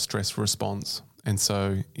kind of stress response. And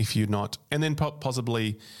so if you're not, and then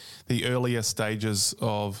possibly the earlier stages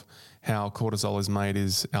of how cortisol is made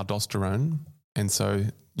is aldosterone. And so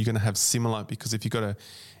you're going to have similar, because if you've got a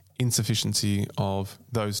insufficiency of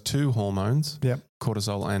those two hormones,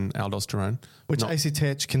 cortisol and aldosterone. Which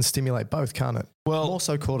ACTH can stimulate both, can't it? Well, more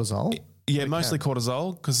so cortisol. Yeah, mostly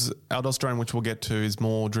cortisol, because aldosterone, which we'll get to, is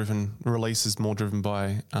more driven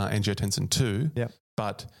by angiotensin 2. Yep.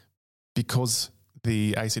 But because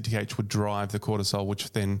the ACTH would drive the cortisol,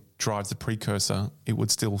 which then drives the precursor, it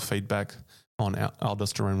would still feed back on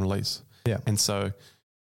aldosterone release. Yeah. And so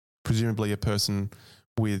presumably a person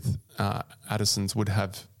with Addison's would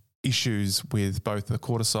have issues with both the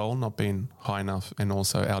cortisol not being high enough and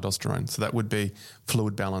also aldosterone. So that would be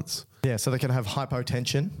fluid balance. Yeah, so they can have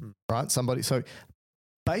hypotension, right? So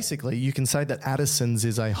basically you can say that Addison's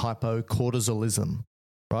is a hypocortisolism,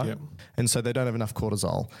 right? Yep. And so they don't have enough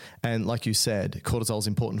cortisol. And like you said, cortisol is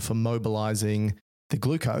important for mobilizing the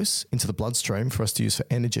glucose into the bloodstream for us to use for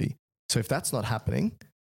energy. So if that's not happening,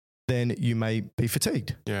 then you may be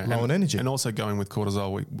fatigued, low on energy. And also going with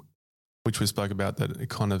cortisol, which we spoke about, that it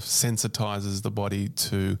kind of sensitizes the body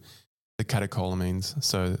to the catecholamines.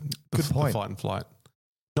 So the fight and flight.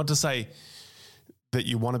 Not to say that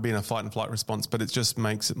you want to be in a fight and flight response, but it just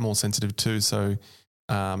makes it more sensitive too. So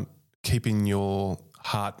keeping your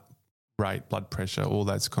heart rate, blood pressure, all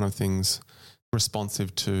those kind of things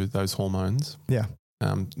responsive to those hormones,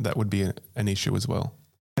 that would be an issue as well.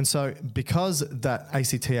 And so because that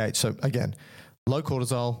ACTH, so again, low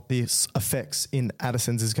cortisol, the effects in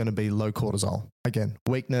Addison's is going to be low cortisol. Again,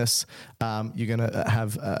 weakness, you're going to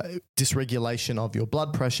have dysregulation of your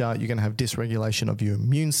blood pressure, you're going to have dysregulation of your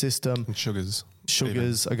immune system. And sugars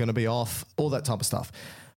are going to be off, all that type of stuff.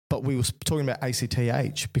 But we were talking about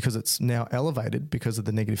ACTH because it's now elevated because of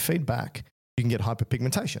the negative feedback. You can get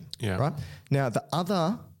hyperpigmentation, right? Now, the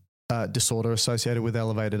other disorder associated with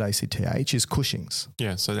elevated ACTH is Cushing's.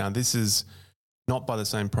 Yeah, so now this is not by the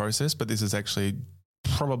same process, but this is actually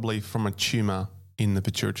probably from a tumour in the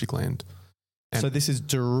pituitary gland. And so this is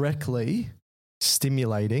directly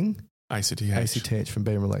stimulating ACTH from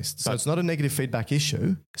being released. So it's not a negative feedback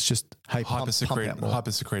issue. It's just, hey, pump out more.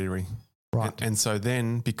 Hypersecretory. Right. And so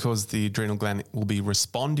then, because the adrenal gland will be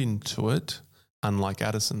responding to it, unlike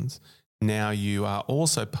Addison's, now you are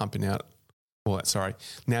also pumping out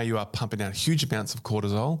huge amounts of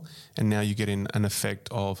cortisol, and now you get in an effect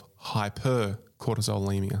of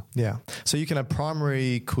hypercortisolemia. Yeah. So you can have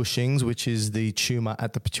primary Cushing's, which is the tumour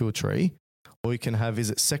at the pituitary, or you can have, is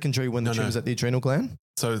it secondary when the tumour's at the adrenal gland?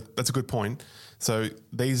 So that's a good point. So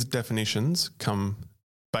these definitions come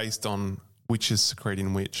based on which is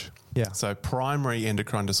secreting which. Yeah. So primary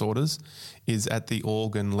endocrine disorders is at the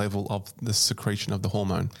organ level of the secretion of the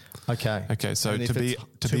hormone. Okay. So and to be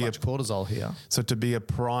too much cortisol here. So to be a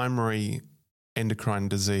primary endocrine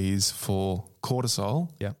disease for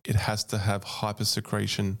cortisol, it has to have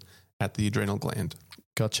hypersecretion at the adrenal gland.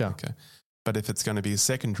 Gotcha. Okay. But if it's going to be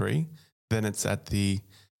secondary, then it's at the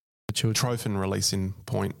trophin releasing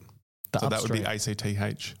point. So that would be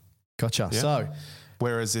ACTH. Gotcha. Yeah? So,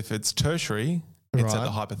 whereas if it's tertiary, it's at the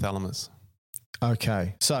hypothalamus.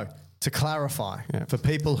 Okay. So to clarify, for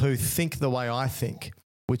people who think the way I think,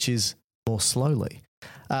 which is more slowly,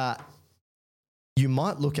 you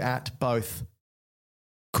might look at both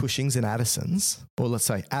Cushing's and Addison's, or let's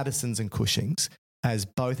say Addison's and Cushing's, as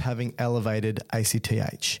both having elevated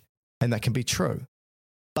ACTH. And that can be true.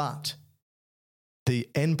 But the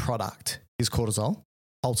end product is cortisol,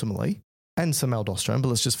 ultimately, and some aldosterone, but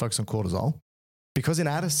let's just focus on cortisol. Because in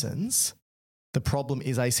Addison's, the problem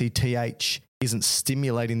is ACTH isn't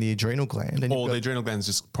stimulating the adrenal gland. And the adrenal gland is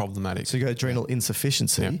just problematic. So you've got adrenal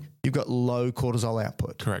insufficiency. You've got low cortisol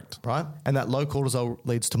output. Correct. Right? And that low cortisol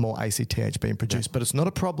leads to more ACTH being produced. But it's not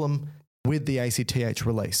a problem with the ACTH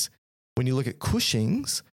release. When you look at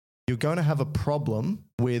Cushing's, you're going to have a problem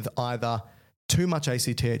with either too much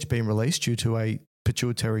ACTH being released due to a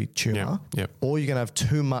pituitary tumour, or you're going to have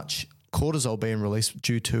too much cortisol being released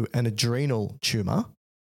due to an adrenal tumour.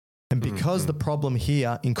 And because the problem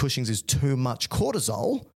here in Cushing's is too much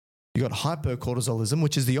cortisol, you've got hypercortisolism,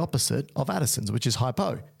 which is the opposite of Addison's, which is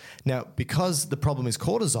hypo. Now, because the problem is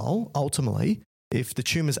cortisol, ultimately, if the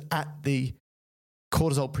tumour's at the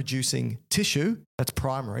cortisol-producing tissue, that's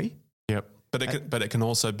primary. Yep. But it can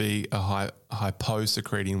also be a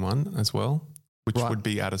hypo-secreting one as well, which would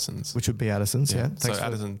be Addison's. Which would be Addison's, yeah. So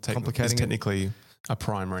Addison is technically a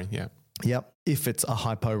primary, Yep. If it's a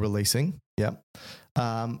hypo-releasing,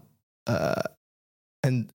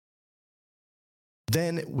 and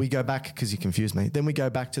Then we go back, because you confused me, then we go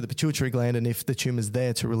back to the pituitary gland, and if the tumour's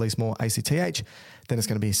there to release more ACTH, then it's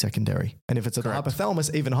going to be a secondary. And if it's at Correct. the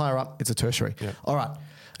hypothalamus, even higher up, it's a tertiary. Yeah. All right.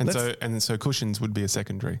 And so Cushing's would be a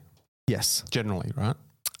secondary. Yes. Generally, right?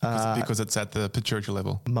 Because it's at the pituitary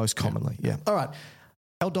level. Most commonly, yeah. All right.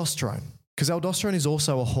 Aldosterone. Because aldosterone is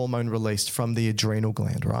also a hormone released from the adrenal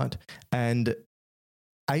gland, right? And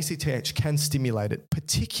ACTH can stimulate it,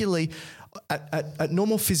 particularly at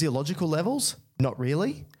normal physiological levels, not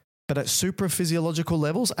really, but at supraphysiological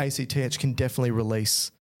levels, ACTH can definitely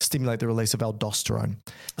stimulate the release of aldosterone.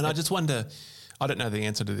 And I just wonder, I don't know the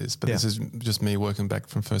answer to this, but this is just me working back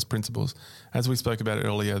from first principles. As we spoke about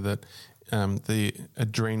earlier, that the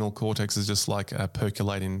adrenal cortex is just like a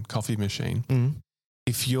percolating coffee machine. Mm-hmm.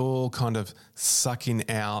 If you're kind of sucking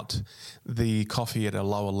out the coffee at a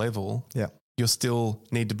lower level, you still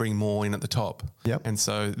need to bring more in at the top. Yep. And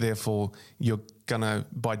so therefore you're going to,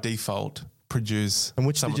 by default, produce. And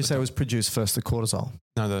which did you say was produced first, the cortisol?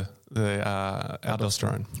 No, the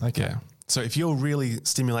aldosterone. Okay. Yeah. So if you're really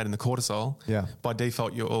stimulating the cortisol, by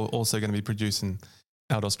default, you're also going to be producing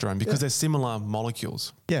aldosterone because they're similar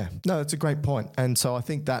molecules. Yeah. No, that's a great point. And so I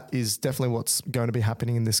think that is definitely what's going to be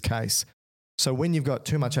happening in this case. So when you've got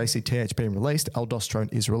too much ACTH being released,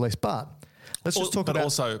 aldosterone is released. But let's just talk about...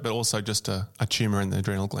 Also just a tumour in the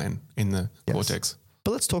adrenal gland, in the cortex.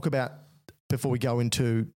 But let's talk about, before we go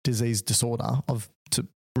into disease disorder, to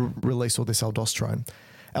release all this aldosterone.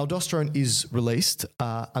 Aldosterone is released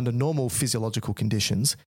under normal physiological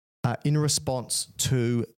conditions in response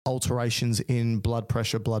to alterations in blood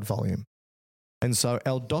pressure, blood volume. And so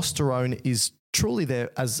aldosterone is truly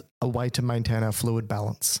there as a way to maintain our fluid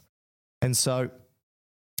balance. And so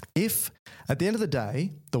if at the end of the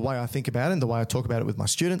day, the way I think about it and the way I talk about it with my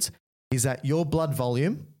students is that your blood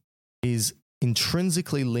volume is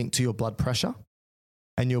intrinsically linked to your blood pressure,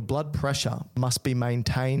 and your blood pressure must be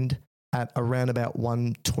maintained at around about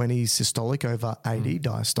 120 systolic over 80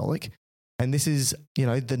 diastolic. And this is,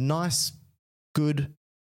 the nice, good,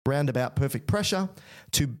 roundabout perfect pressure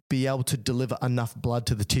to be able to deliver enough blood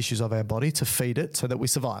to the tissues of our body to feed it so that we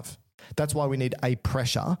survive. That's why we need a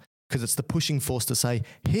pressure, because it's the pushing force to say,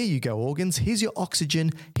 here you go, organs, here's your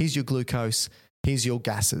oxygen, here's your glucose, here's your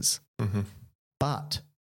gases. Mm-hmm. But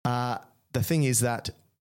the thing is that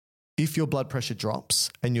if your blood pressure drops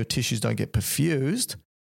and your tissues don't get perfused,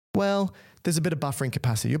 well, there's a bit of buffering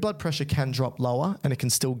capacity. Your blood pressure can drop lower and it can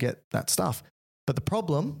still get that stuff. But the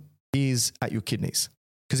problem is at your kidneys.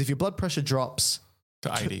 Because if your blood pressure drops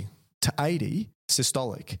to 80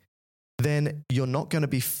 systolic, then you're not going to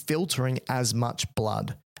be filtering as much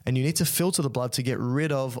blood. And you need to filter the blood to get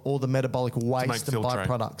rid of all the metabolic waste and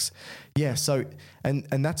byproducts. Yeah, so, and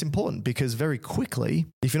that's important because very quickly,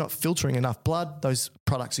 if you're not filtering enough blood, those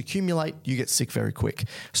products accumulate, you get sick very quick.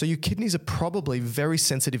 So your kidneys are probably very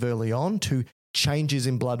sensitive early on to changes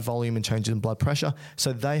in blood volume and changes in blood pressure.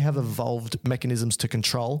 So they have evolved mechanisms to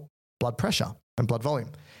control blood pressure and blood volume.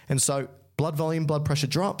 And so blood volume, blood pressure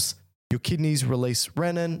drops, your kidneys release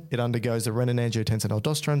renin. It undergoes the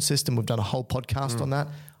renin-angiotensin-aldosterone system. We've done a whole podcast on that.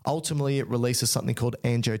 Ultimately, it releases something called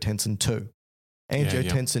angiotensin 2.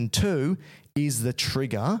 Angiotensin 2 is the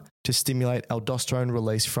trigger to stimulate aldosterone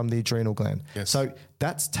release from the adrenal gland. Yes. So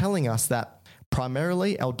that's telling us that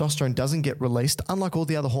primarily aldosterone doesn't get released, unlike all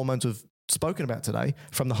the other hormones we've spoken about today,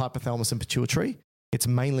 from the hypothalamus and pituitary. It's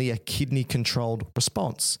mainly a kidney-controlled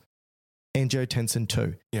response. Angiotensin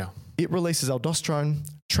 2. Yeah. It releases aldosterone,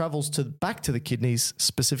 travels back to the kidneys,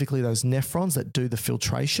 specifically those nephrons that do the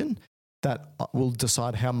filtration that will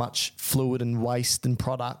decide how much fluid and waste and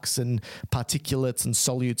products and particulates and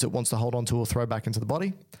solutes it wants to hold on to or throw back into the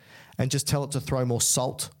body, and just tell it to throw more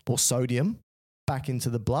salt or sodium back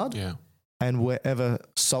into the blood. Yeah. And wherever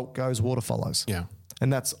salt goes, water follows. Yeah.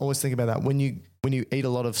 And that's, always think about that. When you eat a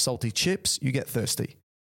lot of salty chips, you get thirsty.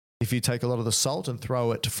 If you take a lot of the salt and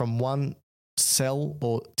throw it from one cell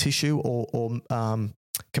or tissue or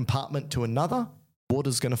compartment to another,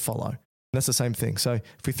 water's going to follow. And that's the same thing. So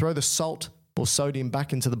if we throw the salt or sodium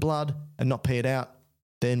back into the blood and not pee it out,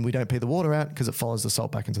 then we don't pee the water out because it follows the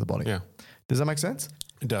salt back into the body. Yeah. Does that make sense?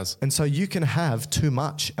 It does. And so you can have too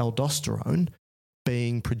much aldosterone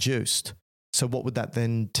being produced. So what would that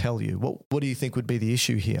then tell you? What do you think would be the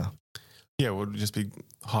issue here? Yeah, it would just be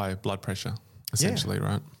high blood pressure, essentially,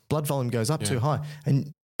 right? Blood volume goes up too high.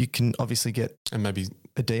 And you can obviously get and maybe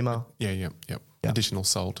edema. Yeah. Additional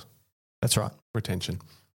salt. That's right. Retention.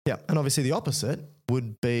 Yeah. And obviously the opposite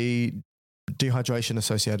would be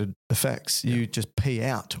dehydration-associated effects. You just pee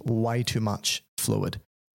out way too much fluid,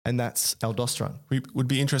 and that's aldosterone. We would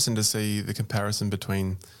be interesting to see the comparison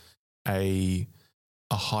between a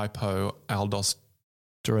hypoaldosteronism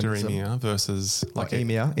Duramia versus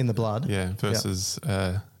emia in the blood. Yeah, versus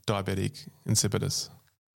diabetic insipidus.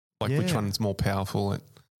 Which one's more powerful?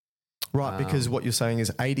 Right, because what you're saying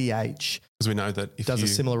is ADH because we know that it does a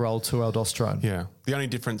similar role to aldosterone. Yeah. The only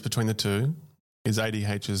difference between the two is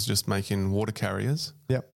ADH is just making water carriers.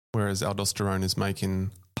 Yep. Whereas aldosterone is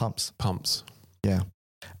making pumps. Yeah.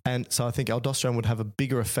 And so I think aldosterone would have a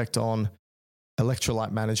bigger effect on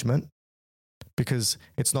electrolyte management because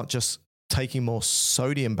it's not just taking more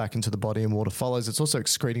sodium back into the body and water follows, it's also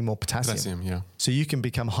excreting more potassium. Potassium, yeah. So you can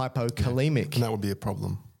become hypokalemic. And that would be a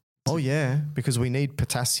problem. Oh, yeah, because we need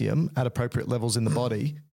potassium at appropriate levels in the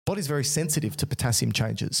body. Body's very sensitive to potassium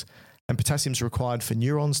changes. And potassium is required for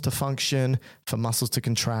neurons to function, for muscles to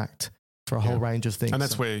contract, for a whole range of things. And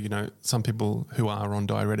that's where, some people who are on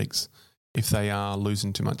diuretics, if they are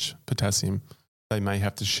losing too much potassium, they may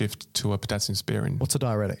have to shift to a potassium sparing. What's a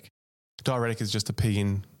diuretic? Diuretic is just a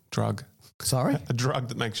peeing drug. Sorry? A drug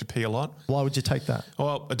that makes you pee a lot. Why would you take that?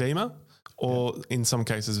 Well, edema or in some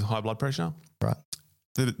cases high blood pressure. Right.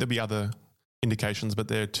 There'll be other indications, but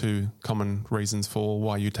there are two common reasons for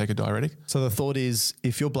why you take a diuretic. So the thought is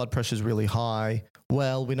if your blood pressure is really high,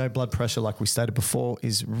 well, we know blood pressure, like we stated before,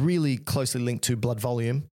 is really closely linked to blood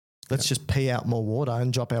volume. Let's just pee out more water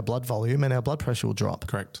and drop our blood volume and our blood pressure will drop.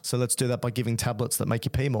 Correct. So let's do that by giving tablets that make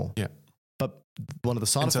you pee more. Yeah. But one of the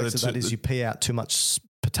side effects of that is you pee out too much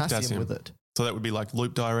potassium with it. So that would be like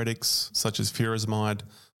loop diuretics such as furosemide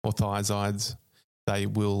or thiazides. They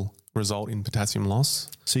will result in potassium loss.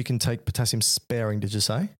 So you can take potassium sparing, did you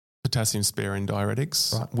say? Potassium sparing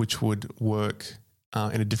diuretics, right, which would work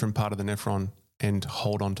in a different part of the nephron and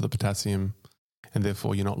hold on to the potassium, and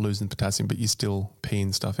therefore you're not losing potassium, but you're still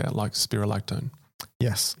peeing stuff out like spirulactone.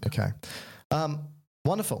 Yes. Okay.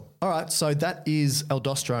 Wonderful. All right. So that is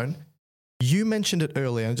aldosterone. You mentioned it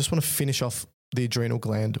earlier. I just want to finish off the adrenal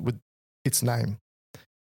gland with its name.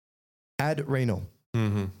 Adrenal.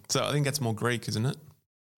 Mm-hmm. So I think that's more Greek, isn't it?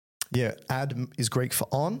 Yeah. Ad is Greek for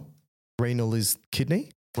on. Renal is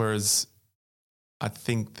kidney. Whereas I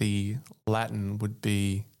think the Latin would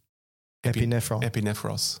be epinephron.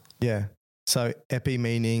 Epinephros. Yeah. So epi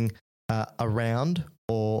meaning around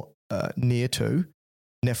or near to,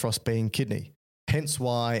 nephros being kidney. Hence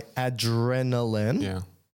why adrenaline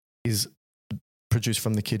is produced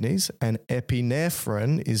from the kidneys and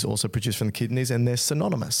epinephrine is also produced from the kidneys, and they're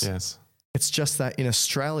synonymous. Yes. It's just that in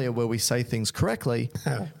Australia, where we say things correctly,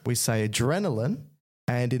 we say adrenaline,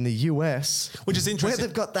 and in the US, which is interesting, where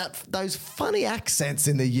they've got those funny accents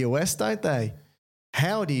in the US, don't they?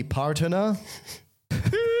 Howdy, partner.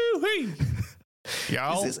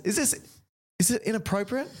 Yo. Is it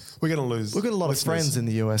inappropriate? We're going to lose. We've got a lot listeners. of friends in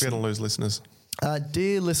the US. We're going to lose listeners.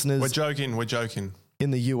 Dear listeners. We're joking.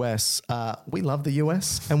 In the US, we love the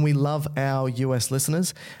US and we love our US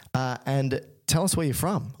listeners. And tell us where you're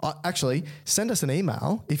from. Actually, send us an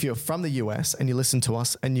email if you're from the US and you listen to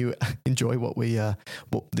us and you enjoy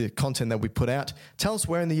the content that we put out. Tell us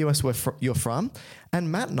where in the US you're from,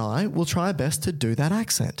 and Matt and I will try our best to do that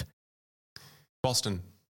accent. Boston.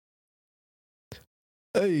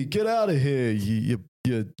 Hey, get out of here, you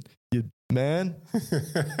man.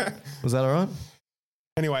 Was that all right?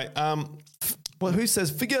 Anyway, well, who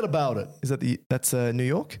says forget about it? Is that's New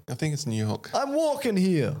York? I think it's New York. I'm walking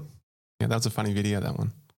here. Yeah, that was a funny video, that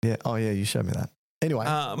one. Yeah. Oh, yeah, you showed me that. Anyway,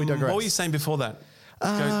 we digress. What were you saying before that?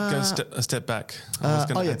 Go a step back. I was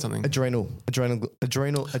going to add something.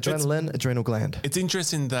 Adrenaline, adrenal gland. It's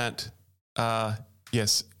interesting that,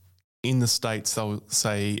 yes, in the States they'll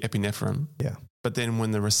say epinephrine. Yeah. But then when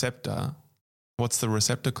the receptor, what's the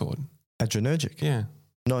receptor called? Adrenergic. Yeah.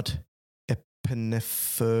 Not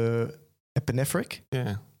epinephric.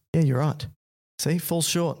 Yeah. Yeah, you're right. See, falls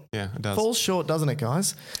short. Yeah, it does. Falls short, doesn't it,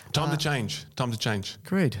 guys? Time to change.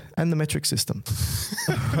 Agreed. And the metric system.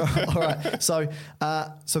 All right. So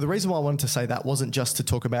the reason why I wanted to say that wasn't just to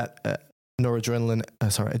talk about adrenaline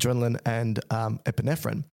and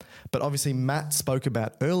epinephrine, but obviously Matt spoke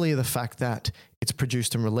about earlier the fact that it's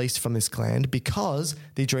produced and released from this gland because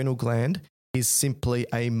the adrenal gland is simply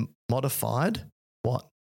a modified what?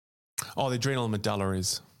 Oh, the adrenal medulla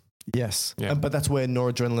is. Yes, yeah. But that's where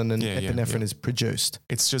noradrenaline and epinephrine is produced.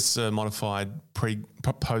 It's just a modified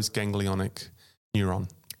post-ganglionic neuron,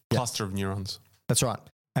 cluster of neurons. That's right.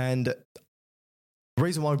 And the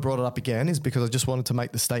reason why we brought it up again is because I just wanted to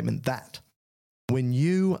make the statement that when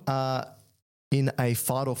you are in a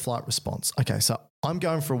fight or flight response, okay, so I'm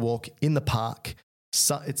going for a walk in the park.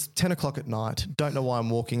 So it's 10 o'clock at night. Don't know why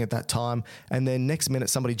I'm walking at that time. And then next minute,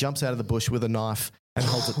 somebody jumps out of the bush with a knife and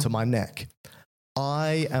holds it to my neck.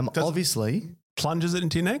 I am obviously... Plunges it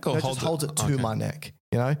into your neck or holds it to my neck.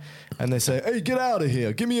 you know, and they say, hey, get out of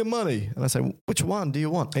here. Give me your money. And I say, which one do you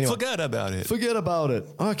want? Anyway, Forget about it. Forget about it.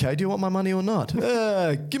 Okay, do you want my money or not?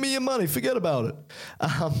 Give me your money. Forget about it.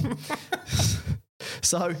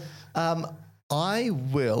 So I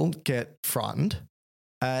will get frightened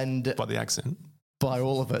and By the accent. by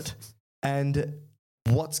all of it. And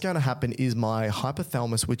what's going to happen is my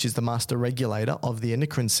hypothalamus, which is the master regulator of the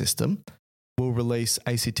endocrine system, will release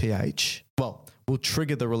ACTH. Well, will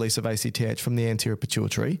trigger the release of ACTH from the anterior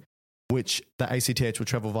pituitary, which the ACTH will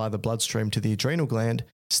travel via the bloodstream to the adrenal gland,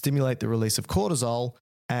 stimulate the release of cortisol,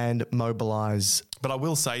 and mobilize. But I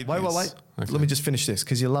will say Wait. Okay. Let me just finish this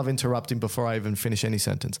because you love interrupting before I even finish any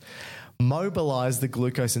sentence. Mobilize the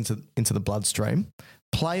glucose into the bloodstream,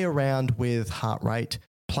 play around with heart rate,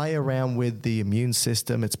 play around with the immune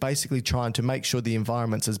system. It's basically trying to make sure the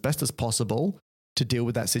environment's as best as possible to deal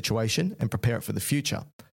with that situation and prepare it for the future.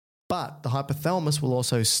 But the hypothalamus will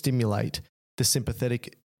also stimulate the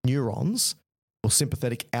sympathetic neurons or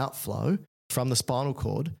sympathetic outflow from the spinal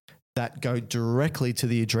cord that go directly to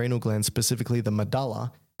the adrenal gland, specifically the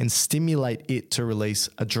medulla, and stimulate it to release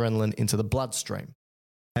adrenaline into the bloodstream.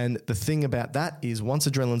 And the thing about that is once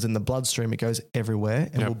adrenaline's in the bloodstream, it goes everywhere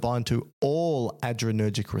and will bind to all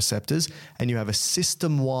adrenergic receptors, and you have a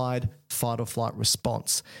system-wide fight or flight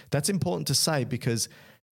response. That's important to say because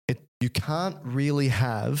you can't really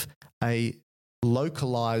have a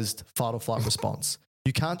localized fight or flight response.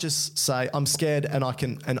 You can't just say, I'm scared and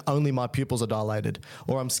only my pupils are dilated,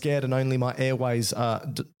 or I'm scared and only my airways are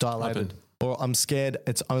dilated. Or I'm scared,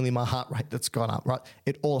 it's only my heart rate that's gone up, right?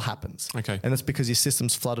 It all happens. Okay. And it's because your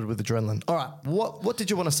system's flooded with adrenaline. All right, what did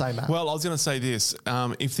you want to say, Matt? Well, I was going to say this.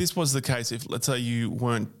 If this was the case, if let's say you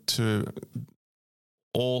weren't to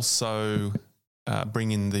also bring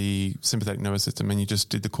in the sympathetic nervous system and you just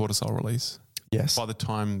did the cortisol release, yes. by the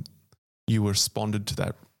time you responded to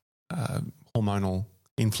that hormonal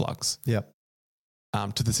influx Yep.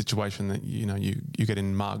 To the situation that, you get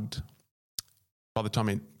in mugged, by the time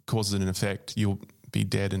it causes an effect, you'll be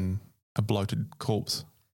dead and a bloated corpse.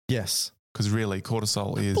 Yes. Because really,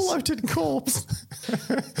 cortisol is... Bloated corpse.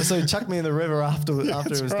 So you chucked me in the river after it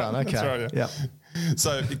was done. Okay. That's right, yeah.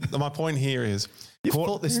 So my point here is... You've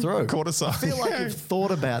thought this through. Cortisol. I feel like you've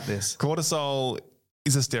thought about this. Cortisol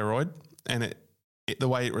is a steroid, and the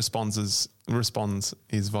way it responds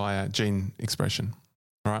is via gene expression,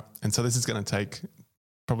 right? And so this is going to take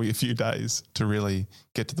probably a few days to really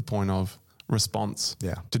get to the point of response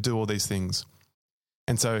to do all these things.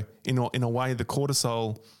 And so in a way, the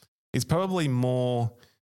cortisol is probably more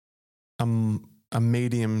a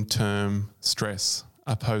medium-term stress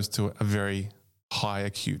opposed to a very high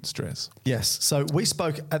acute stress. Yes. So we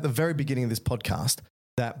spoke at the very beginning of this podcast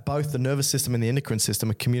that both the nervous system and the endocrine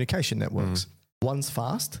system are communication networks. One's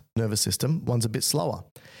fast, nervous system, one's a bit slower.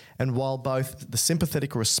 And while both the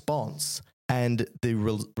sympathetic response and the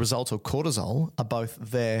result of cortisol are both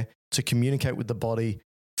there to communicate with the body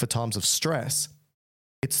for times of stress,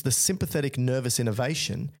 it's the sympathetic nervous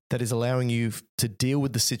innervation that is allowing you to deal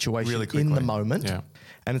with the situation really in the moment. Yeah.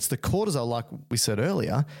 And it's the cortisol, like we said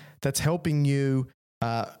earlier, that's helping you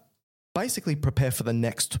basically prepare for the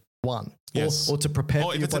next one. Yes. Or to prepare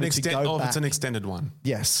for your body to go back. If it's an extended one.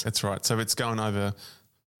 Yes. That's right. So it's going over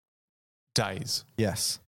days.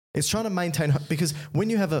 Yes. It's trying to maintain, because when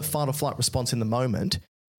you have a fight or flight response in the moment,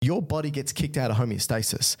 your body gets kicked out of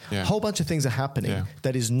homeostasis. Yeah. A whole bunch of things are happening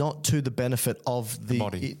that is not to the benefit of the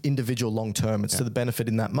body. Individual long term. It's to the benefit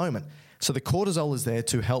in that moment. So the cortisol is there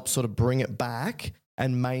to help sort of bring it back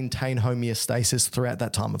and maintain homeostasis throughout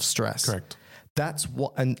that time of stress. Correct. That's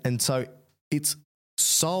what, and so its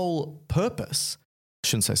sole purpose, I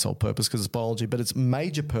shouldn't say sole purpose because it's biology, but its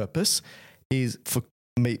major purpose is, for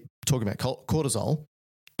me talking about cortisol,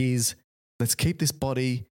 is let's keep this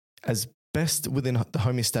body as best within the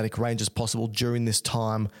homeostatic range as possible during this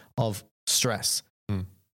time of stress.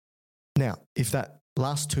 Now, if that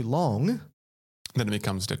lasts too long, then it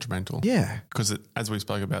becomes detrimental. Yeah. Because as we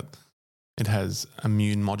spoke about, it has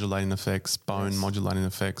immune modulating effects, bone modulating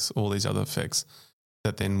effects, all these other effects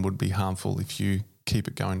that then would be harmful if you keep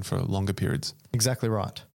it going for longer periods. Exactly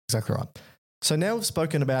right. Exactly right. So now we've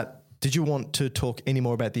spoken about, did you want to talk any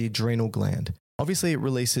more about the adrenal gland? Obviously, it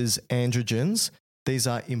releases androgens. These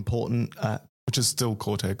are important. Which is still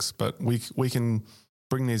cortex, but we can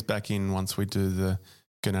bring these back in once we do the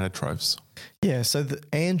gonadotrophs. Yeah, so the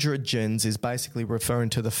androgens is basically referring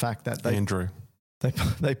to the fact that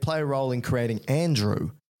they play a role in creating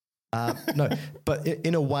Andrew. No, but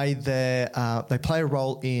in a way they play a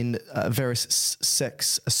role in various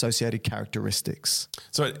sex-associated characteristics.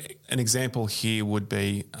 So an example here would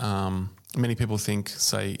be many people think,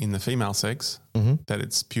 say, in the female sex, that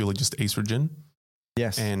it's purely just estrogen.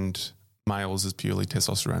 Yes. and males is purely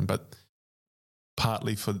testosterone. But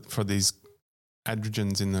partly for these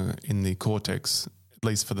androgens in the cortex, at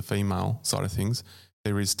least for the female side of things,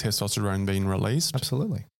 there is testosterone being released.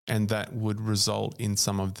 Absolutely. And that would result in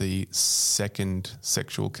some of the second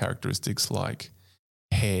sexual characteristics like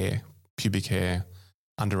hair, pubic hair,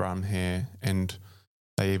 underarm hair, and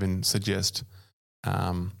they even suggest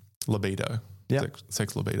libido,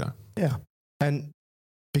 sex libido. Yeah. And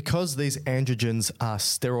because these androgens are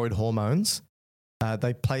steroid hormones,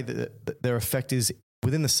 they play their effect is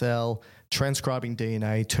within the cell, transcribing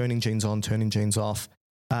DNA, turning genes on, turning genes off.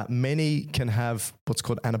 Many can have what's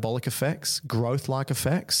called anabolic effects, growth-like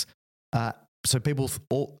effects. So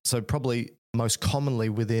probably most commonly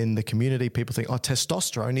within the community, people think,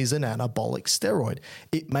 testosterone is an anabolic steroid.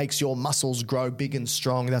 It makes your muscles grow big and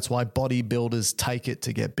strong. That's why bodybuilders take it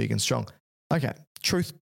to get big and strong. Okay,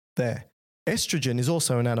 truth there. Estrogen is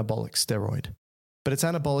also an anabolic steroid, but it's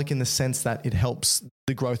anabolic in the sense that it helps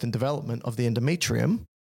the growth and development of the endometrium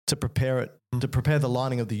to prepare the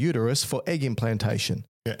lining of the uterus for egg implantation.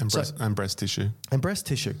 Yeah, and breast tissue. And breast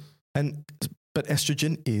tissue. But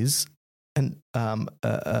estrogen is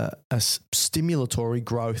a stimulatory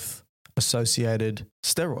growth associated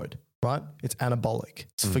steroid, right? It's anabolic.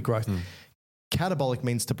 It's for growth. Catabolic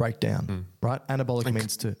means to break down, right? Anabolic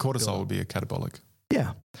means to... Cortisol would be a catabolic.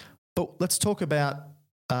 Yeah. But let's talk about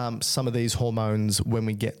some of these hormones when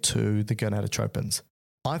we get to the gonadotropins.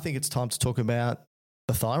 I think it's time to talk about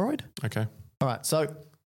the thyroid. Okay. All right. So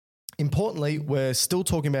importantly, we're still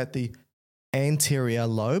talking about the anterior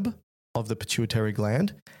lobe of the pituitary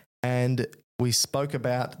gland. And we spoke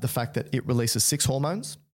about the fact that it releases 6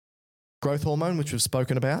 hormones. Growth hormone, which we've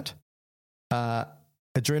spoken about.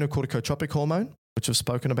 Adrenocorticotropic hormone, which we've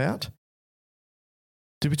spoken about.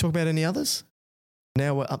 Did we talk about any others?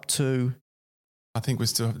 Now we're up to... I think we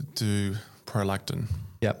still have to do prolactin.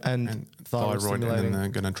 Yep, and thyroid and then the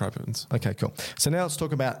gonadotropins. Okay, cool. So now let's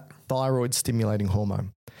talk about thyroid stimulating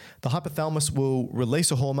hormone. The hypothalamus will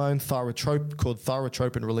release a hormone, called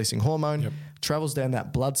thyrotropin releasing hormone, travels down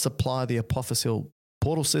that blood supply, the apophyseal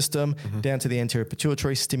portal system, down to the anterior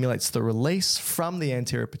pituitary, stimulates the release from the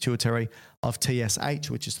anterior pituitary of TSH,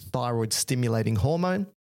 which is thyroid stimulating hormone.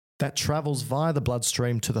 That travels via the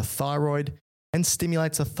bloodstream to the thyroid and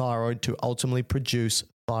stimulates the thyroid to ultimately produce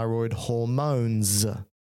thyroid hormones,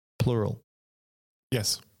 plural.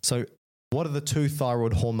 Yes. So what are the 2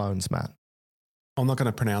 thyroid hormones, Matt? I'm not going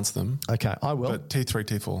to pronounce them. Okay, I will. But T3,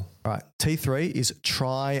 T4. All right. T3 is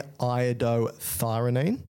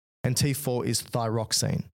triiodothyronine and T4 is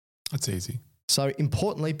thyroxine. That's easy. So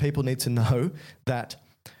importantly, people need to know that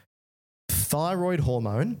thyroid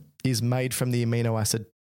hormone is made from the amino acid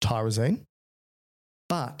tyrosine.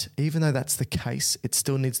 But even though that's the case, it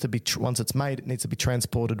still needs to be, once it's made, it needs to be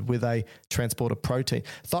transported with a transporter protein.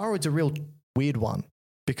 Thyroid's a real weird one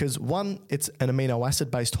because one, it's an amino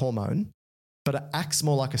acid-based hormone, but it acts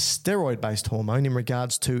more like a steroid-based hormone in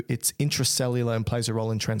regards to its intracellular and plays a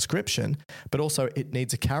role in transcription, but also it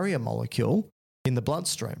needs a carrier molecule in the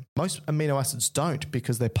bloodstream. Most amino acids don't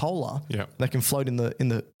because they're polar. Yeah. They can float in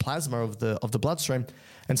the plasma of the bloodstream,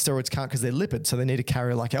 and steroids can't because they're lipids, so they need a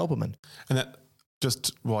carrier like albumin. And that,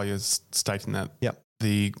 just while you're stating that, Yep.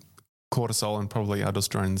 the cortisol and probably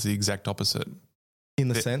aldosterone is the exact opposite. In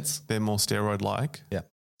the sense? They're more steroid-like. Yeah.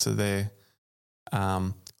 So they're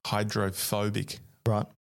hydrophobic. Right.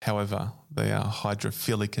 However, they are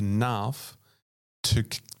hydrophilic enough to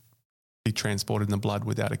be transported in the blood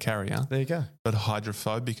without a carrier. There you go. But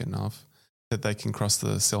hydrophobic enough that they can cross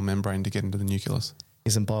the cell membrane to get into the nucleus.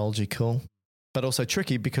 Isn't biology cool? But also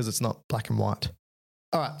tricky because it's not black and white.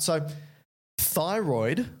 All right, so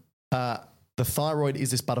thyroid, the thyroid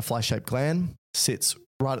is this butterfly-shaped gland, sits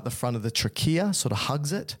right at the front of the trachea, sort of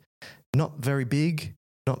hugs it. Not very big,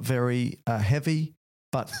 not very heavy,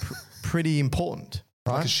 but pretty important,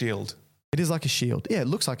 right? Like a shield. It is like a shield. Yeah, it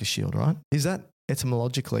looks like a shield, right? Is that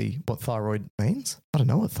etymologically what thyroid means? I don't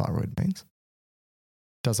know what thyroid means.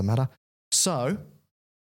 Doesn't matter. So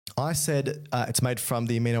I said it's made from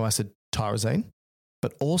the amino acid tyrosine,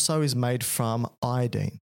 but also is made from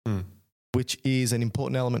iodine, which is an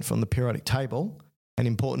important element from the periodic table, an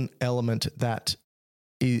important element that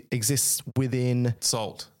exists within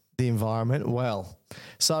salt, the environment. Well,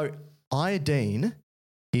 so iodine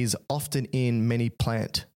is often in many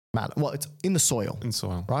plant matter. Well, it's in the soil. In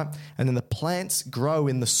soil. Right? And then the plants grow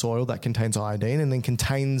in the soil that contains iodine and then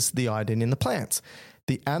contains the iodine in the plants.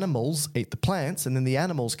 The animals eat the plants and then the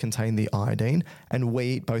animals contain the iodine and we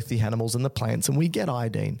eat both the animals and the plants and we get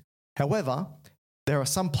iodine. However, there are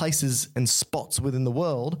some places and spots within the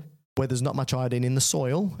world where there's not much iodine in the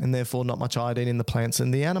soil and therefore not much iodine in the plants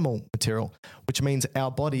and the animal material, which means our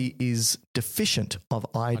body is deficient of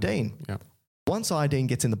iodine. Yeah. Once iodine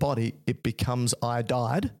gets in the body, it becomes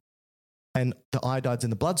iodide, and the iodide's in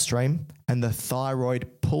the bloodstream, and the thyroid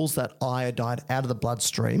pulls that iodide out of the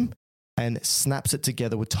bloodstream and snaps it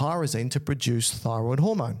together with tyrosine to produce thyroid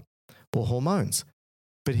hormone or hormones.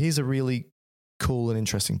 But here's a really cool and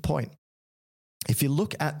interesting point. If you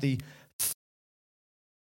look at the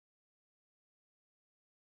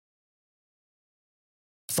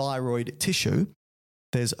thyroid tissue,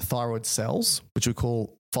 there's thyroid cells, which we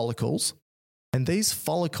call follicles. And these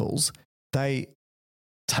follicles, they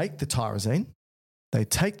take the tyrosine, they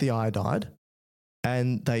take the iodide,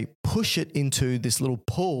 and they push it into this little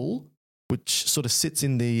pool, which sort of sits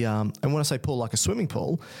in the, and when I say pool, like a swimming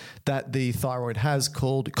pool, that the thyroid has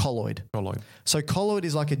called colloid. Colloid. So colloid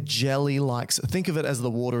is like a jelly-like, think of it as the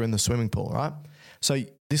water in the swimming pool, right? So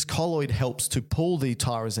this colloid helps to pull the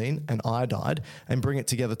tyrosine and iodide and bring it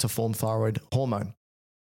together to form thyroid hormone.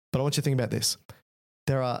 But I want you to think about this.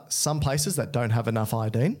 There are some places that don't have enough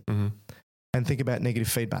iodine, and think about negative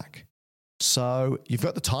feedback. So you've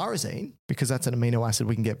got the tyrosine, because that's an amino acid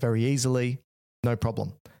we can get very easily, no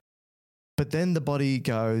problem. But then the body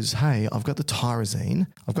goes, hey, I've got the tyrosine,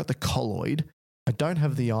 I've got the colloid, I don't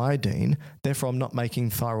have the iodine, therefore I'm not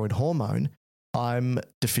making thyroid hormone. I'm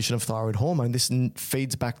deficient of thyroid hormone. This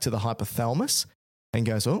feeds back to the hypothalamus and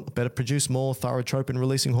goes, oh, better produce more thyrotropin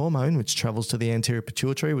releasing hormone, which travels to the anterior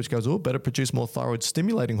pituitary, which goes, oh, better produce more thyroid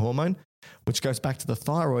stimulating hormone, which goes back to the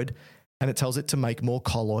thyroid, and it tells it to make more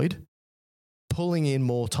colloid, pulling in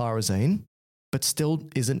more tyrosine, but still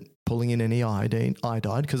isn't pulling in any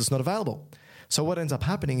iodide because it's not available. So what ends up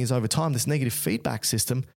happening is over time, this negative feedback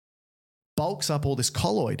system bulks up all this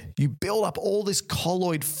colloid. You build up all this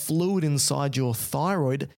colloid fluid inside your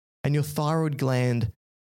thyroid, and your thyroid gland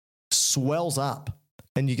swells up,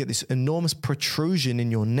 and you get this enormous protrusion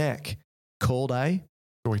in your neck called a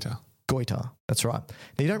Goiter. goiter. That's right.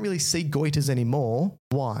 Now, you don't really see goiters anymore.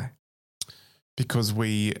 Why? Because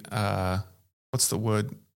we, what's the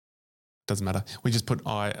word? Doesn't matter. We just put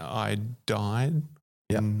iodide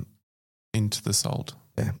into the salt.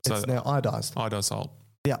 Yeah, so it's now iodized. Iodized salt.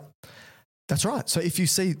 Yeah, that's right. So if you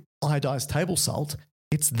see iodized table salt,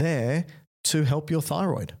 it's there to help your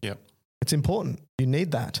thyroid. Yep. It's important. You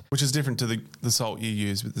need that. Which is different to the salt you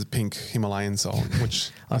use with the pink Himalayan salt,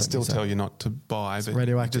 which I still tell you not to buy, it's but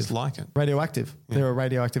radioactive. you just like it. Radioactive. Yeah. There are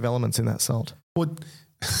radioactive elements in that salt. Well,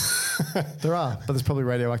 there are, but there's probably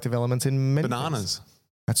radioactive elements in many bananas. things.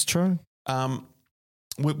 That's true.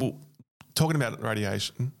 We're talking about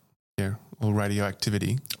radiation, or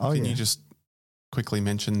radioactivity. Can you just quickly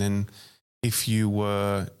mention then, if you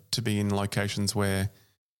were to be in locations where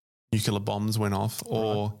nuclear bombs went off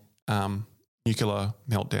or nuclear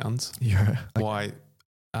meltdowns, why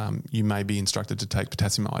you may be instructed to take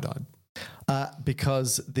potassium iodide?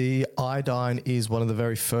 Because the iodine is one of the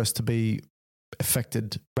very first to be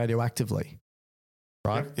affected radioactively,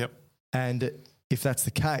 right? Yep. And if that's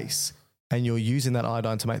the case, and you're using that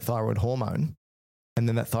iodine to make thyroid hormone, and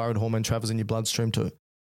then that thyroid hormone travels in your bloodstream to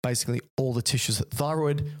basically all the tissues.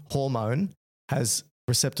 Thyroid hormone has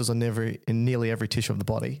receptors on in nearly every tissue of the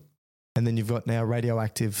body. And then you've got now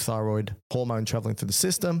radioactive thyroid hormone traveling through the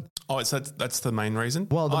system. Oh, so that's the main reason?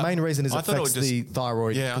 Well, the main reason is it affects the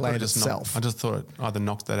thyroid gland itself. I just thought it either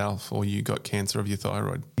knocked that off or you got cancer of your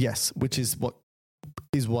thyroid. Yes, which is what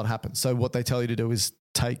happens. So what they tell you to do is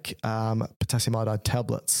take potassium iodide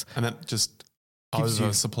tablets. And that just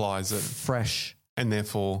oversupplies it. Fresh. And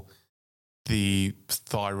therefore the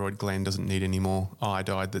thyroid gland doesn't need any more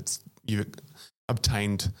iodide that's you've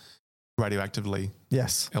obtained radioactively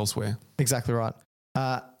elsewhere. Exactly right.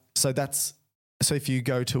 So if you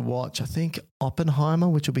go to watch, I think Oppenheimer,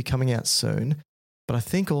 which will be coming out soon, but I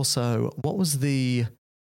think also, what was the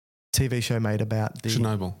TV show made about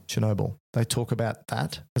Chernobyl? They talk about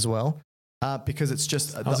that as well because it's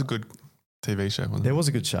just... That was a good TV show, wasn't it? There was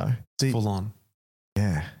a good show. Full on.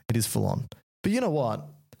 Yeah, it is full on. But you know what?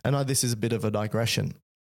 I know this is a bit of a digression,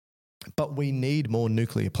 but we need more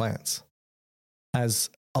nuclear plants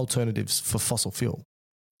as alternatives for fossil fuel.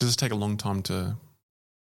 Does it take a long time to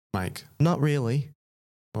make? Not really.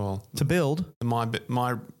 Well, to build?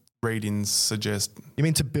 My readings suggest... You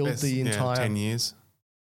mean to build the entire... 10 years.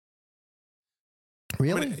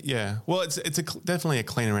 Really? I mean, yeah. Well, it's definitely a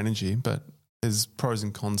cleaner energy, but there's pros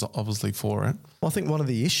and cons obviously for it. Well, I think one of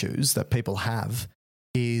the issues that people have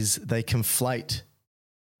is they conflate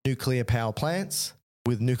nuclear power plants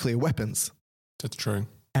with nuclear weapons. That's true.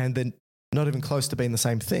 And they're not even close to being the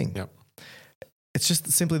same thing. Yep. It's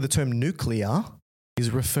just simply the term nuclear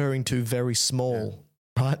is referring to very small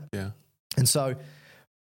right? Yeah. And so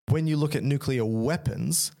when you look at nuclear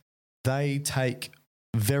weapons, they take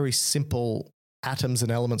very simple atoms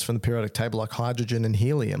and elements from the periodic table like hydrogen and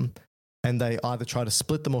helium, and they either try to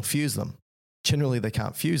split them or fuse them. Generally, they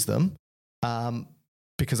can't fuse them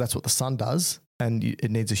because that's what the sun does, and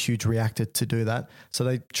it needs a huge reactor to do that. So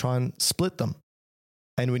they try and split them.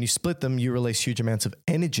 And when you split them, you release huge amounts of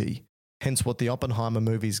energy. Hence what the Oppenheimer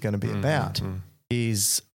movie is going to be about,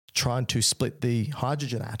 is trying to split the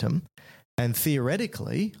hydrogen atom. And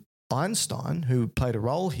theoretically, Einstein, who played a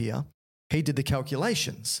role here, he did the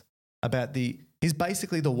calculations about he's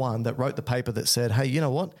basically the one that wrote the paper that said, hey, you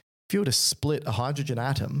know what? If you were to split a hydrogen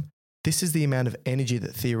atom, this is the amount of energy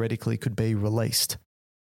that theoretically could be released.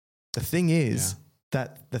 The thing is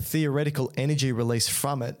that the theoretical energy release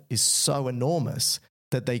from it is so enormous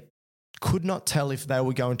that they could not tell if they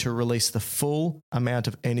were going to release the full amount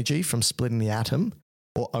of energy from splitting the atom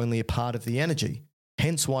or only a part of the energy.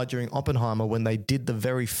 Hence why during Oppenheimer, when they did the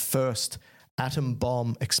very first atom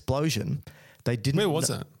bomb explosion, they didn't... Where was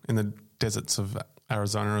it? In the deserts of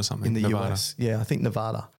Arizona or something? In the Nevada. US. Yeah, I think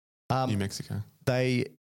Nevada. New Mexico. They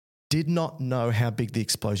did not know how big the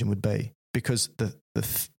explosion would be because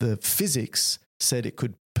the physics said it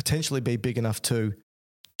could potentially be big enough to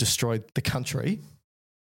destroy the country,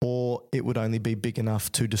 or it would only be big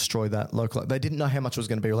enough to destroy that local. They didn't know how much was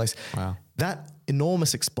going to be released. Wow. That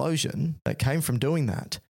enormous explosion that came from doing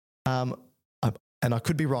that, and I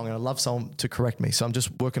could be wrong, and I'd love someone to correct me, so I'm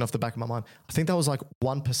just working off the back of my mind. I think that was like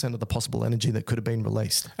 1% of the possible energy that could have been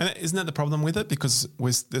released. And isn't that the problem with it? Because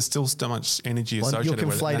there's still so much energy associated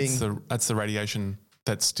with it. That's the radiation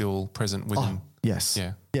that's still present within. Oh, yes.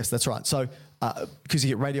 Yeah. Yes, that's right. So because you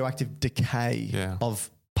get radioactive decay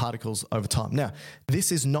of particles over time. Now,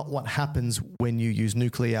 this is not what happens when you use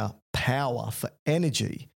nuclear power for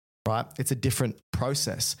energy, right? It's a different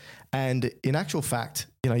process. And in actual fact,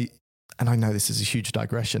 and I know this is a huge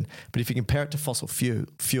digression, but if you compare it to fossil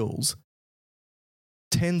fuels,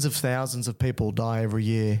 tens of thousands of people die every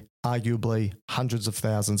year, arguably hundreds of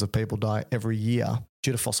thousands of people die every year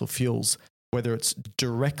due to fossil fuels, whether it's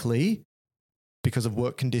directly because of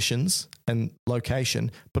work conditions and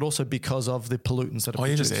location, but also because of the pollutants that are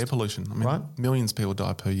produced. Just air pollution. I mean, right? Millions of people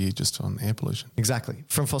die per year just on air pollution. Exactly,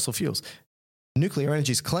 from fossil fuels. Nuclear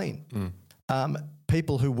energy is clean.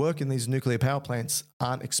 People who work in these nuclear power plants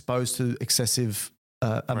aren't exposed to excessive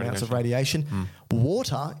amounts of radiation.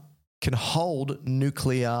 Water can hold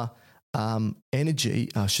nuclear energy.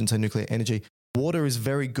 I shouldn't say nuclear energy. Water is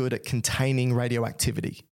very good at containing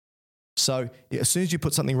radioactivity. So as soon as you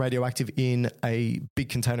put something radioactive in a big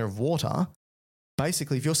container of water,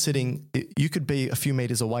 basically if you're sitting, you could be a few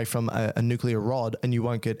meters away from a nuclear rod and you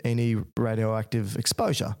won't get any radioactive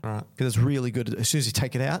exposure. Right. Because it's really good. As soon as you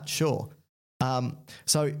take it out, sure.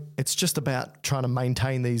 So it's just about trying to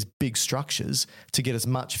maintain these big structures to get as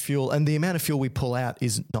much fuel. And the amount of fuel we pull out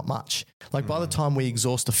is not much. Like by the time we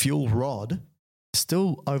exhaust a fuel rod,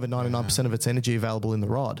 still over 99% of its energy available in the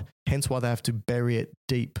rod. Hence why they have to bury it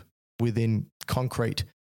deep within concrete.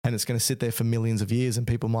 And it's going to sit there for millions of years. And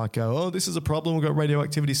people might go, oh, this is a problem. We've got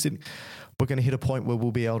radioactivity sitting. We're going to hit a point where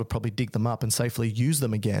we'll be able to probably dig them up and safely use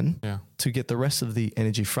them again to get the rest of the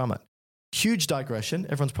energy from it. Huge digression.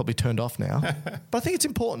 Everyone's probably turned off now. But I think it's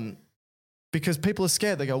important because people are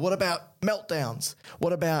scared. They go, what about meltdowns?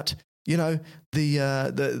 What about,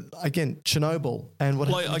 the again, Chernobyl and what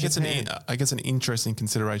happened in Japan? I guess an interesting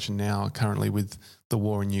consideration now currently with the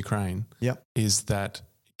war in Ukraine is that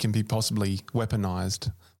it can be possibly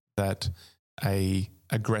weaponized that a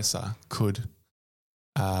aggressor could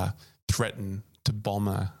threaten to bomb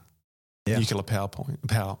a nuclear power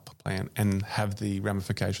plant and have the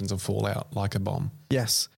ramifications of fallout like a bomb.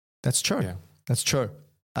 Yes, that's true. Yeah. That's true.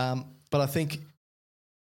 But I think,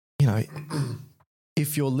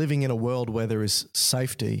 if you're living in a world where there is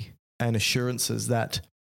safety and assurances that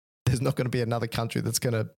there's not going to be another country that's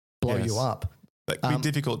going to blow you up. That could be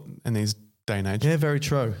difficult in these day and age. Yeah, very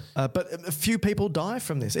true. But a few people die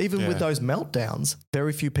from this. Even with those meltdowns,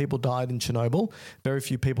 very few people died in Chernobyl. Very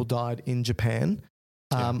few people died in Japan.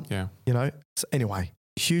 So anyway,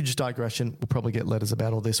 huge digression. We'll probably get letters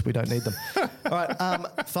about all this. We don't need them. All right,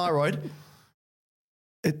 thyroid.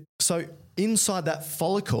 So inside that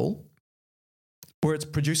follicle, where it's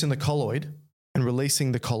producing the colloid and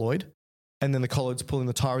releasing the colloid, and then the colloid's pulling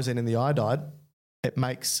the tyrosine and the iodide, it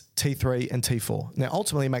makes T3 and T4. Now,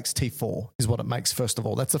 ultimately, it makes T4 is what it makes, first of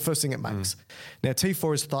all. That's the first thing it makes. Now,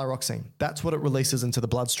 T4 is thyroxine. That's what it releases into the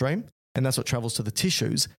bloodstream, and that's what travels to the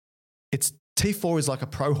tissues. T4 is like a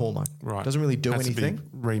pro-hormone. Right. It doesn't really do anything. To be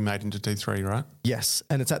remade into T3, right? Yes,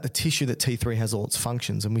 and it's at the tissue that T3 has all its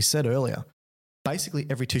functions. And we said earlier, basically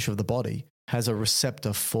every tissue of the body has a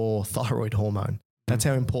receptor for thyroid hormone. That's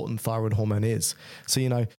how important thyroid hormone is. So,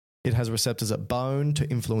 it has receptors at bone to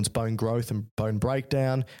influence bone growth and bone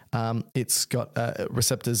breakdown. It's got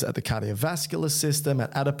receptors at the cardiovascular system,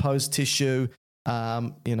 at adipose tissue,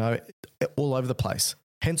 all over the place.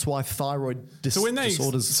 Hence why thyroid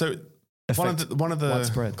disorders. So one of the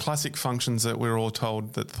widespread. classic functions that we're all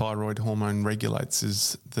told that thyroid hormone regulates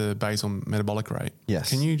is the basal metabolic rate.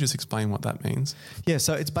 Yes. Can you just explain what that means? Yeah.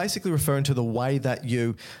 So it's basically referring to the way that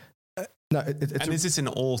you. Is this in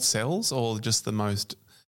all cells or just the most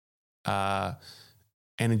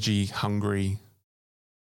energy hungry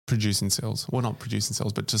producing cells? Well, not producing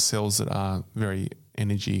cells, but just cells that are very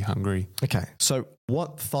energy hungry. Okay. So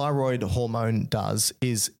what thyroid hormone does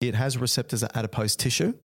is it has receptors at adipose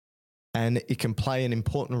tissue, and it can play an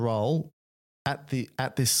important role at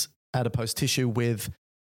this adipose tissue with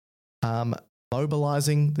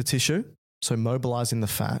mobilizing the tissue, so mobilizing the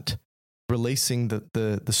fat, releasing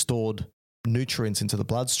the stored nutrients into the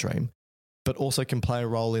bloodstream, but also can play a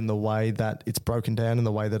role in the way that it's broken down and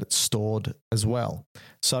the way that it's stored as well.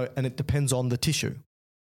 So, and it depends on the tissue.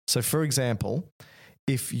 So for example,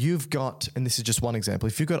 if you've got, and this is just one example,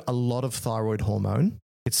 if you've got a lot of thyroid hormone,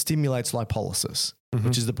 it stimulates lipolysis,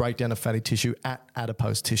 which is the breakdown of fatty tissue at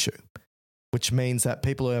adipose tissue, which means that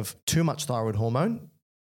people who have too much thyroid hormone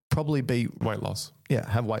probably be weight loss. Yeah,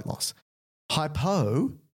 have weight loss.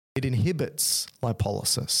 Hypo, it inhibits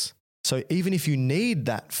lipolysis. So even if you need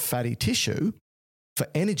that fatty tissue for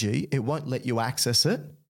energy, it won't let you access it,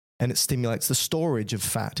 and it stimulates the storage of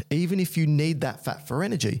fat, even if you need that fat for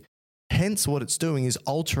energy. Hence, what it's doing is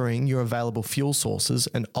altering your available fuel sources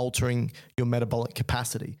and altering your metabolic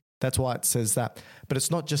capacity. That's why it says that. But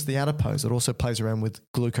it's not just the adipose. It also plays around with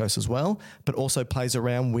glucose as well, but also plays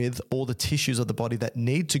around with all the tissues of the body that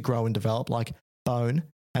need to grow and develop, like bone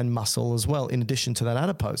and muscle as well, in addition to that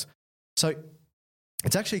adipose. So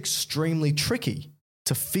it's actually extremely tricky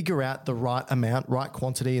to figure out the right amount, right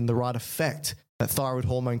quantity, and the right effect that thyroid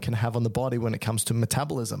hormone can have on the body when it comes to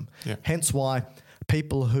metabolism. Yeah. Hence why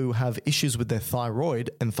people who have issues with their thyroid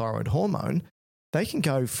and thyroid hormone, they can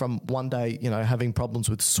go from one day, having problems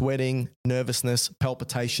with sweating, nervousness,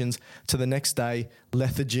 palpitations, to the next day,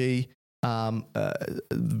 lethargy,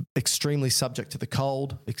 extremely subject to the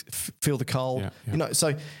cold, feel the cold,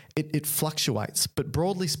 so it fluctuates. But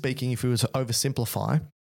broadly speaking, if we were to oversimplify,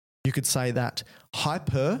 you could say that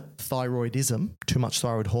hyperthyroidism, too much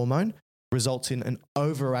thyroid hormone, results in an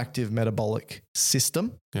overactive metabolic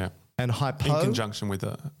system. Yeah. And hypo, in conjunction with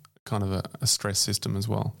a kind of a stress system as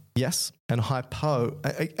well. Yes. And hypo,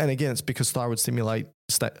 and again, it's because thyroid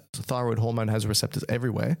hormone has receptors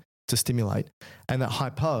everywhere to stimulate, and that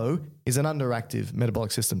hypo is an underactive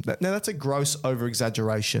metabolic system. Now, that's a gross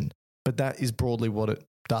over-exaggeration, but that is broadly what it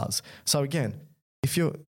does. So again, if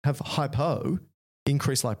you have hypo,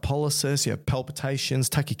 increased lipolysis, you have palpitations,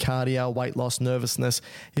 tachycardia, weight loss, nervousness.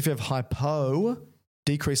 If you have hypo,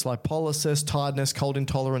 decreased lipolysis, tiredness, cold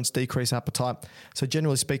intolerance, decreased appetite. So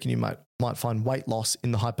generally speaking, you might find weight loss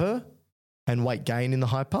in the hyper and weight gain in the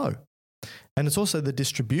hypo. And it's also the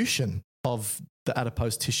distribution of the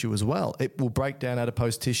adipose tissue as well. It will break down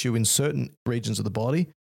adipose tissue in certain regions of the body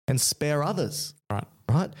and spare others.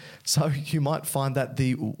 Right? So you might find that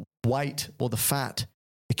the weight or the fat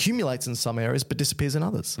accumulates in some areas but disappears in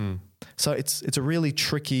others. So it's a really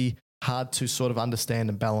tricky, hard to sort of understand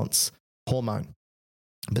and balance hormone.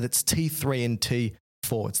 But it's T3 and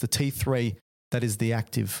T4. It's the T3 that is the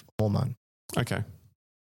active hormone. Okay.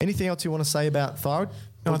 Anything else you want to say about thyroid?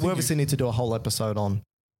 No, we obviously need to do a whole episode on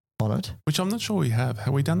it. Which I'm not sure we have.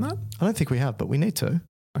 Have we done that? I don't think we have, but we need to.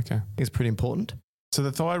 Okay. It's pretty important. So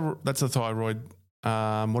that's the thyroid. What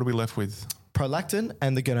are we left with? Prolactin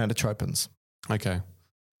and the gonadotropins. Okay.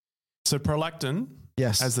 So prolactin,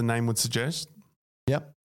 yes, as the name would suggest,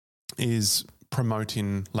 is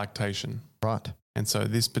promoting lactation. Right. And so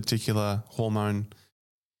this particular hormone,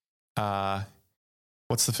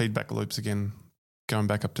 what's the feedback loops again? Going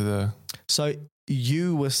back up to the... So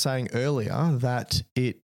you were saying earlier that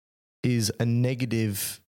it is a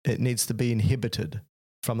negative, it needs to be inhibited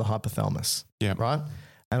from the hypothalamus. Yeah. Right?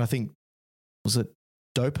 And I think, was it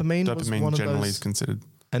dopamine? Dopamine generally is considered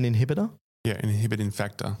an inhibitor? Yeah, an inhibiting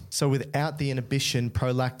factor. So without the inhibition,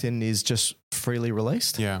 prolactin is just freely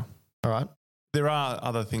released? Yeah. All right. There are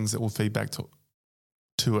other things that will feed back to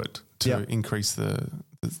it to increase the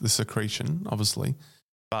secretion, obviously.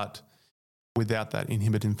 But without that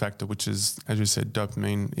inhibiting factor, which is, as you said,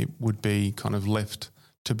 dopamine, it would be kind of left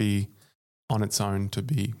to be on its own to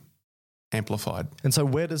be amplified. And so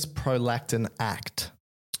where does prolactin act?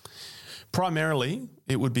 Primarily,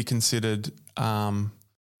 it would be considered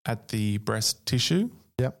at the breast tissue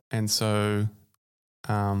Yep. And so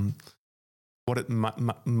what it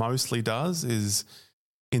mostly does is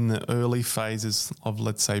in the early phases of,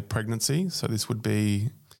 let's say, pregnancy, so this would be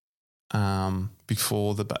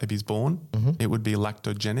before the baby's born, it would be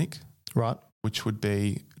lactogenic, Right. which would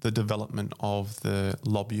be the development of the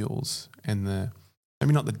lobules and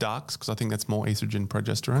maybe not the ducts, because I think that's more estrogen,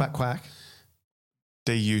 progesterone. Quack, quack.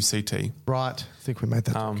 DUCT. Right. I think we made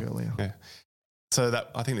that joke earlier. Yeah. So that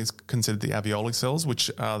I think is considered the alveoli cells, which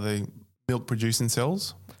are the milk producing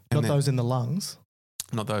cells. Not those in the lungs.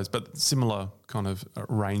 Not those, but similar kind of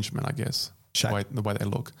arrangement, I guess, Shape. the way they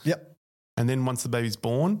look. Yep. And then once the baby's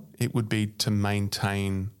born, it would be to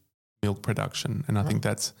maintain milk production. And I think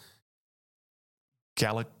that's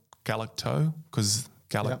galactose, because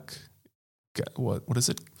what is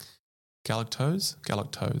it?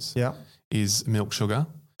 Galactose Yeah. is milk sugar.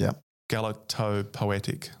 Yeah.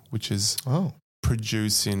 Galactopoetic, which is Oh.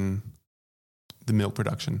 producing the milk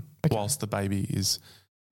production whilst the baby is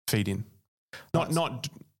feeding. Not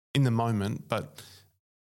in the moment, but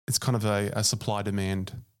it's kind of a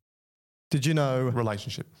supply-demand Did you know?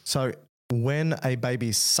 relationship. So when a baby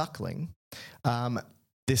is suckling,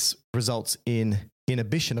 this results in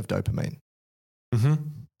inhibition of dopamine. Mm-hmm.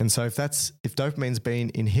 And so if dopamine's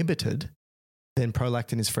been inhibited, then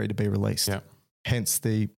prolactin is free to be released. Yeah. Hence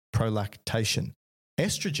the prolactation.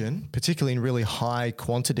 Estrogen, particularly in really high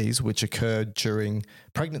quantities, which occur during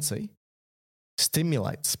pregnancy,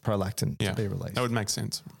 stimulates prolactin to be released. That would make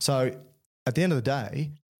sense. So at the end of the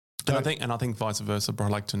day, And I think vice versa,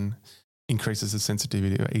 prolactin increases the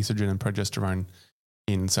sensitivity of estrogen and progesterone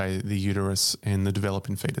in, say, the uterus and the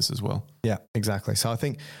developing fetus as well. yeah, exactly. So I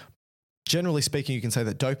think generally speaking, you can say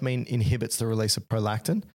that dopamine inhibits the release of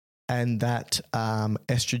prolactin and that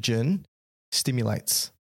estrogen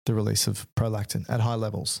stimulates the release of prolactin at high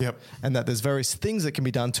levels. Yep. And that there's various things that can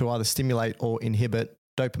be done to either stimulate or inhibit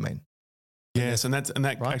dopamine. Yes, and that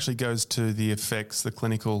Right. actually goes to the effects, the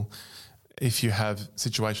clinical, if you have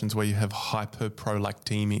situations where you have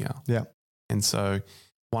hyperprolactemia. Yeah. And so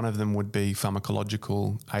one of them would be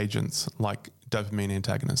pharmacological agents like dopamine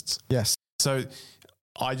antagonists. Yes. So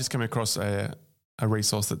I just came across a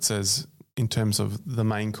resource that says in terms of the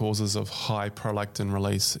main causes of high prolactin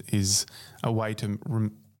release is a way to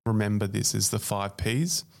remember this is the 5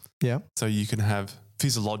 Ps. Yeah. So you can have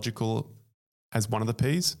physiological as one of the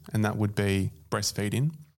Ps, and that would be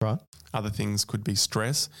breastfeeding. Right. Other things could be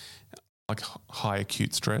stress, like high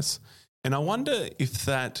acute stress. And I wonder if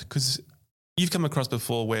that, because you've come across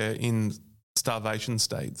before where in starvation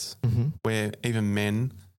states, where even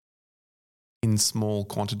men in small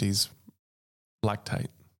quantities lactate.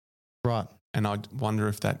 Right. And I wonder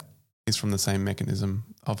if that is from the same mechanism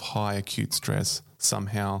of high acute stress,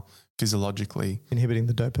 somehow physiologically. Inhibiting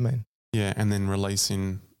the dopamine. Yeah, and then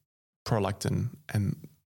releasing prolactin and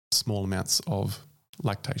small amounts of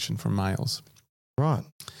lactation from males. Right.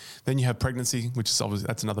 Then you have pregnancy, which is obviously,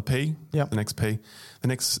 that's another P. Yep. The next P. The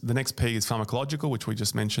next P is pharmacological, which we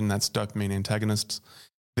just mentioned. That's dopamine antagonists.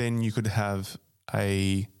 Then you could have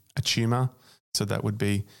a tumour. So that would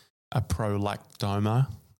be a prolactoma,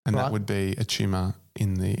 and Right. that would be a tumour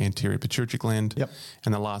in the anterior pituitary gland. Yep.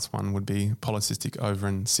 And the last one would be polycystic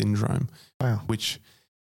ovarian syndrome, Wow. which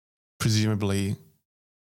presumably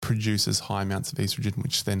produces high amounts of estrogen,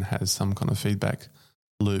 which then has some kind of feedback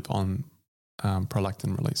loop on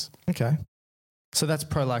prolactin release. Okay. So that's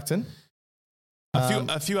prolactin.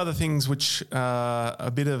 A few other things which are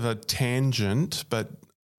a bit of a tangent, but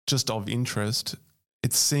just of interest.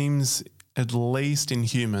 It seems, at least in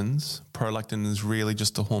humans, prolactin is really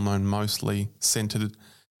just a hormone mostly centered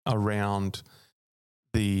around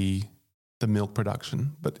the milk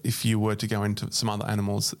production. But if you were to go into some other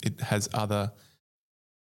animals, it has other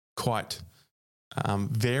quite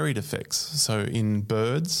varied effects. So in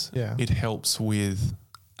birds, it helps with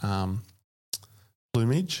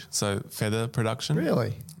plumage, so feather production.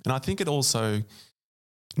 Really? And I think it also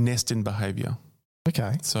nesting behaviour.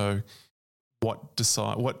 Okay. So what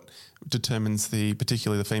determines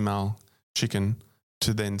particularly the female chicken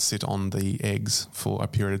to then sit on the eggs for a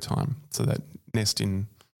period of time. So that nesting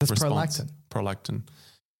response. Prolactin.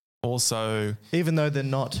 Also, even though they're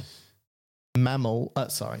not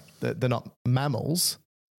they're not mammals.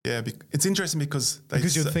 Yeah, it's interesting because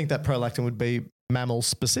you'd think that prolactin would be mammal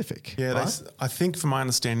specific. Yeah, right? I think from my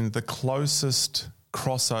understanding, the closest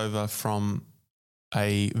crossover from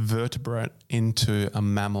a vertebrate into a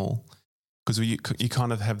mammal, because you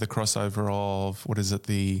kind of have the crossover of, what is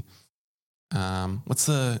it, what's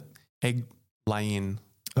the egg laying?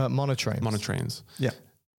 Monotremes. Yeah.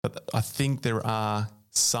 But I think there are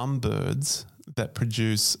some birds that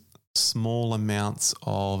produce small amounts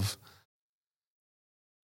of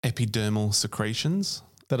epidermal secretions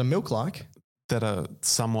That are milk-like, that are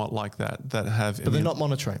somewhat like that have... but they're not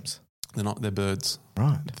monotremes. They're birds.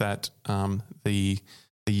 Right. That the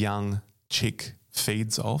young chick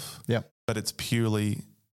feeds off. Yep. But it's purely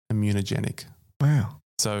immunogenic. Wow.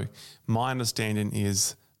 So my understanding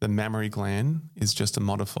is the mammary gland is just a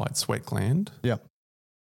modified sweat gland. Yep.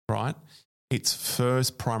 Right? Its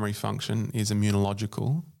first primary function is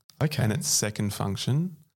immunological. Okay. And its second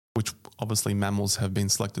function, which obviously mammals have been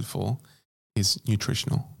selected for, is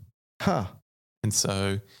nutritional. Huh. And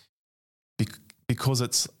so because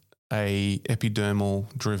it's a epidermal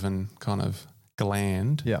driven kind of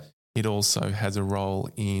gland, Yeah. it also has a role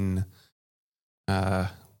in, like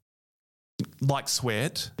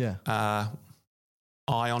sweat, Yeah.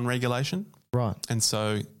 ion regulation. Right. And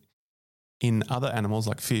so in other animals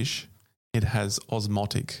like fish, it has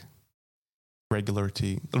osmotic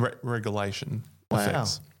regulation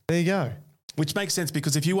effects. There you go. Which makes sense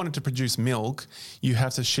because if you wanted to produce milk, you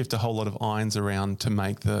have to shift a whole lot of ions around to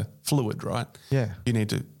make the fluid, right? Yeah. You need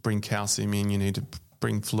to bring calcium in, you need to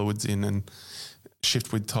bring fluids in and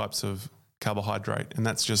shift with types of carbohydrate. And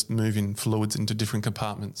that's just moving fluids into different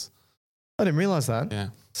compartments. I didn't realise that. Yeah.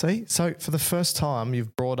 See? So for the first time,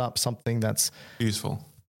 you've brought up something that's, Useful.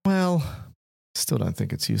 well, still don't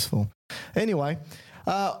think it's useful. Anyway,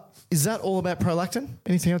 is that all about prolactin?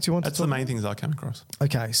 Anything else you want That's to talk the main things I came across.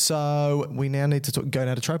 Okay, so we now need to talk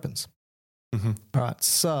gonadotropins. Mm-hmm. All right,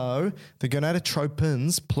 so the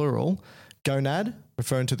gonadotropins, plural, gonad,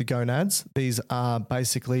 referring to the gonads. These are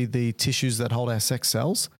basically the tissues that hold our sex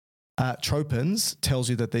cells. Tropins tells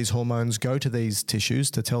you that these hormones go to these tissues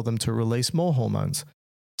to tell them to release more hormones.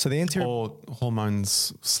 So the anterior... Or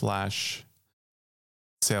hormones /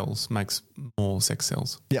 cells makes more sex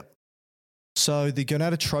cells. Yep. So the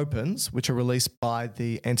gonadotropins, which are released by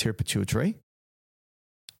the anterior pituitary,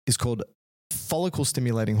 is called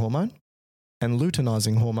follicle-stimulating hormone and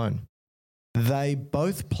luteinizing hormone. They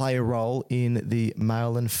both play a role in the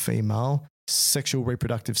male and female sexual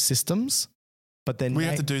reproductive systems, but then We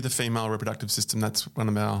have to do the female reproductive system. That's one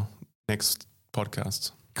of our next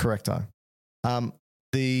podcasts. Correcto.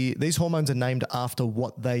 These hormones are named after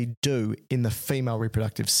what they do in the female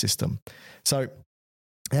reproductive system. So it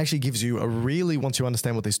actually gives you once you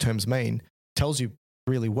understand what these terms mean, tells you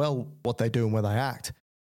really well what they do and where they act.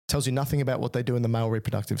 Tells you nothing about what they do in the male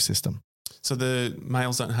reproductive system. So the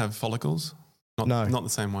males don't have follicles? No. Not the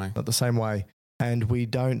same way. Not the same way. And we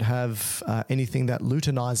don't have anything that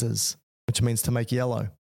luteinizes, which means to make yellow.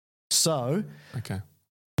 So Okay.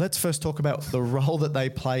 let's first talk about the role that they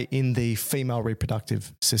play in the female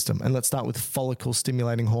reproductive system. And let's start with follicle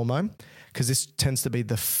stimulating hormone, because this tends to be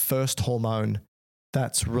the first hormone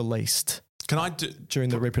that's released Can I do during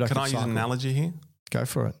the reproductive Can I use cycle. an analogy here? Go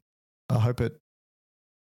for it. I hope it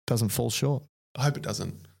doesn't fall short. I hope it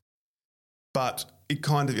doesn't. But it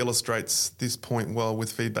kind of illustrates this point well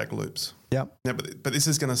with feedback loops. Yep. Yeah, but this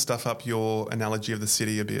is going to stuff up your analogy of the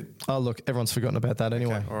city a bit. Oh, look, everyone's forgotten about that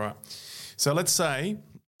anyway. Okay, all right. So let's say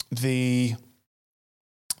there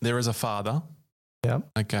is a father. Yeah.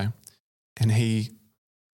 Okay. And he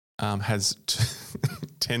has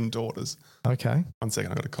 10 daughters. Okay. 1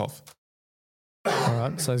 second, I got a cough. All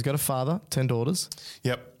right. So he's got a father, 10 daughters.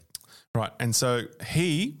 Yep. Right. And so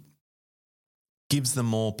he gives them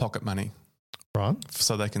more pocket money Right.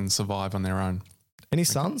 so they can survive on their own. Any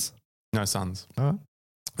sons? No sons. All right.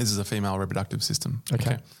 This is a female reproductive system.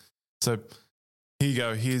 Okay. So here you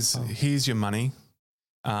go. Here's your money.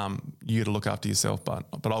 You got to look after yourself, but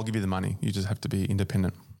I'll give you the money. You just have to be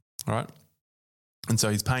independent. All right. And so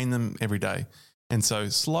he's paying them every day. And so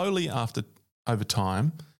slowly over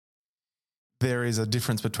time, there is a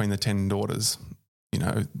difference between the 10 daughters. You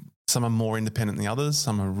know, some are more independent than the others.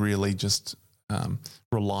 Some are really just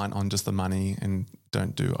reliant on just the money and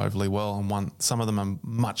don't do overly well. And some of them are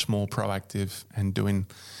much more proactive and doing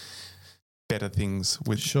better things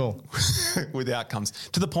with Sure. with outcomes,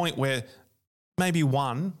 to the point where maybe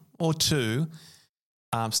 1 or 2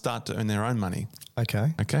 start to earn their own money.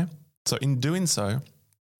 Okay. Okay. So in doing so,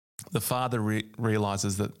 the father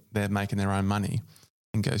realizes that they're making their own money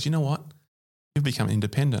and goes, you know what? You've become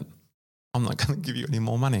independent. I'm not going to give you any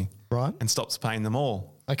more money. Right. And stops paying them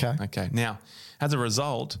all. Okay. Okay. Now, as a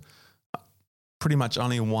result, pretty much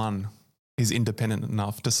only 1 is independent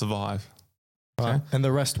enough to survive. Okay. Right. And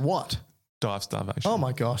the rest what? Die of starvation. Oh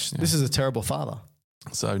my gosh. Yeah. This is a terrible father.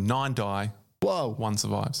 So 9 die, Whoa. 1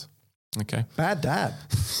 survives. Okay. Bad dad.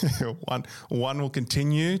 one will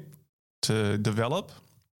continue to develop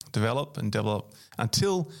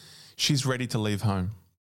until she's ready to leave home.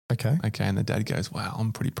 Okay. Okay. And the dad goes, wow,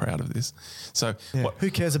 I'm pretty proud of this. So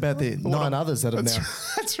who cares about the 9 others that have now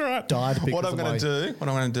that's right. died because What I'm going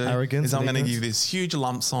to do arrogance is I'm going to ignorance? give this huge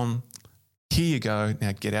lump sum. Here you go.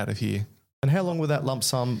 Now get out of here. And how long will that lump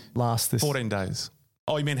sum last? 14 days.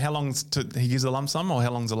 Oh, you mean how long he gives a lump sum or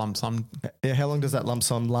how long's a lump sum? Yeah, how long does that lump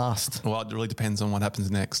sum last? Well, it really depends on what happens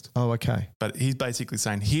next. Oh, okay. But he's basically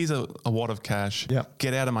saying, here's a wad of cash. Yep.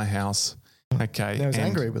 Get out of my house. Okay. Now he's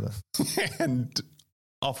angry with her. And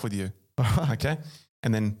off with you. All right. Okay.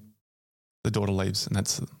 And then the daughter leaves and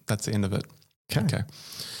that's the end of it. Okay.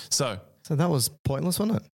 So that was pointless,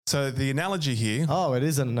 wasn't it? So the analogy here. Oh, it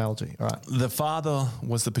is an analogy. All right. The father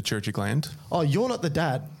was the pituitary gland. Oh, you're not the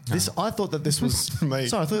dad. I thought that this was me.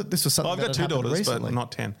 Sorry, I thought this was something. I've got 2 daughters, recently. but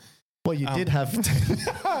not 10. Well, you did have 10.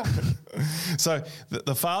 So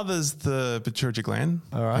the father's the pituitary gland.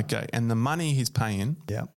 All right. Okay. And the money he's paying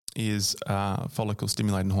is follicle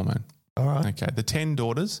stimulating hormone. All right. Okay. The 10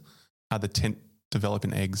 daughters are the 10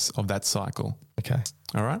 developing eggs of that cycle. Okay.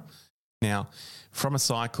 All right. Now, from a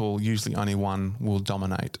cycle, usually only one will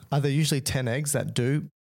dominate. Are there usually 10 eggs that do?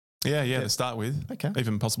 Yeah, to start with. Okay.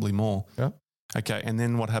 Even possibly more. Yeah. Okay. And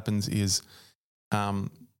then what happens is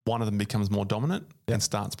one of them becomes more dominant and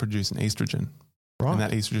starts producing estrogen. Right. And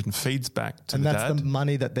that estrogen feeds back to and the that's dad. the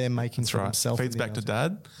money that they're making for themselves. Feeds back to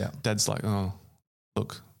dad. Yeah. Dad's like, oh,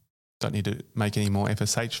 look, don't need to make any more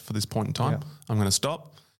FSH for this point in time. Yeah. I'm going to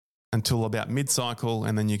stop until about mid-cycle,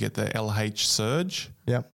 and then you get the LH surge.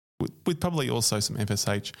 Yeah. With probably also some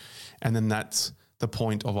FSH, and then that's the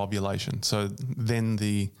point of ovulation. So then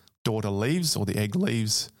the daughter leaves, or the egg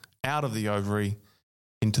leaves out of the ovary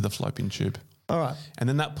into the fallopian tube. All right. And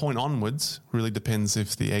then that point onwards really depends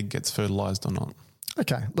if the egg gets fertilized or not.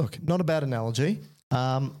 Okay. Look, not a bad analogy.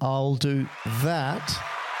 I'll do that,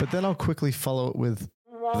 but then I'll quickly follow it with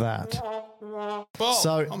that. Well,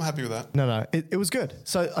 so I'm happy with that. No, it was good.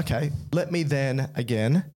 So, okay, let me then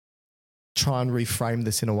again try and reframe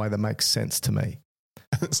this in a way that makes sense to me.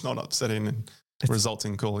 It's not upsetting and results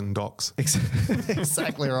in calling docs.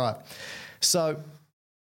 Exactly right. So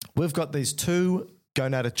we've got these 2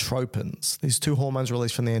 gonadotropins, these 2 hormones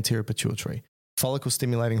released from the anterior pituitary, follicle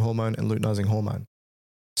stimulating hormone and luteinizing hormone.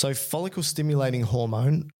 So follicle stimulating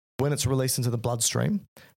hormone, when it's released into the bloodstream,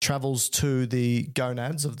 travels to the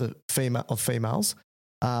gonads of the females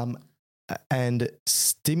and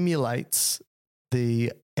stimulates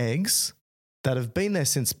the eggs that have been there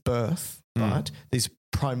since birth, right? These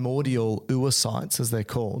primordial oocytes, as they're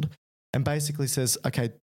called, and basically says,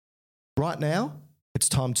 okay, right now it's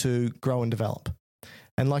time to grow and develop.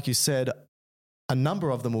 And like you said, a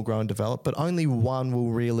number of them will grow and develop, but only one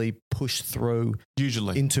will really push through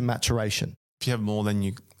usually into maturation. If you have more, then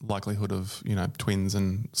your likelihood of, twins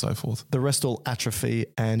and so forth. The rest will atrophy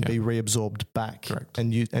and be reabsorbed back. Correct.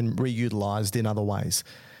 And reutilized in other ways.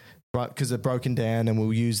 Right, because they're broken down and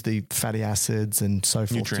we'll use the fatty acids and so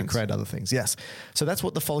forth Nutrients. to create other things. Yes. So that's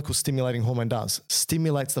what the follicle stimulating hormone does.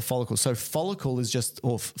 Stimulates the follicle. So follicle is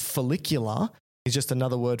follicular is just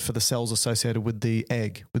another word for the cells associated with the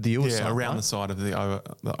egg, with the oocyte. Yeah, around right? the side of the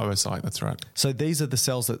oocyte, that's right. So these are the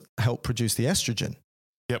cells that help produce the estrogen.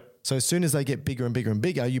 Yep. So as soon as they get bigger and bigger and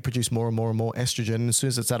bigger, you produce more and more and more estrogen. And as soon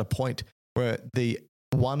as it's at a point where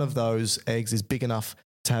one of those eggs is big enough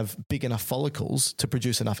to have big enough follicles to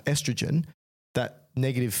produce enough estrogen, that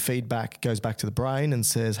negative feedback goes back to the brain and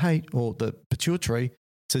says, hey, or the pituitary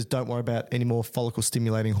says, don't worry about any more follicle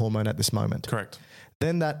stimulating hormone at this moment. Correct.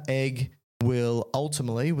 Then that egg will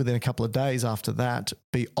ultimately, within a couple of days after that,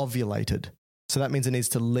 be ovulated. So that means it needs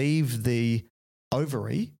to leave the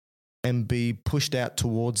ovary and be pushed out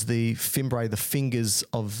towards the fimbriae, the fingers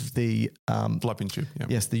of the fallopian tube.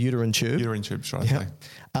 Yep. Yes, the uterine tube. Uterine tube, should I say.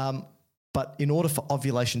 But in order for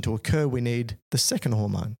ovulation to occur, we need the second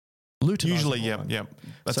hormone, luteinizing Usually, hormone. yep.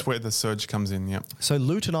 That's where the surge comes in, yep. So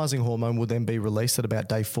luteinizing hormone will then be released at about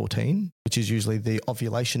day 14, which is usually the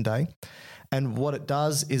ovulation day. And what it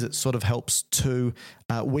does is it sort of helps to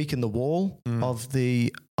weaken the wall of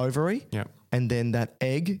the ovary. Yep. And then that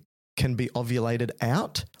egg can be ovulated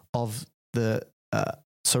out of the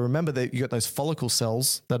so remember that you got those follicle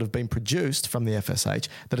cells that have been produced from the FSH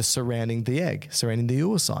that are surrounding the egg, surrounding the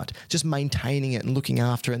oocyte, just maintaining it and looking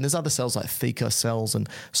after it. And there's other cells like theca cells and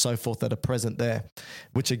so forth that are present there,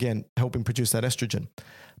 which again, helping produce that estrogen.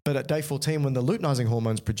 But at day 14, when the luteinizing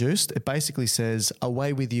hormone is produced, it basically says,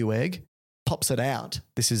 away with you, egg, pops it out.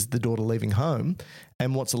 This is the daughter leaving home.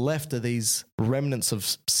 And what's left are these remnants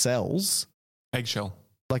of cells. Eggshell.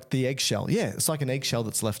 Like the eggshell. Yeah, it's like an eggshell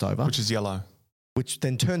that's left over. Which is yellow. Which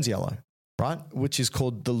then turns yellow, right? Which is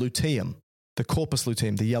called the luteum, the corpus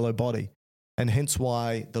luteum, the yellow body. And hence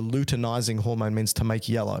why the luteinizing hormone means to make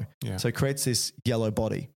yellow. Yeah. So it creates this yellow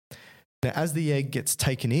body. Now, as the egg gets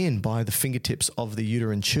taken in by the fingertips of the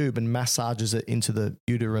uterine tube and massages it into the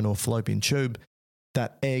uterine or fallopian tube,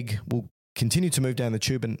 that egg will continue to move down the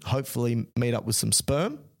tube and hopefully meet up with some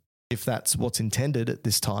sperm, if that's what's intended at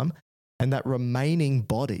this time. And that remaining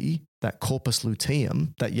body, that corpus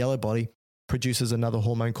luteum, that yellow body, produces another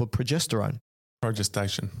hormone called progesterone.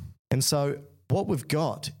 Progestation. And so what we've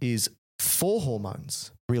got is 4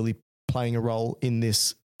 hormones really playing a role in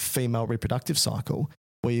this female reproductive cycle,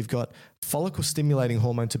 where you've got follicle stimulating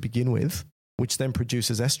hormone to begin with, which then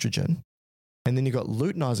produces estrogen. And then you've got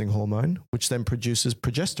luteinizing hormone, which then produces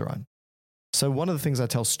progesterone. So one of the things I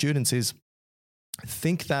tell students is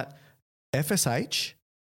think that FSH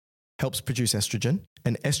helps produce estrogen,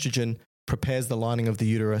 and estrogen prepares the lining of the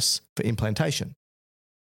uterus for implantation.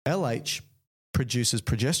 LH produces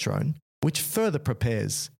progesterone, which further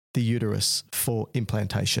prepares the uterus for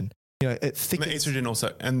implantation. You know, it thickens. Estrogen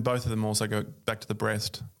also, and both of them also go back to the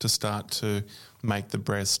breast to start to make the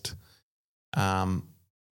breast, so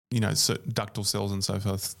ductal cells and so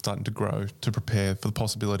forth starting to grow to prepare for the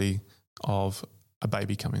possibility of a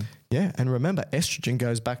baby coming. Yeah, and remember, estrogen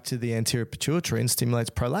goes back to the anterior pituitary and stimulates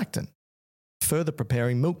prolactin, further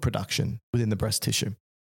preparing milk production within the breast tissue.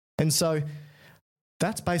 And so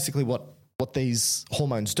that's basically what these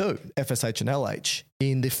hormones do, FSH and LH,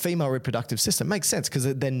 in the female reproductive system. Makes sense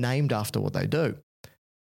because they're named after what they do.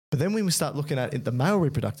 But then when we start looking at the male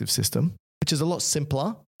reproductive system, which is a lot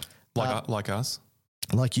simpler. Like us.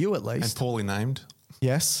 Like you at least. And poorly named.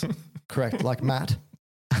 Yes, correct. Like Matt.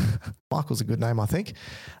 Michael's a good name, I think.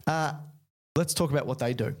 Let's talk about what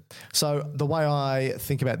they do. So the way I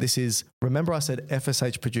think about this is, remember I said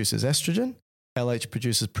FSH produces estrogen, LH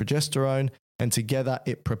produces progesterone, and together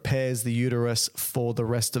it prepares the uterus for the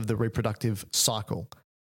rest of the reproductive cycle.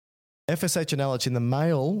 FSH and LH in the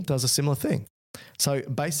male does a similar thing. So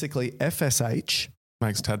basically FSH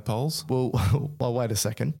makes tadpoles. Well, wait a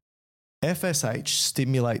second. FSH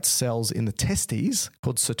stimulates cells in the testes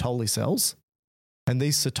called Sertoli cells. And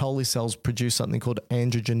these Sertoli cells produce something called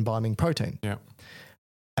androgen binding protein. Yeah.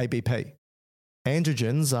 ABP.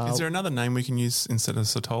 Androgens are... Is there another name we can use instead of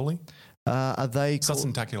Sertoli? Are they...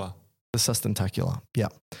 Sustentacular. The sustentacular, yeah.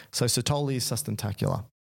 So Sertoli is sustentacular.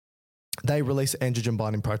 They release androgen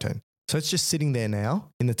binding protein. So it's just sitting there now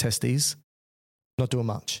in the testes, not doing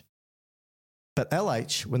much. But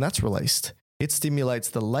LH, when that's released, it stimulates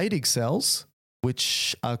the Leydig cells,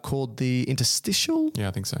 which are called the interstitial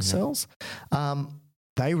cells.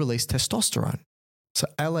 They release testosterone. So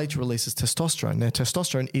LH releases testosterone. Now,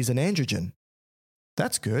 testosterone is an androgen.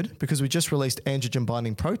 That's good because we just released androgen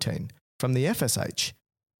binding protein from the FSH.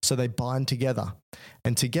 So they bind together.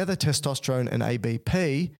 And together, testosterone and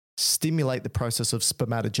ABP stimulate the process of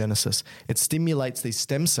spermatogenesis. It stimulates these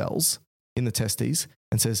stem cells in the testes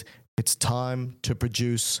and says, it's time to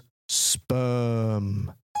produce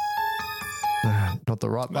sperm. Not the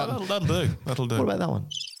right button. No, that'll do. What about that one?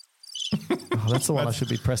 That's the one I should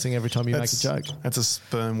be pressing every time you make a joke. That's a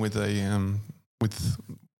sperm with a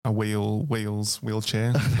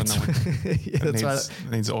wheelchair. That's right.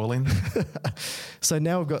 It needs oiling. So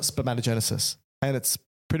now we've got spermatogenesis, and it's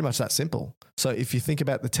pretty much that simple. So if you think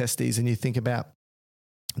about the testes and you think about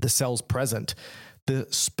the cells present, the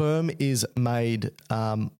sperm is made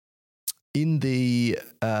in the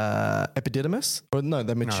epididymis, or no,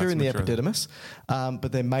 they mature in the epididymis,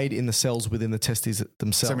 but they're made in the cells within the testes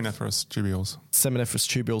themselves. Seminiferous tubules. Seminiferous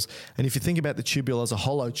tubules. And if you think about the tubule as a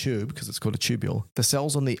hollow tube, because it's called a tubule, the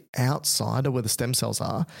cells on the outside are where the stem cells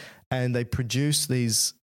are, and they produce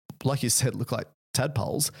these, like you said, look like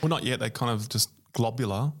tadpoles. Well, not yet. They kind of just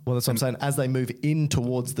globular. Well, that's what I'm saying. As they move in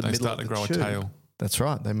towards the middle of the tube. They start to grow a tail. That's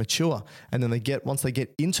right. They mature. And then once they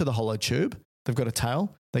get into the hollow tube, they've got a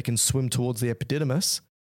tail. They can swim towards the epididymis.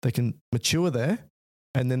 They can mature there,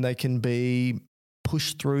 and then they can be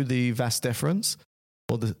pushed through the vas deferens,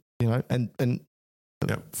 or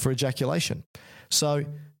for ejaculation. So,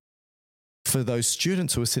 for those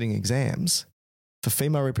students who are sitting exams, for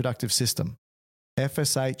female reproductive system,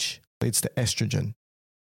 FSH leads to estrogen,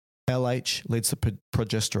 LH leads to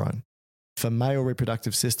progesterone. For male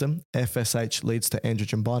reproductive system, FSH leads to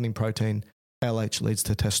androgen binding protein, LH leads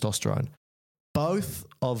to testosterone. Both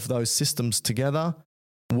of those systems together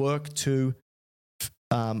work to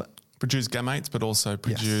produce gametes, but also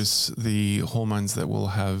produce the hormones that will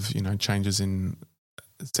have, changes in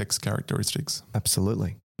sex characteristics.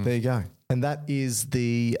 Absolutely. There you go. And that is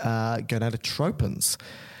the gonadotropins.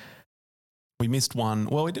 We missed one.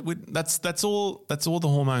 Well, that's all the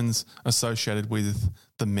hormones associated with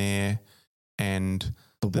the mare and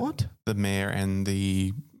what? The mare and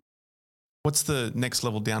the What's the next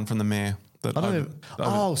level down from the mare?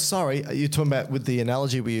 Sorry. You're talking about with the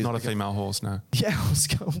analogy we use. Not a female horse, no. Yeah, I was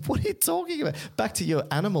going, what are you talking about? Back to your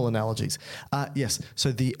animal analogies. Yes,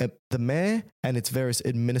 so the mayor and its various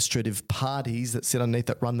administrative parties that sit underneath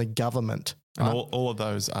that run the government. And right? all of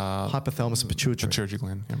those are hypothalamus and pituitary. Pituitary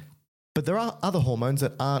gland, yeah. But there are other hormones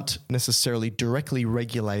that aren't necessarily directly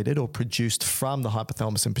regulated or produced from the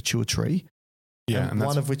hypothalamus and pituitary. Yeah, and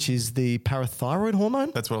one of which is the parathyroid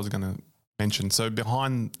hormone. That's what I was going to mention. So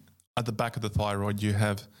at the back of the thyroid, you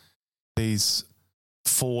have these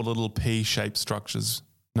 4 little P-shaped structures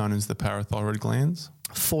known as the parathyroid glands.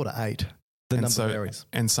 4 to 8. The number varies.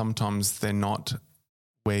 And sometimes they're not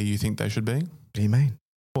where you think they should be. What do you mean?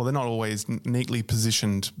 Well, they're not always neatly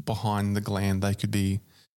positioned behind the gland. They could be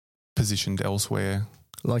positioned elsewhere.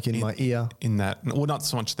 Like in my ear? In that. Well, not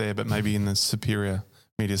so much there, but maybe in the superior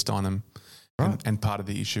mediastinum. Right. And part of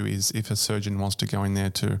the issue is if a surgeon wants to go in there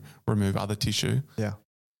to remove other tissue,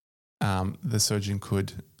 the surgeon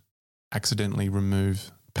could accidentally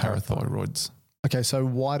remove parathyroids. Okay, so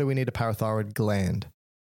why do we need a parathyroid gland?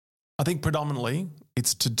 I think predominantly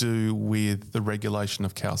it's to do with the regulation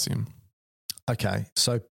of calcium. Okay,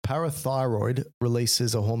 so parathyroid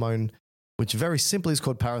releases a hormone which very simply is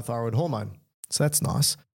called parathyroid hormone. So that's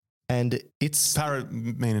nice. And it's... Para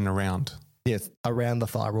meaning around. Yes, around the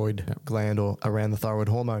thyroid gland or around the thyroid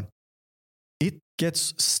hormone. It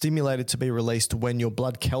gets stimulated to be released when your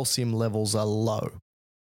blood calcium levels are low.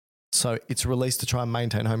 So it's released to try and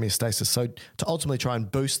maintain homeostasis. So to ultimately try and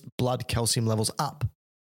boost blood calcium levels up.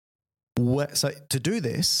 So to do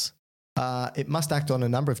this, it must act on a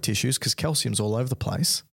number of tissues because calcium's all over the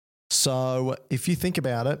place. So if you think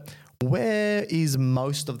about it, where is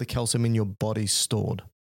most of the calcium in your body stored?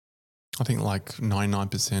 I think like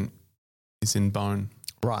 99% is in bone.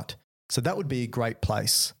 Right. So that would be a great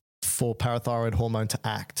place for parathyroid hormone to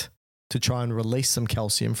act, to try and release some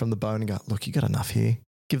calcium from the bone and go, look, you got enough here.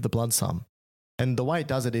 Give the blood some. And the way it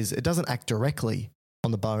does it is it doesn't act directly on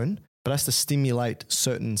the bone, but has to stimulate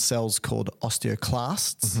certain cells called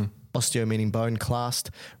osteoclasts. Mm-hmm. Osteo meaning bone, clast,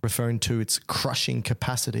 referring to its crushing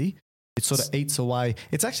capacity. It sort of eats away.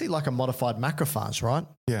 It's actually like a modified macrophage, right?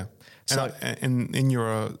 Yeah. So, and in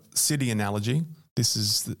your city analogy, this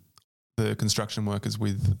is the construction workers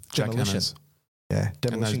with jackhammers. Yeah,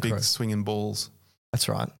 demolition and those big crew. swinging balls. That's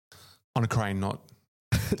right. On a crane, not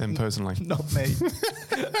them personally. Not me.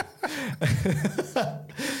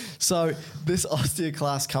 So this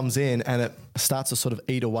osteoclast comes in and it starts to sort of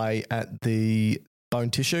eat away at the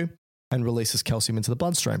bone tissue and releases calcium into the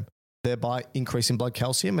bloodstream, thereby increasing blood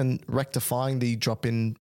calcium and rectifying the drop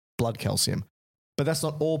in blood calcium. But that's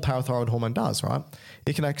not all parathyroid hormone does, right?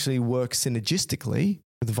 It can actually work synergistically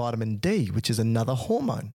with vitamin D, which is another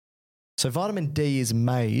hormone. So vitamin D is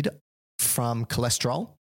made from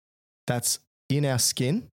cholesterol that's in our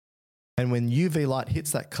skin. And when UV light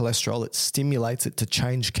hits that cholesterol, it stimulates it to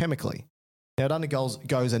change chemically. Now, it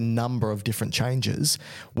undergoes a number of different changes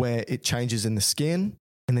where it changes in the skin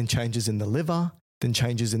and then changes in the liver, then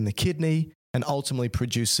changes in the kidney, and ultimately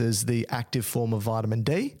produces the active form of vitamin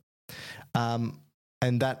D. And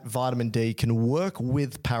that vitamin D can work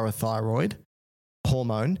with parathyroid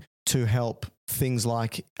hormone to help things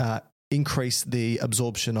like increase the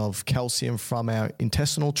absorption of calcium from our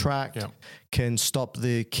intestinal tract, can stop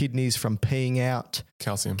the kidneys from peeing out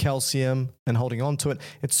calcium and holding on to it.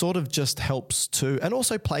 It sort of just helps to, and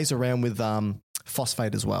also plays around with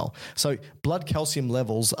phosphate as well. So blood calcium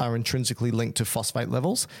levels are intrinsically linked to phosphate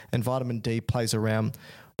levels, and vitamin D plays around.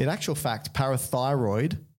 In actual fact,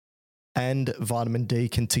 parathyroid and vitamin D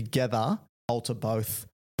can together alter both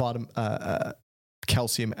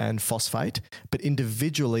calcium and phosphate, but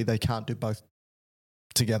individually they can't do both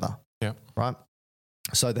together. Yeah. Right?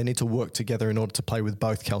 So they need to work together in order to play with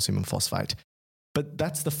both calcium and phosphate. But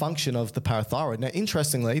that's the function of the parathyroid. Now,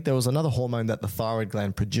 interestingly, there was another hormone that the thyroid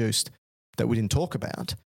gland produced that we didn't talk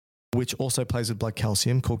about, which also plays with blood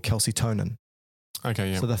calcium, called calcitonin.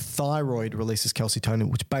 Okay, yeah. So the thyroid releases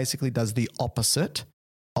calcitonin, which basically does the opposite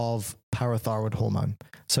of parathyroid hormone.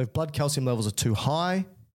 So if blood calcium levels are too high,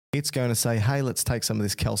 it's going to say, hey, let's take some of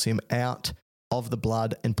this calcium out of the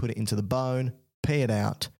blood and put it into the bone, pee it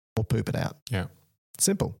out or poop it out. Yeah.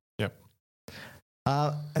 Simple. Yep.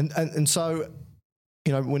 And so,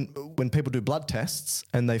 you know, when people do blood tests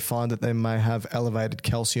and they find that they may have elevated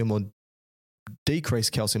calcium or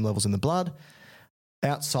decreased calcium levels in the blood,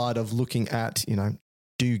 outside of looking at, you know,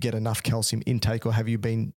 do you get enough calcium intake or have you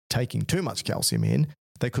been taking too much calcium in,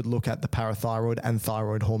 they could look at the parathyroid and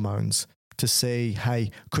thyroid hormones to see, hey,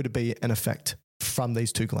 could it be an effect from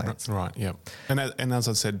these two glands? Right, yeah. And as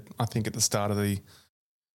I said, I think at the start of the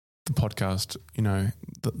the podcast,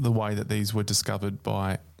 the way that these were discovered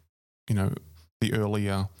by, the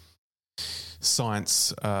earlier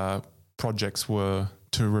science projects were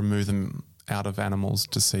to remove them out of animals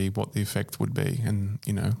to see what the effect would be. And,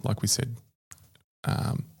 like we said,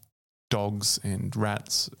 dogs and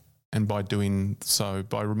rats, and by doing so,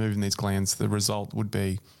 by removing these glands, the result would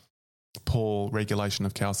be poor regulation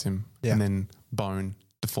of calcium and then bone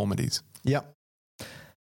deformities. Yep.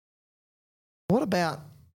 What about,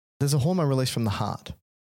 there's a hormone released from the heart,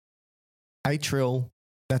 atrial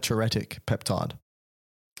natriuretic peptide.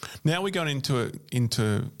 Now we're going into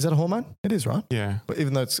Is that a hormone? It is, right? Yeah. But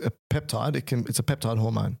even though it's a peptide, it's a peptide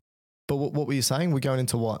hormone. But what were you saying? We're going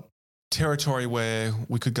into what? Territory where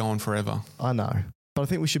we could go on forever. I know. But I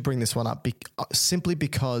think we should bring this one up simply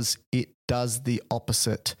because it does the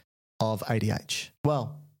opposite of ADH.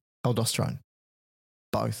 Well, aldosterone.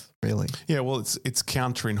 Both, really. Yeah, well, it's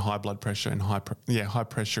countering high blood pressure and high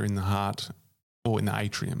pressure in the heart or in the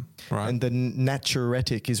atrium, right? And the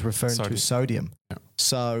natriuretic is referring to sodium. Yeah.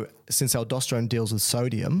 So since aldosterone deals with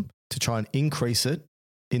sodium, to try and increase it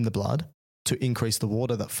in the blood, to increase the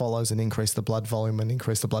water that follows and increase the blood volume and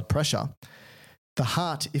increase the blood pressure, the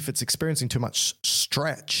heart, if it's experiencing too much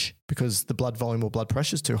stretch because the blood volume or blood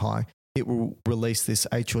pressure is too high, it will release this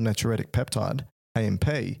atrial natriuretic peptide, AMP,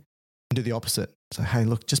 and do the opposite. So, hey,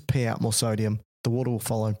 look, just pee out more sodium, the water will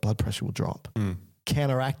follow, blood pressure will drop,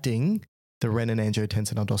 counteracting the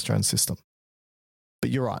renin-angiotensin-aldosterone system. But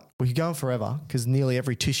you're right, we could go on forever because nearly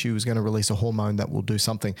every tissue is going to release a hormone that will do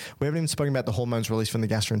something. We haven't even spoken about the hormones released from the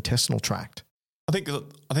gastrointestinal tract. I think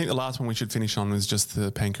the last one we should finish on was just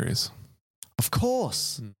the pancreas. Of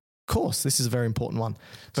course. Of course, this is a very important one.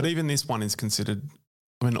 But even this one is considered,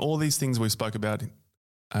 all these things we spoke about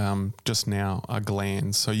just now are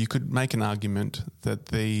glands. So you could make an argument that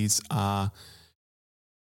these are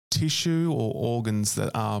tissue or organs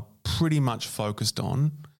that are pretty much focused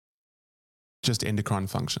on just endocrine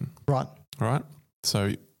function. Right. Right?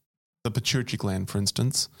 So the pituitary gland, for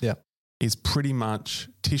instance, is pretty much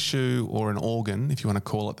tissue or an organ, if you want to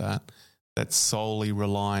call it that, that's solely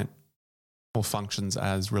reliant or functions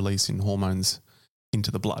as releasing hormones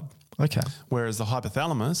into the blood. Okay. Whereas the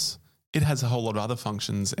hypothalamus, it has a whole lot of other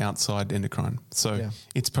functions outside endocrine. So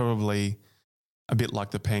it's probably a bit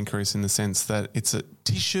like the pancreas in the sense that it's a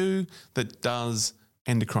tissue that does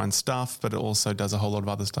endocrine stuff, but it also does a whole lot of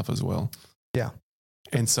other stuff as well. Yeah.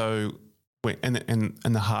 And so, and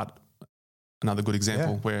the heart, another good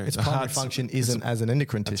example where its primary function isn't as an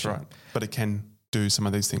endocrine tissue. That's right. But it can do some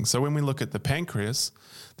of these things. So when we look at the pancreas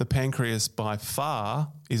by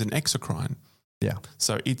far is an exocrine. Yeah.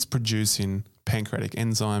 So it's producing pancreatic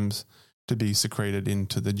enzymes to be secreted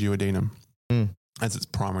into the duodenum as its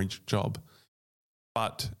primary job.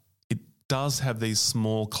 But it does have these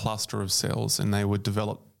small cluster of cells, and they were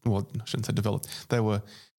developed, well, I shouldn't say developed, they were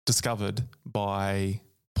discovered by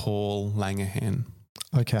Paul Langerhans.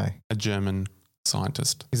 Okay. A German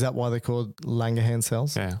scientist. Is that why they're called Langerhans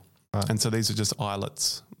cells? Yeah. Right. And so these are just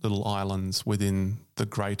islets, little islands within the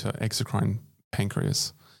greater exocrine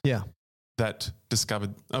pancreas. Yeah. That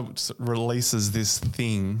releases this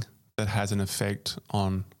thing that has an effect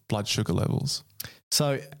on blood sugar levels.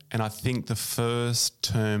 So, and I think the first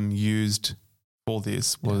term used for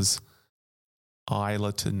this was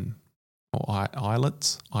iletin or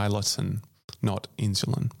iletin, not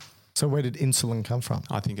insulin. So where did insulin come from?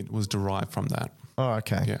 I think it was derived from that. Oh,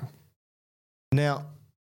 okay. Yeah. Now,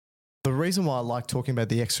 the reason why I like talking about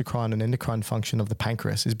the exocrine and endocrine function of the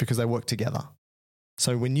pancreas is because they work together.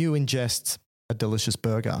 So when you ingest a delicious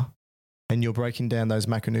burger and you're breaking down those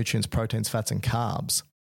macronutrients, proteins, fats, and carbs,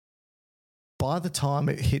 by the time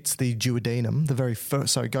it hits the duodenum, the very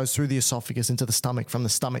first, so it goes through the esophagus into the stomach, from the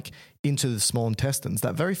stomach into the small intestines,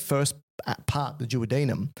 that very first part, the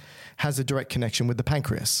duodenum, has a direct connection with the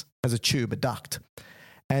pancreas, as a tube, a duct.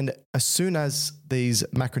 And as soon as these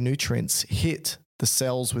macronutrients hit the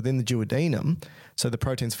cells within the duodenum, so the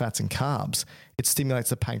proteins, fats, and carbs, it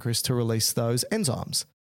stimulates the pancreas to release those enzymes,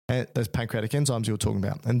 and those pancreatic enzymes you were talking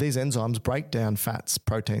about. And these enzymes break down fats,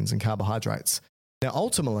 proteins, and carbohydrates. Now,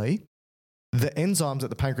 ultimately, the enzymes that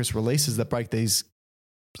the pancreas releases that break these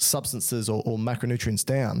substances or macronutrients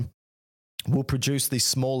down will produce the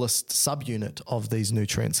smallest subunit of these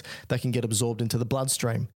nutrients that can get absorbed into the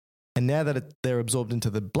bloodstream. And now that they're absorbed into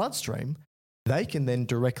the bloodstream, they can then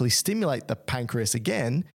directly stimulate the pancreas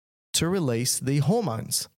again to release the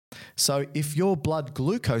hormones. So if your blood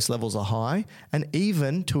glucose levels are high, and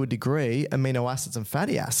even to a degree amino acids and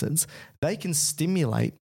fatty acids, they can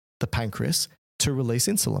stimulate the pancreas to release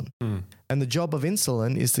insulin. And the job of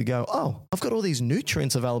insulin is to go, oh, I've got all these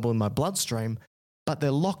nutrients available in my bloodstream, but they're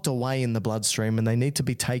locked away in the bloodstream and they need to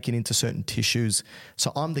be taken into certain tissues.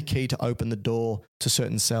 So I'm the key to open the door to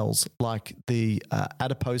certain cells like the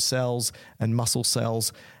adipose cells and muscle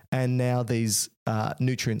cells. And now these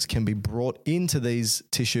nutrients can be brought into these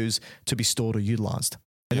tissues to be stored or utilized.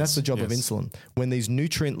 And that's the job of insulin. When these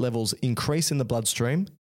nutrient levels increase in the bloodstream,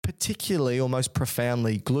 particularly or most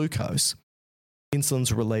profoundly glucose,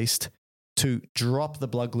 insulin's released to drop the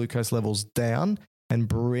blood glucose levels down and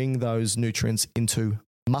bring those nutrients into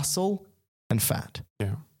muscle and fat.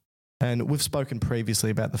 Yeah. And we've spoken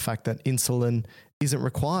previously about the fact that insulin isn't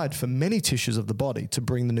required for many tissues of the body to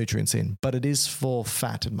bring the nutrients in, but it is for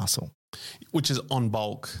fat and muscle. Which is on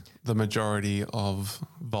bulk the majority of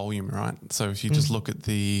volume, right? So if you just look at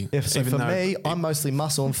the... So for me, I'm mostly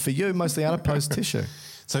muscle, and for you, mostly adipose tissue.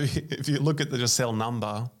 So if you look at the just cell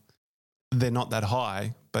number, they're not that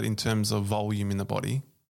high, but in terms of volume in the body,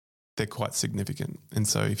 they're quite significant. And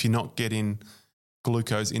so if you're not getting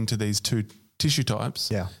glucose into these two tissue types,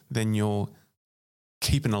 then you're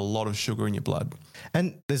keeping a lot of sugar in your blood.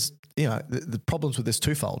 And there's, the problems with this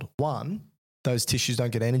twofold. One, those tissues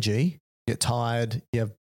don't get energy, you get tired, you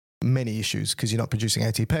have many issues because you're not producing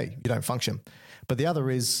ATP, you don't function. But the other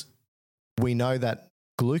is we know that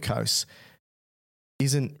glucose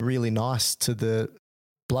isn't really nice to the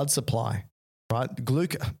blood supply, right?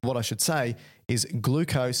 What I should say is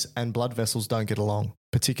glucose and blood vessels don't get along,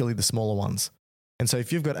 particularly the smaller ones. And so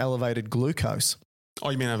if you've got elevated glucose... Oh,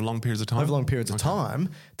 you mean over long periods of time? Over long periods of time,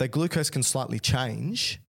 that glucose can slightly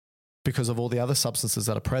change because of all the other substances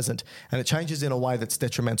that are present. And it changes in a way that's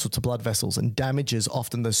detrimental to blood vessels and damages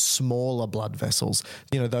often the smaller blood vessels,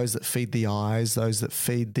 those that feed the eyes, those that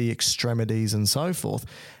feed the extremities and so forth.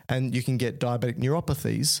 And you can get diabetic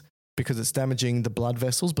neuropathies because it's damaging the blood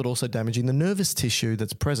vessels, but also damaging the nervous tissue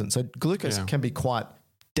that's present. So glucose can be quite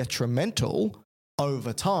detrimental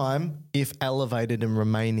over time if elevated and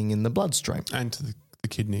remaining in the bloodstream. And to the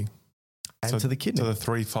kidney. To the kidney. So the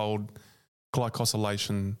threefold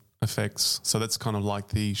glycosylation effects. So that's kind of like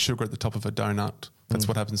the sugar at the top of a donut. That's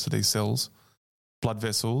what happens to these cells. Blood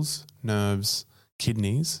vessels, nerves,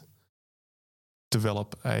 kidneys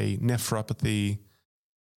develop a nephropathy,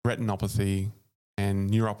 retinopathy,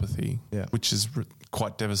 and neuropathy, which is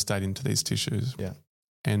quite devastating to these tissues. Yeah.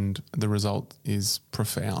 And the result is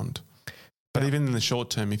profound. But even in the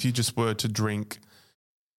short term, if you just were to drink,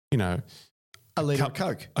 a litre of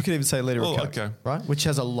Coke. I could even say a litre of Coke, right? Which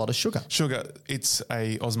has a lot of sugar. Sugar, it's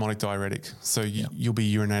a osmotic diuretic. So you'll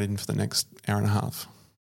be urinating for the next hour and a half.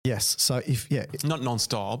 Yes. So not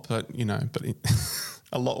non-stop, but,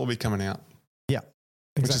 a lot will be coming out. Yeah.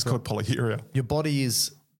 Exactly. Which is called polyuria. Your body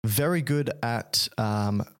is very good at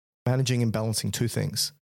managing and balancing two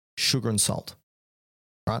things, sugar and salt,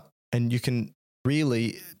 right? And you can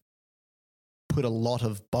really put a lot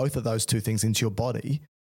of both of those two things into your body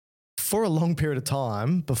for a long period of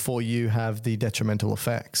time before you have the detrimental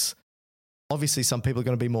effects. Obviously, some people are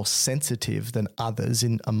going to be more sensitive than others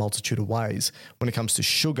in a multitude of ways. When it comes to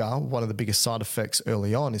sugar, one of the biggest side effects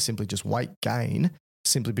early on is simply just weight gain,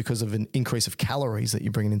 simply because of an increase of calories that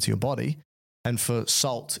you're bringing into your body. And for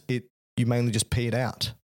salt, you mainly just pee it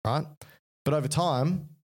out, right? But over time,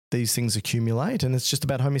 these things accumulate and it's just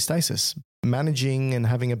about homeostasis, managing and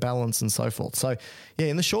having a balance and so forth. So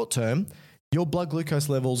in the short term, your blood glucose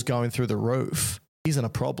levels going through the roof isn't a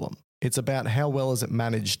problem. It's about how well is it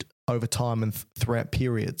managed over time and throughout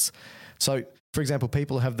periods. So, for example,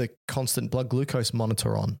 people have the constant blood glucose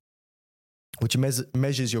monitor on, which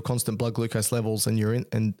measures your constant blood glucose levels and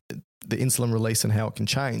and the insulin release and how it can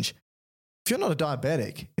change. If you're not a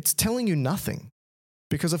diabetic, it's telling you nothing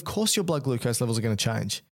because, of course, your blood glucose levels are going to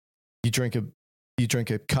change. You drink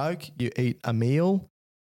a Coke, you eat a meal,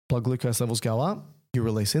 blood glucose levels go up, you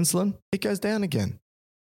release insulin, it goes down again.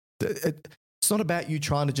 It's not about you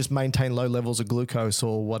trying to just maintain low levels of glucose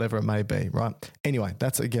or whatever it may be, right? Anyway,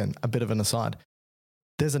 that's, again, a bit of an aside.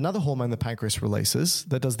 There's another hormone the pancreas releases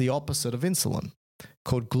that does the opposite of insulin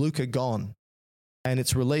called glucagon, and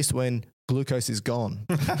it's released when glucose is gone.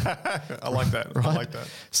 I like that. Right? I like that.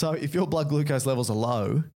 So if your blood glucose levels are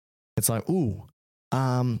low, it's like,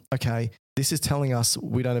 okay, this is telling us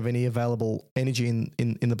we don't have any available energy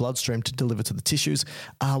in the bloodstream to deliver to the tissues.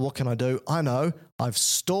 What can I do? I know I've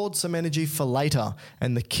stored some energy for later.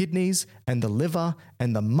 And the kidneys and the liver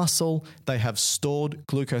and the muscle, they have stored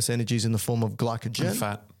glucose energies in the form of glycogen. And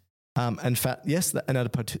fat. And fat, yes, and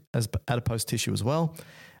adipose tissue as well.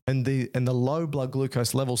 And the low blood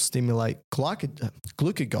glucose levels stimulate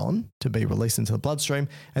glucagon to be released into the bloodstream,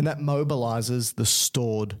 and that mobilizes the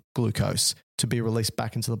stored glucose to be released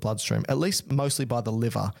back into the bloodstream, at least mostly by the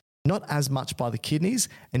liver, not as much by the kidneys,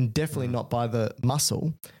 and definitely not by the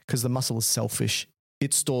muscle, because the muscle is selfish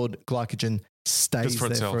its stored glycogen stays for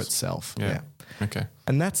there for itself. itself. Yeah. Okay.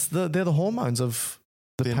 And they're the hormones of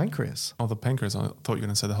the pancreas. Oh, the pancreas. I thought you were going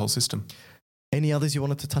to say the whole system. Any others you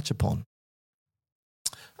wanted to touch upon?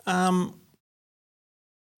 No,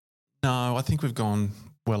 I think we've gone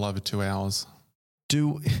well over 2 hours.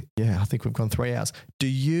 I think we've gone 3 hours. Do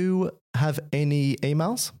you have any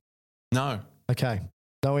emails? No. Okay.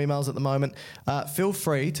 No emails at the moment. Feel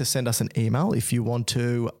free to send us an email if you want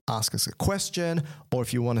to ask us a question or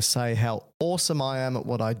if you want to say how awesome I am at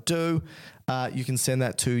what I do. You can send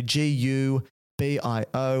that to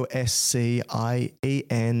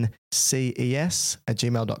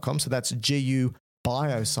gubiosciences@gmail.com. So that's GU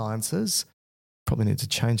Biosciences. Probably need to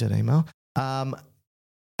change that email. At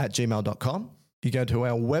gmail.com. You go to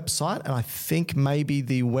our website, and I think maybe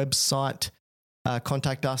the website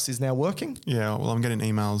contact us is now working. Yeah, well, I'm getting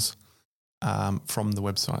emails from the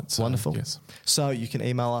website. So, wonderful. Yes. So you can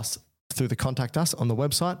email us through the contact us on the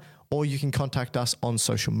website, or you can contact us on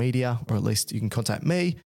social media, or at least you can contact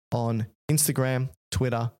me on Instagram,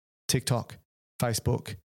 Twitter, TikTok,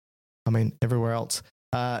 Facebook. I mean, everywhere else.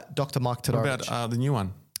 Dr. Mike Todorich. What about the new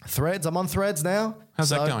one? Threads. I'm on Threads now. How's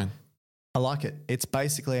that going? I like it. It's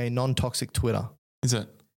basically a non-toxic Twitter. Is it?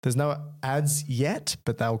 There's no ads yet,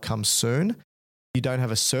 but they'll come soon. You don't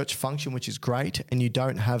have a search function, which is great, and you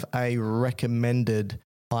don't have a recommended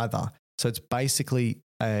either. So it's basically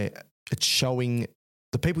it's showing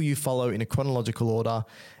the people you follow in a chronological order,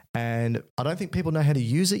 and I don't think people know how to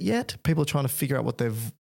use it yet. People are trying to figure out what their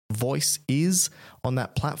voice is on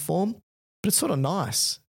that platform, but it's sort of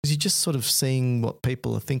nice because you're just sort of seeing what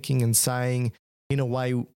people are thinking and saying in a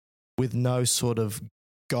way with no sort of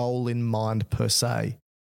goal in mind per se.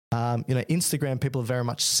 Instagram, people are very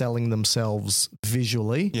much selling themselves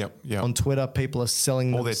visually. Yep. On Twitter, people are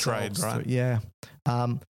selling all their themselves. trade, right? Yeah.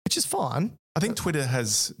 Which is fine. I think Twitter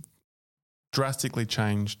has drastically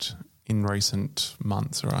changed in recent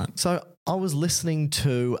months, right? So I was listening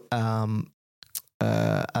to a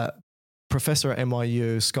professor at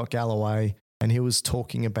NYU, Scott Galloway, and he was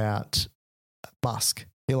talking about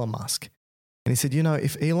Elon Musk. And he said,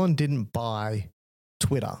 if Elon didn't buy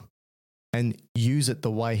Twitter and use it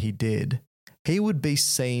the way he did, he would be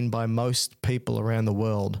seen by most people around the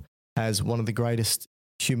world as one of the greatest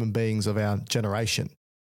human beings of our generation.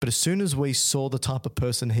 But as soon as we saw the type of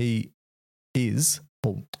person he is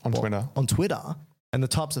on Twitter and the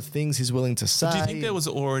types of things he's willing to say. But do you think there was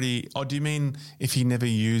already, or do you mean if he never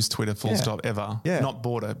used Twitter full stop ever? Yeah. Not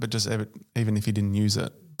bought it, but just even if he didn't use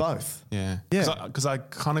it? Both. Yeah. Yeah. Because I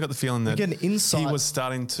kind of got the feeling that he was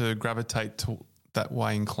starting to gravitate to that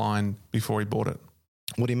way inclined before he bought it.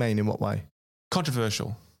 What do you mean? In what way?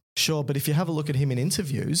 Controversial. Sure, but if you have a look at him in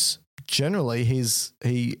interviews, generally he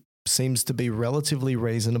seems to be relatively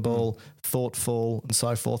reasonable, thoughtful, and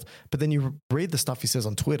so forth. But then you read the stuff he says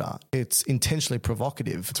on Twitter, it's intentionally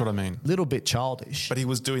provocative. That's what I mean. Little bit childish. But he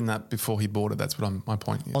was doing that before he bought it. That's what my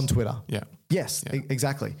point is. On Twitter. Yeah. Yes,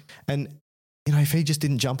 exactly. And, if he just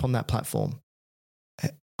didn't jump on that platform,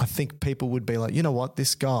 I think people would be like, you know what,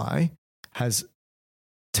 this guy has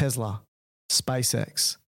Tesla,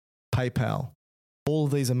 SpaceX, PayPal, all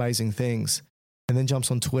of these amazing things, and then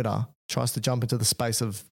jumps on Twitter, tries to jump into the space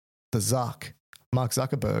of Mark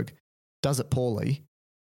Zuckerberg, does it poorly.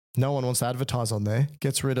 No one wants to advertise on there,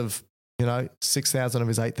 gets rid of, 6,000 of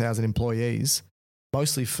his 8,000 employees,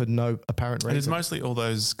 mostly for no apparent reason. And is mostly all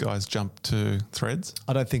those guys jump to Threads?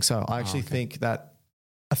 I don't think so. I actually think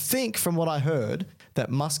from what I heard, that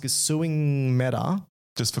Musk is suing Meta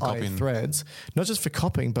just for copying Threads, not just for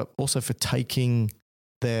copying, but also for taking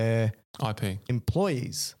their IP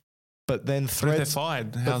employees. But then Threads, but if they're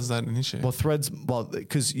fired, how's that an issue? Well, Threads,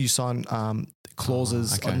 because you sign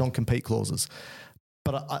clauses, non-compete clauses.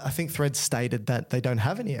 But I think Threads stated that they don't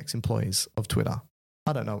have any ex-employees of Twitter.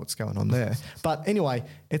 I don't know what's going on there. But anyway,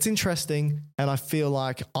 it's interesting, and I feel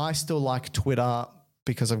like I still like Twitter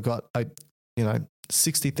because I've got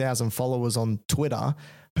 60,000 followers on Twitter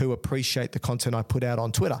who appreciate the content I put out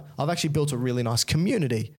on Twitter. I've actually built a really nice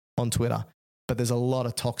community on Twitter, but there's a lot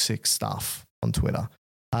of toxic stuff on Twitter.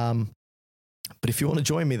 But if you want to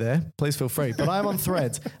join me there, please feel free. But I'm on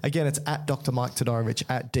Threads. Again, it's at Dr. Mike Todorovic,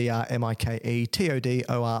 at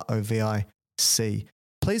DrMikeTodorovic.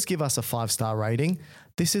 Please give us a 5-star rating.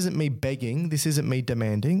 This isn't me begging. This isn't me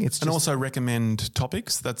demanding. It's just also recommend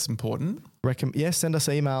topics. That's important. Send us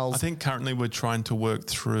emails. I think currently we're trying to work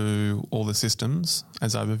through all the systems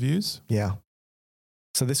as overviews. Yeah.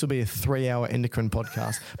 So this will be a 3-hour endocrine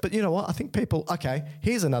podcast. But you know what? I think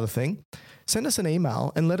here's another thing. Send us an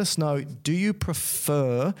email and let us know, do you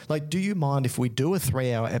mind if we do a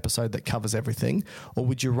 3-hour episode that covers everything? Or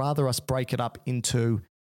would you rather us break it up into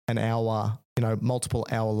an hour multiple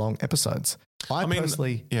hour-long episodes. I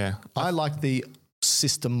like the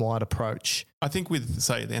system-wide approach. I think with,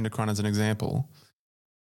 say, the endocrine as an example,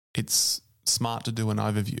 it's smart to do an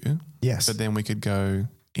overview. Yes. But then we could go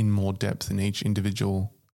in more depth in each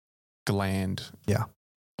individual gland. Yeah.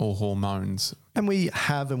 Or hormones. And we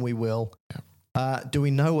have and we will. Yeah. Do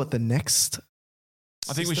we know what the next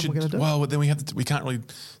I think we should. Well, then we can't really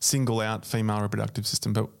single out female reproductive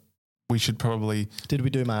system, but we should probably. Did we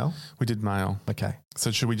do male? We did male. Okay.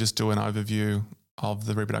 So should we just do an overview of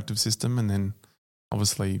the reproductive system and then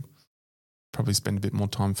obviously probably spend a bit more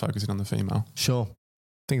time focusing on the female? Sure.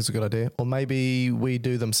 I think it's a good idea. Or maybe we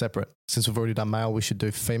do them separate. Since we've already done male, we should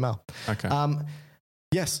do female. Okay.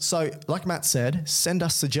 Yes. So like Matt said, send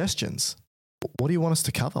us suggestions. What do you want us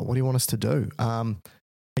to cover? What do you want us to do?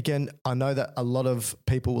 Again, I know that a lot of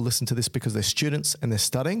people will listen to this because they're students and they're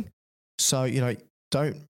studying. So,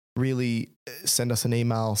 don't really send us an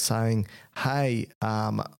email saying, hey,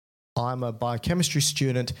 I'm a biochemistry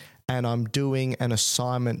student and I'm doing an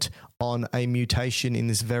assignment on a mutation in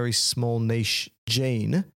this very small niche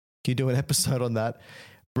gene. Can you do an episode on that?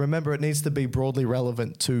 Remember, it needs to be broadly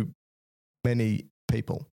relevant to many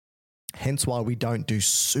people. Hence why we don't do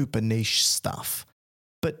super niche stuff.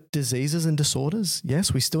 But diseases and disorders,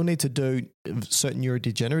 yes, we still need to do certain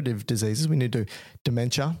neurodegenerative diseases. We need to do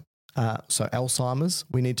dementia, so Alzheimer's.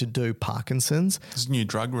 We need to do Parkinson's. There's a new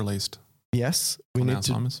drug released. Yes. We need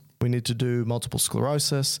to do multiple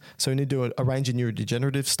sclerosis. So we need to do a range of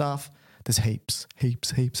neurodegenerative stuff. There's heaps.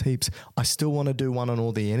 I still want to do one on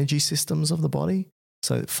all the energy systems of the body.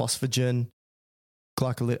 So phosphagen,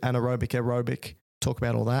 glycolytic, anaerobic, aerobic, talk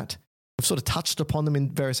about all that. I've sort of touched upon them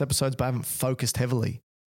in various episodes, but I haven't focused heavily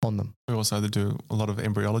on them. We also do a lot of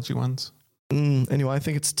embryology ones. Anyway, I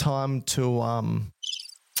think it's time to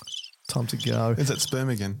go. Is that sperm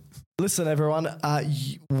again? Listen, everyone,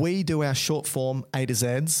 we do our short form A to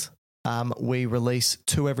Zs. We release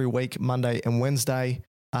 2 every week, Monday and Wednesday.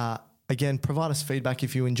 Again, provide us feedback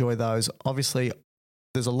if you enjoy those. Obviously,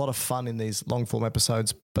 there's a lot of fun in these long form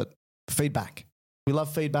episodes, but feedback. We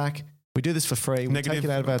love feedback. We do this for free. Negative,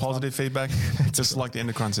 out of our positive feedback, just like the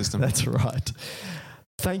endocrine system. That's right.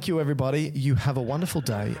 Thank you, everybody. You have a wonderful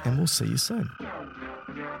day, and we'll see you soon.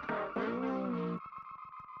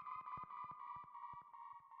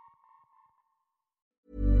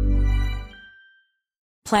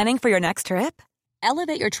 Planning for your next trip?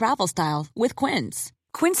 Elevate your travel style with Quince.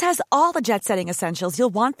 Quince has all the jet-setting essentials you'll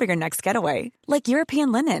want for your next getaway, like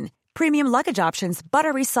European linen, premium luggage options,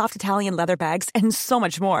 buttery soft Italian leather bags, and so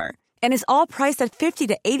much more. And is all priced at 50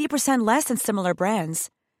 to 80% less than similar brands.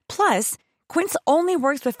 Plus, Quince only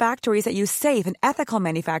works with factories that use safe and ethical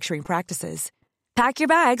manufacturing practices. Pack your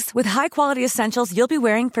bags with high-quality essentials you'll be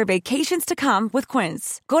wearing for vacations to come with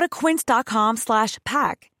Quince. Go to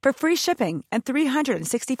quince.com/pack for free shipping and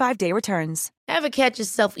 365-day returns. Ever catch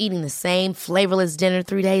yourself eating the same flavorless dinner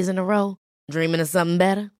 3 days in a row? Dreaming of something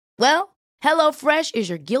better? Well, HelloFresh is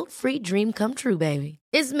your guilt-free dream come true, baby.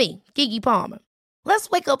 It's me, Keke Palmer.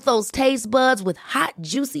 Let's wake up those taste buds with hot,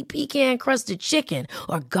 juicy pecan-crusted chicken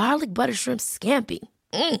or garlic butter shrimp scampi.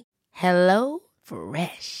 Hello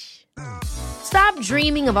Fresh. Stop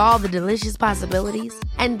dreaming of all the delicious possibilities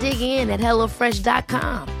and dig in at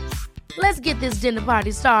HelloFresh.com. Let's get this dinner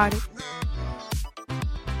party started.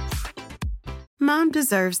 Mom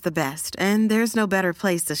deserves the best, and there's no better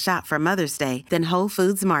place to shop for Mother's Day than Whole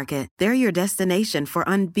Foods Market. They're your destination for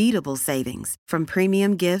unbeatable savings, from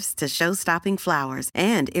premium gifts to show-stopping flowers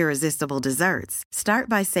and irresistible desserts. Start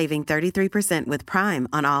by saving 33% with Prime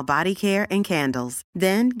on all body care and candles.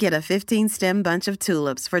 Then get a 15-stem bunch of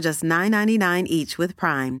tulips for just $9.99 each with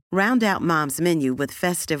Prime. Round out Mom's menu with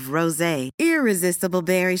festive rosé, irresistible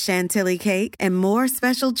berry chantilly cake, and more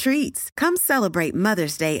special treats. Come celebrate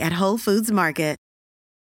Mother's Day at Whole Foods Market.